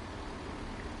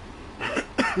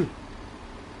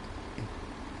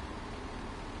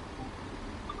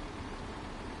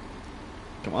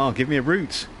 Come on, give me a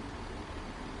route.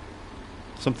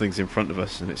 Something's in front of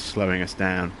us and it's slowing us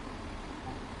down.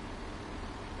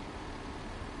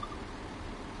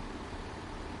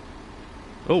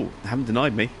 Oh, they haven't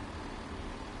denied me.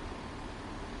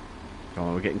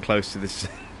 Oh, we're getting close to this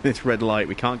this red light.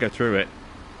 We can't go through it.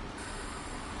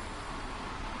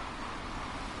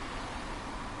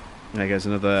 There goes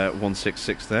another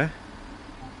 166 there.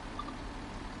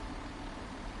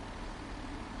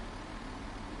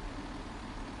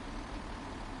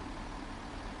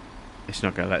 It's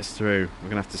not going to let us through. We're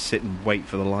going to have to sit and wait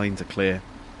for the line to clear.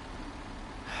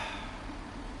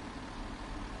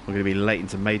 We're going to be late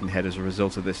into Maidenhead as a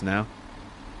result of this now.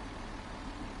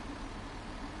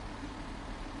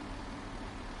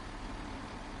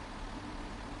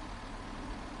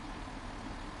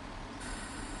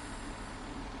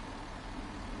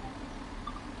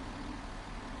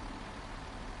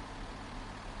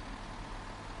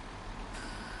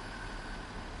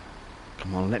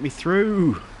 Come on, let me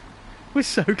through. We're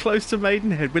so close to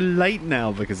Maidenhead. We're late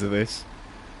now because of this.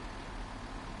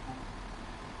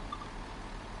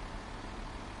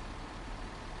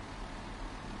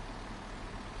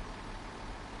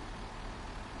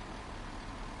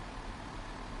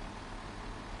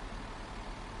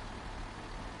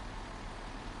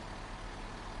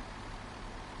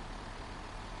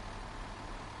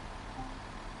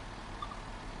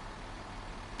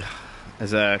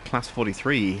 There's a Class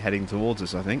 43 heading towards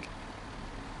us, I think.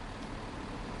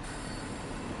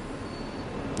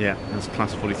 Yeah, that's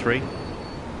Class 43.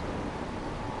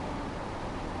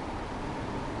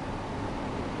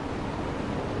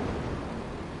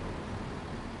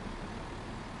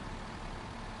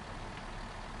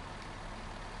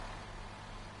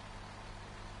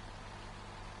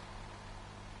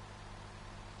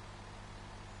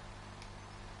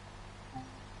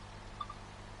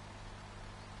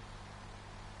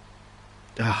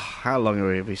 Oh, how long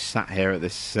have we sat here at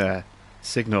this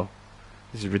signal?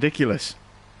 This is ridiculous.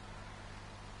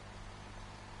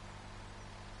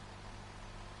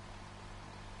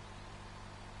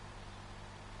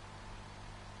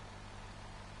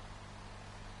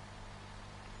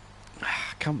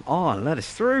 Come on, let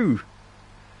us through.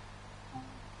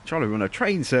 Trying to run a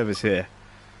train service here.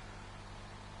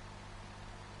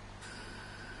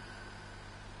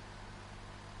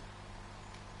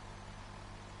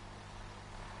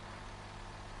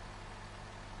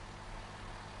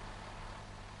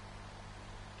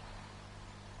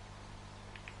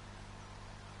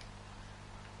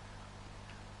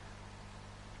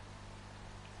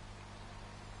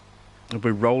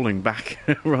 We're rolling back.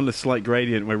 We're on a slight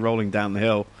gradient. We're rolling down the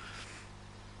hill.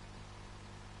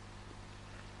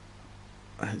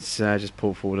 Let's just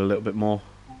pull forward a little bit more.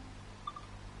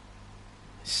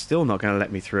 Still not going to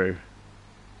let me through.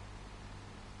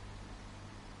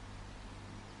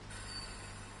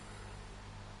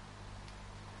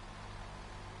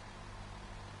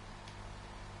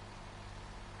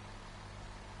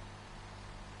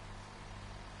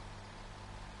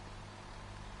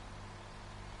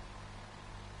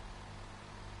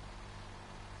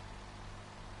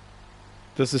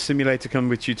 Does the simulator come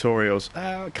with tutorials?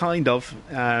 Kind of.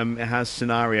 It has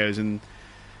scenarios, and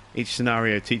each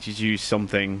scenario teaches you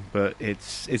something, but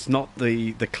it's not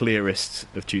the clearest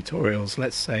of tutorials.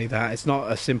 Let's say that it's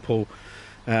not a simple.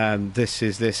 This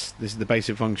is the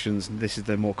basic functions, and this is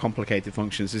the more complicated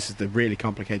functions. This is the really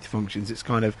complicated functions. It's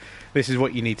kind of, this is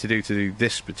what you need to do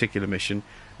this particular mission.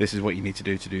 This is what you need to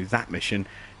do that mission.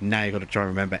 Now you've got to try and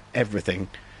remember everything,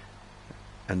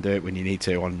 and do it when you need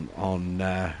to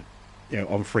on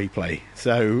free play.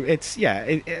 So it's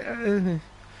you've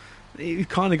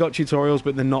kind of got tutorials,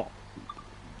 but they're not,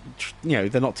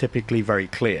 they're not typically very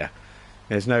clear.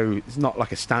 It's not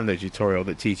like a standard tutorial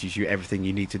that teaches you everything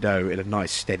you need to know in a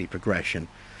nice steady progression.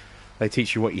 They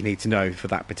teach you what you need to know for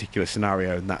that particular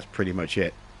scenario, and that's pretty much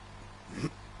it.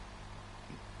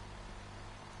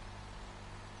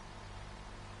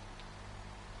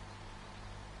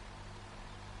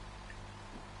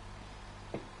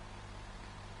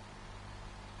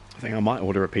 I think I might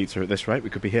order a pizza at this rate.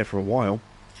 We could be here for a while.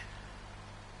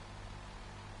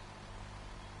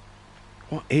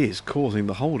 What is causing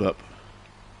the hold-up?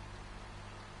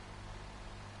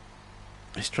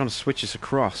 It's trying to switch us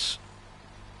across.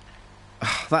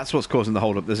 That's what's causing the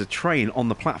hold-up. There's a train on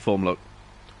the platform, look.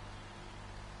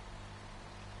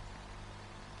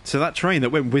 So that train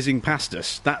that went whizzing past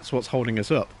us, that's what's holding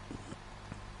us up.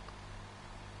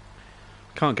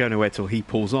 Can't go anywhere till he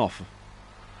pulls off.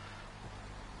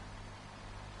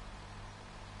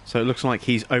 So it looks like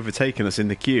he's overtaken us in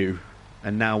the queue,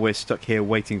 and now we're stuck here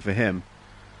waiting for him.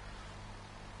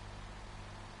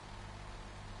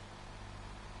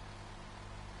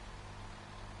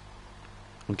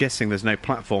 I'm guessing there's no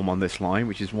platform on this line,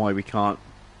 which is why we can't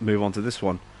move on to this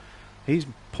one. He's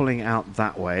pulling out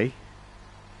that way.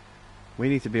 We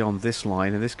need to be on this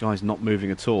line, and this guy's not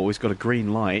moving at all. He's got a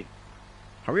green light.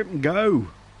 Hurry up and go!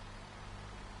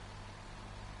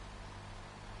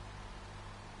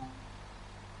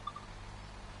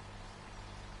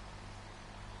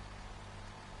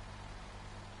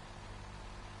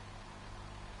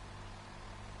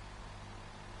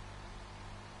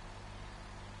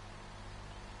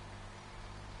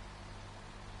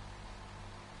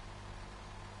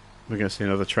 We're going to see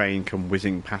another train come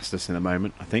whizzing past us in a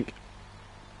moment, I think.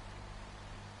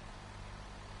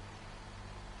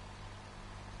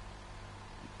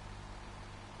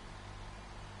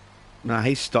 Now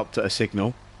he's stopped at a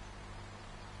signal.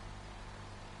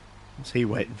 What's he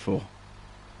waiting for?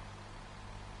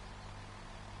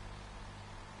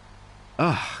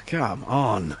 Oh, come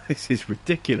on. This is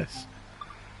ridiculous.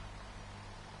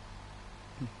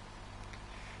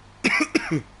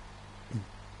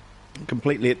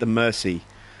 completely at the mercy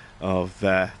of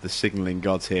the signalling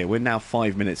gods here. We're now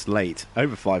 5 minutes late,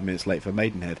 over 5 minutes late for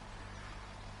Maidenhead.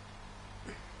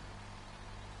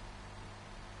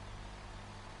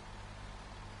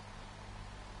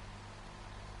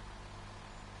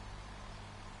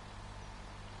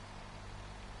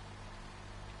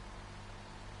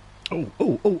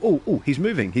 Oh, he's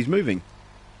moving, he's moving.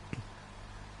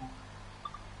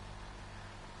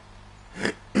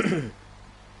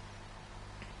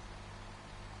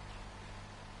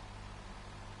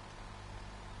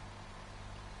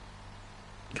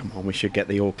 Come on, we should get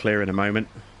the all clear in a moment.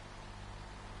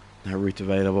 No route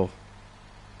available.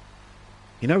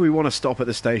 You know we want to stop at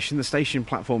the station. The station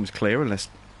platform's clear unless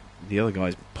the other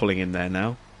guy's pulling in there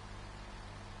now.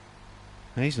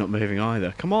 He's not moving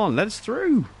either. Come on, let us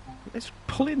through. Let's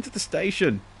pull into the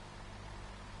station.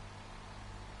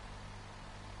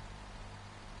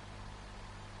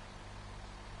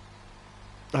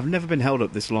 I've never been held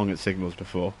up this long at signals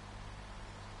before.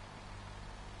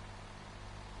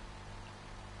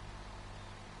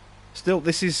 Still,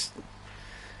 this is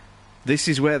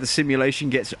where the simulation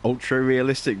gets ultra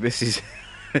realistic. This is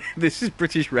this is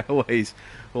British Railways,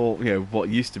 or what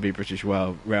used to be British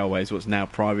Railways, what's now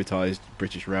privatised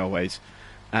British Railways,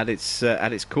 at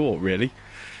its core, really.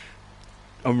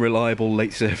 Unreliable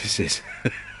late services.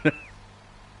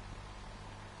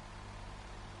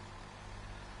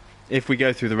 If we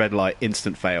go through the red light,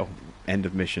 instant fail, end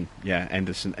of mission. Yeah, end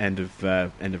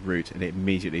of route, and it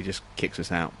immediately just kicks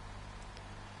us out.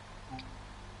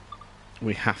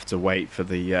 We have to wait for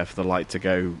the light to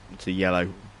go to yellow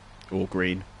or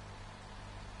green.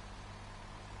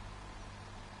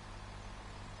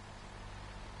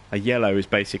 A yellow is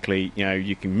basically,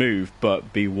 you can move,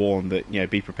 but be warned that,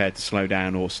 be prepared to slow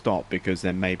down or stop because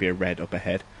there may be a red up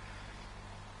ahead.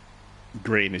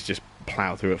 Green is just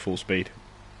plough through at full speed,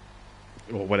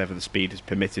 or whatever the speed is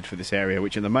permitted for this area,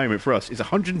 which at the moment for us is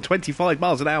 125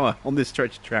 miles an hour on this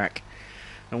stretch of track,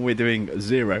 and we're doing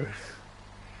 0.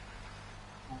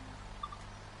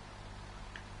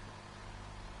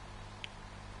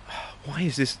 Why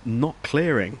is this not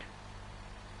clearing?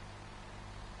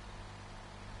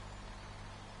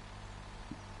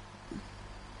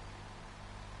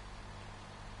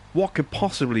 What could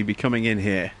possibly be coming in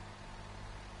here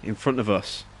in front of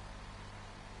us?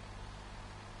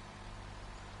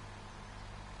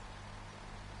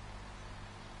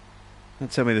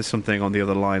 Don't tell me there's something on the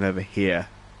other line over here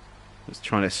that's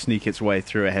trying to sneak its way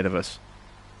through ahead of us.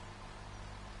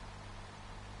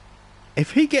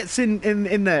 If he gets in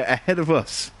there ahead of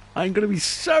us, I'm going to be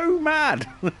so mad.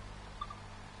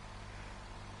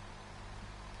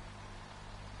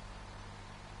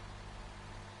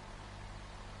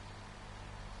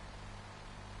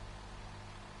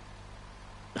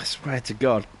 I swear to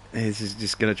God, this is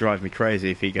just going to drive me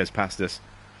crazy if he goes past us.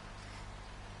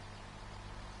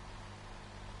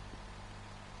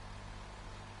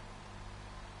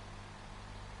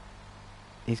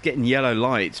 He's getting yellow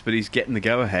lights, but he's getting the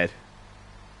go-ahead.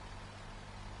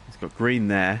 He's got green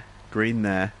there, green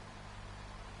there.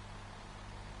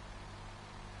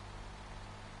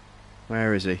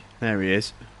 Where is he? There he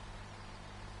is.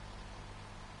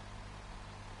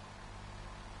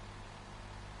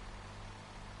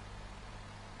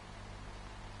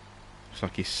 Looks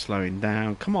like he's slowing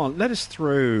down. Come on, let us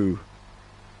through.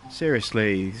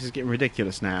 Seriously, this is getting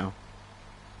ridiculous now.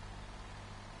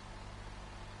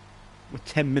 We're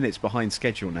 10 minutes behind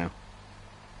schedule now.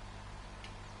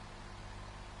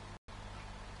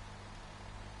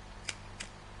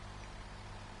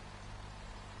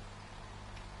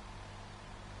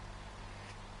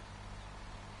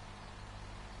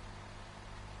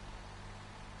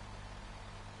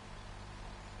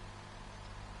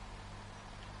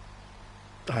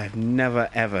 I have never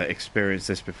ever experienced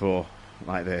this before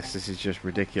like this. This is just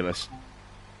ridiculous.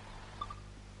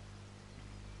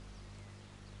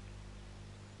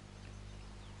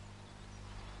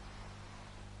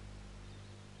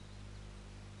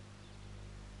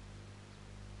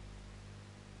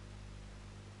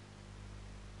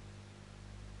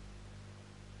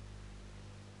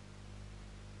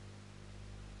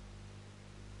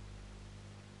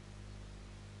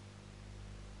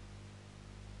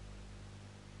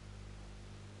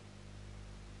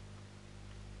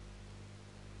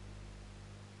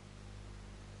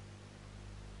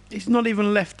 He's not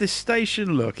even left this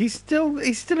station, look. He's still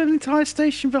an entire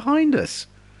station behind us.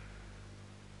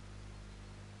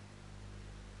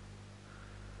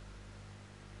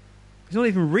 He's not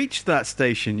even reached that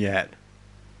station yet.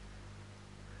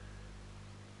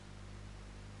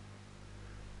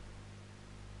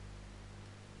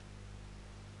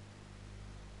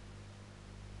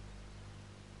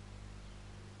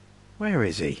 Where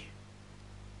is he?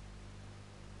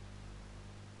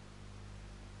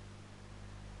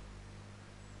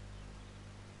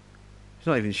 He's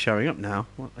not even showing up now.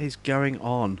 What is going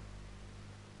on?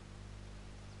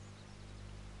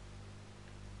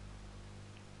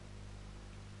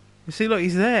 You see, look,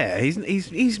 he's there.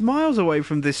 He's miles away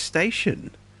from this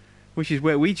station, which is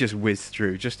where we just whizzed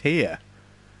through, just here.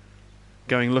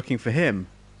 Going looking for him.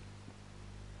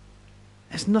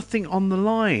 There's nothing on the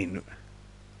line.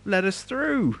 Let us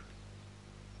through.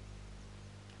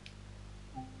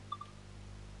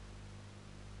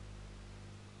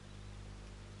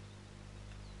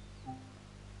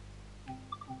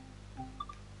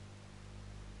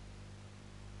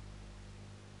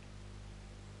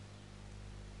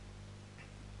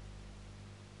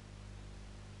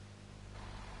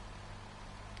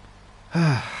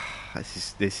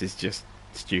 This is just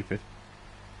stupid.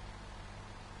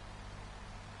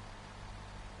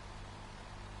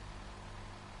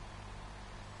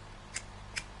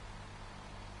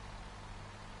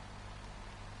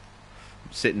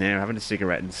 I'm sitting there having a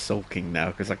cigarette and sulking now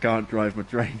because I can't drive my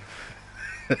train.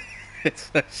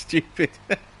 It's so stupid.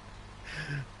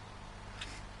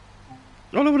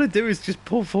 All I want to do is just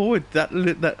pull forward that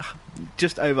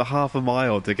just over half a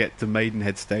mile to get to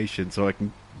Maidenhead Station, so I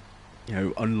can, you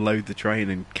know, unload the train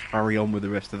and carry on with the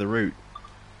rest of the route.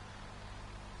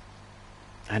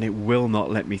 And it will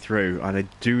not let me through, and I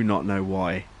do not know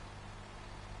why.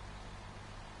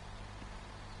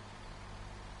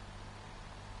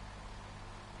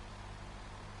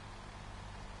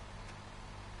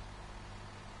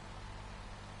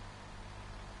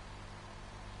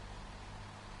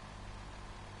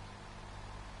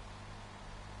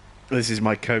 This is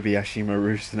my Kobayashi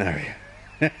Maru scenario.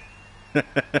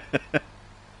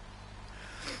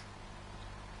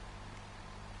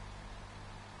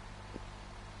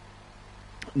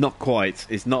 Not quite.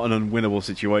 It's not an unwinnable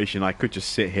situation. I could just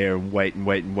sit here and wait and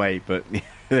wait and wait, but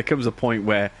there comes a point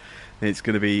where it's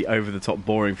going to be over the top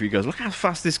boring for you guys. Look how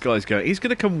fast this guy's going. He's going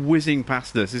to come whizzing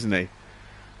past us, isn't he?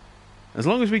 As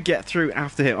long as we get through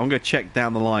after him, I'm going to check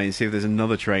down the line and see if there's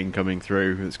another train coming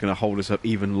through that's going to hold us up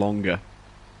even longer.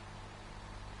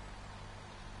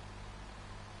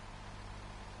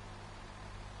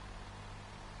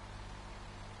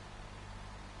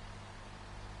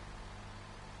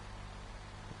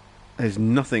 There's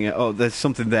nothing. Oh, there's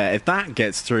something there. If that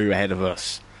gets through ahead of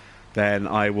us, then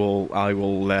I will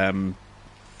end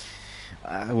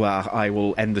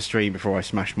the stream before I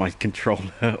smash my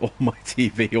controller or my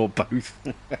TV or both.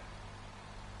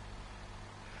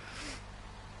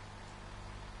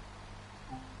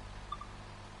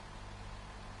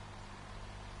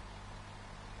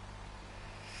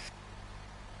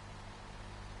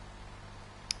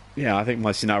 Yeah, I think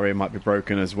my scenario might be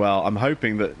broken as well. I'm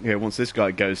hoping that, you know, once this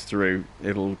guy goes through,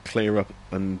 it'll clear up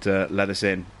and let us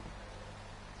in.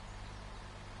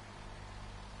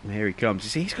 And here he comes. You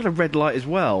see, he's got a red light as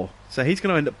well, so he's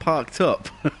going to end up parked up.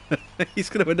 He's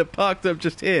going to end up parked up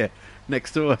just here,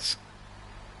 next to us.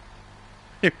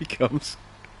 Here he comes.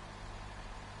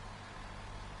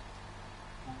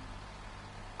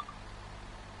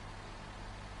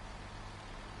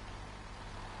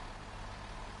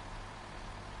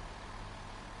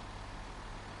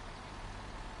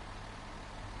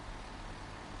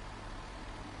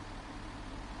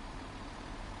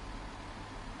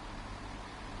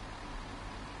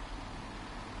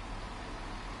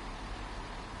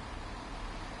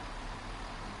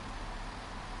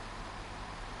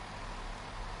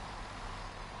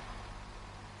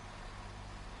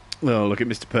 Oh, look at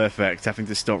Mr. Perfect having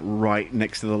to stop right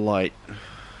next to the light.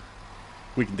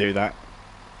 We can do that.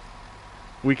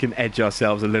 We can edge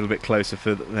ourselves a little bit closer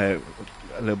for a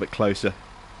little bit closer.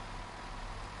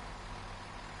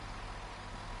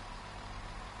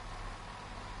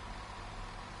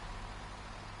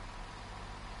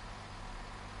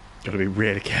 Got to be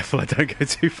really careful I don't go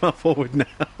too far forward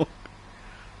now.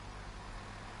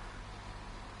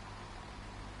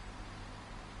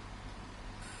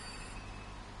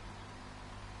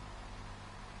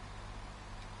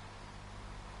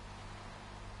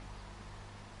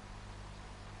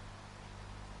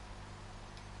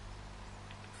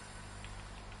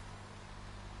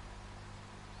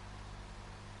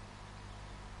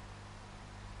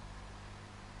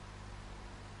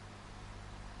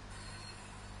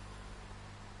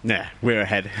 Nah, we're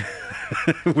ahead.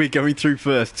 We're going through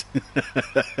first.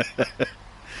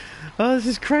 Oh, this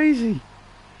is crazy.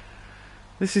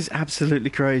 This is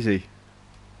absolutely crazy.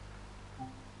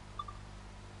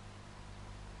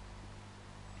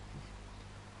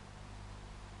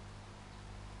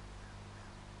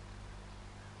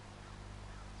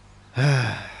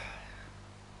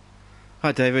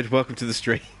 Hi, David. Welcome to the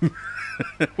stream.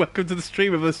 Welcome to the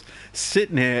stream of us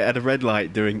sitting here at a red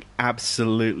light doing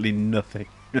absolutely nothing.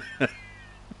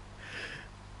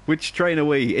 Which train are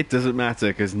we? It doesn't matter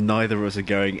because neither of us are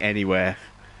going anywhere.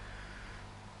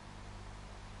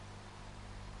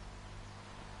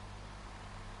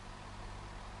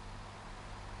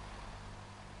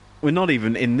 We're not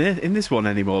even in this one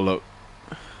anymore, look.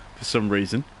 For some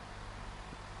reason.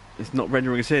 It's not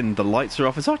rendering us in. The lights are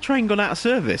off. Has our train gone out of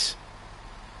service?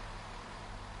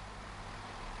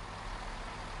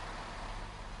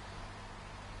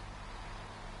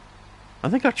 I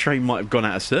think our train might have gone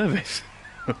out of service.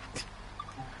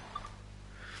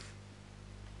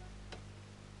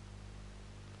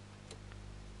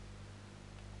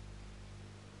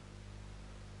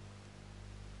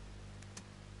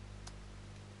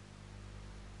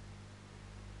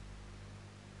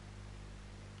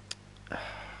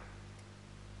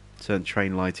 Turn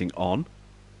train lighting on.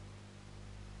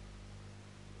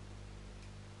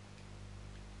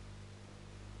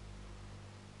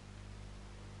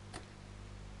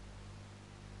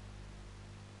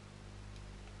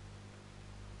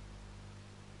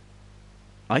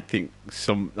 I think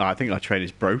our train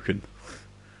is broken.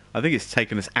 I think it's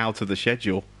taken us out of the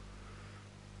schedule.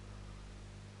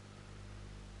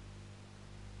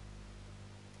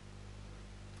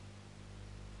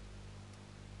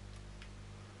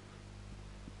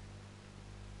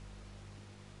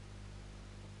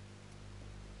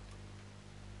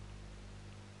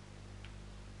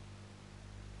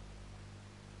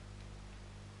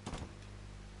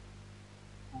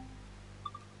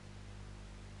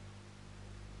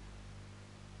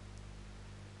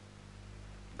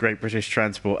 Great British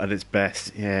Transport at its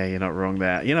best. Yeah, you're not wrong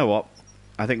there. You know what?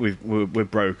 I think we're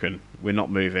broken. We're not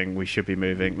moving. We should be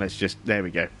moving. There we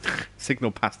go.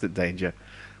 Signal passed at danger.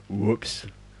 Whoops.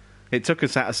 It took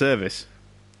us out of service.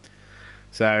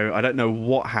 So I don't know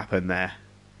what happened there.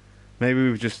 Maybe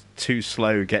we were just too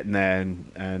slow getting there,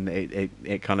 and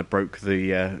it kind of broke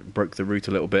the route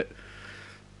a little bit.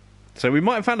 So we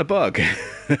might have found a bug.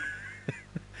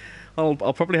 I'll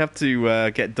probably have to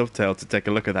get Dovetail to take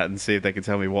a look at that and see if they can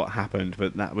tell me what happened.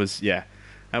 But that was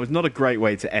not a great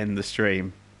way to end the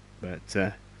stream.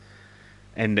 But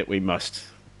end it we must.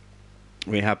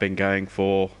 We have been going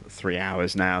for 3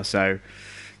 hours now, so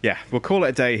yeah, we'll call it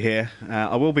a day here.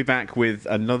 I will be back with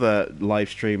another live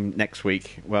stream next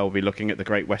week where we'll be looking at the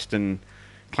Great Western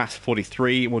Class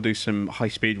 43. We'll do some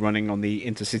high-speed running on the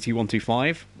Intercity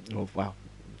 125. Oh, wow.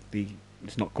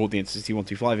 It's not called the Intercity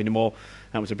 125 anymore.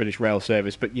 That was a British rail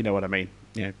service, but you know what I mean.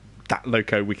 You know, that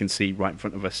loco we can see right in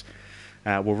front of us.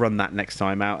 We'll run that next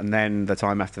time out, and then the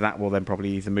time after that we'll then probably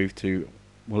either move to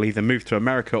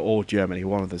America or Germany.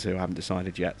 One of the two, I haven't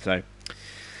decided yet. So,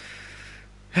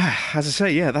 as I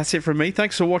say, yeah, that's it from me.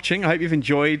 Thanks for watching. I hope you've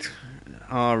enjoyed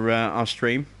our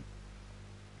stream,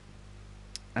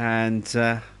 and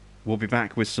we'll be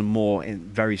back with some more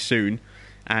very soon,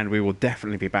 and we will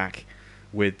definitely be back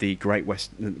with the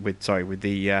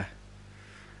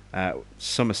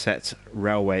Somerset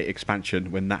Railway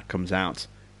expansion when that comes out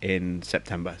in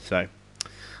September. So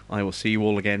I will see you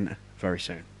all again very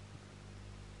soon.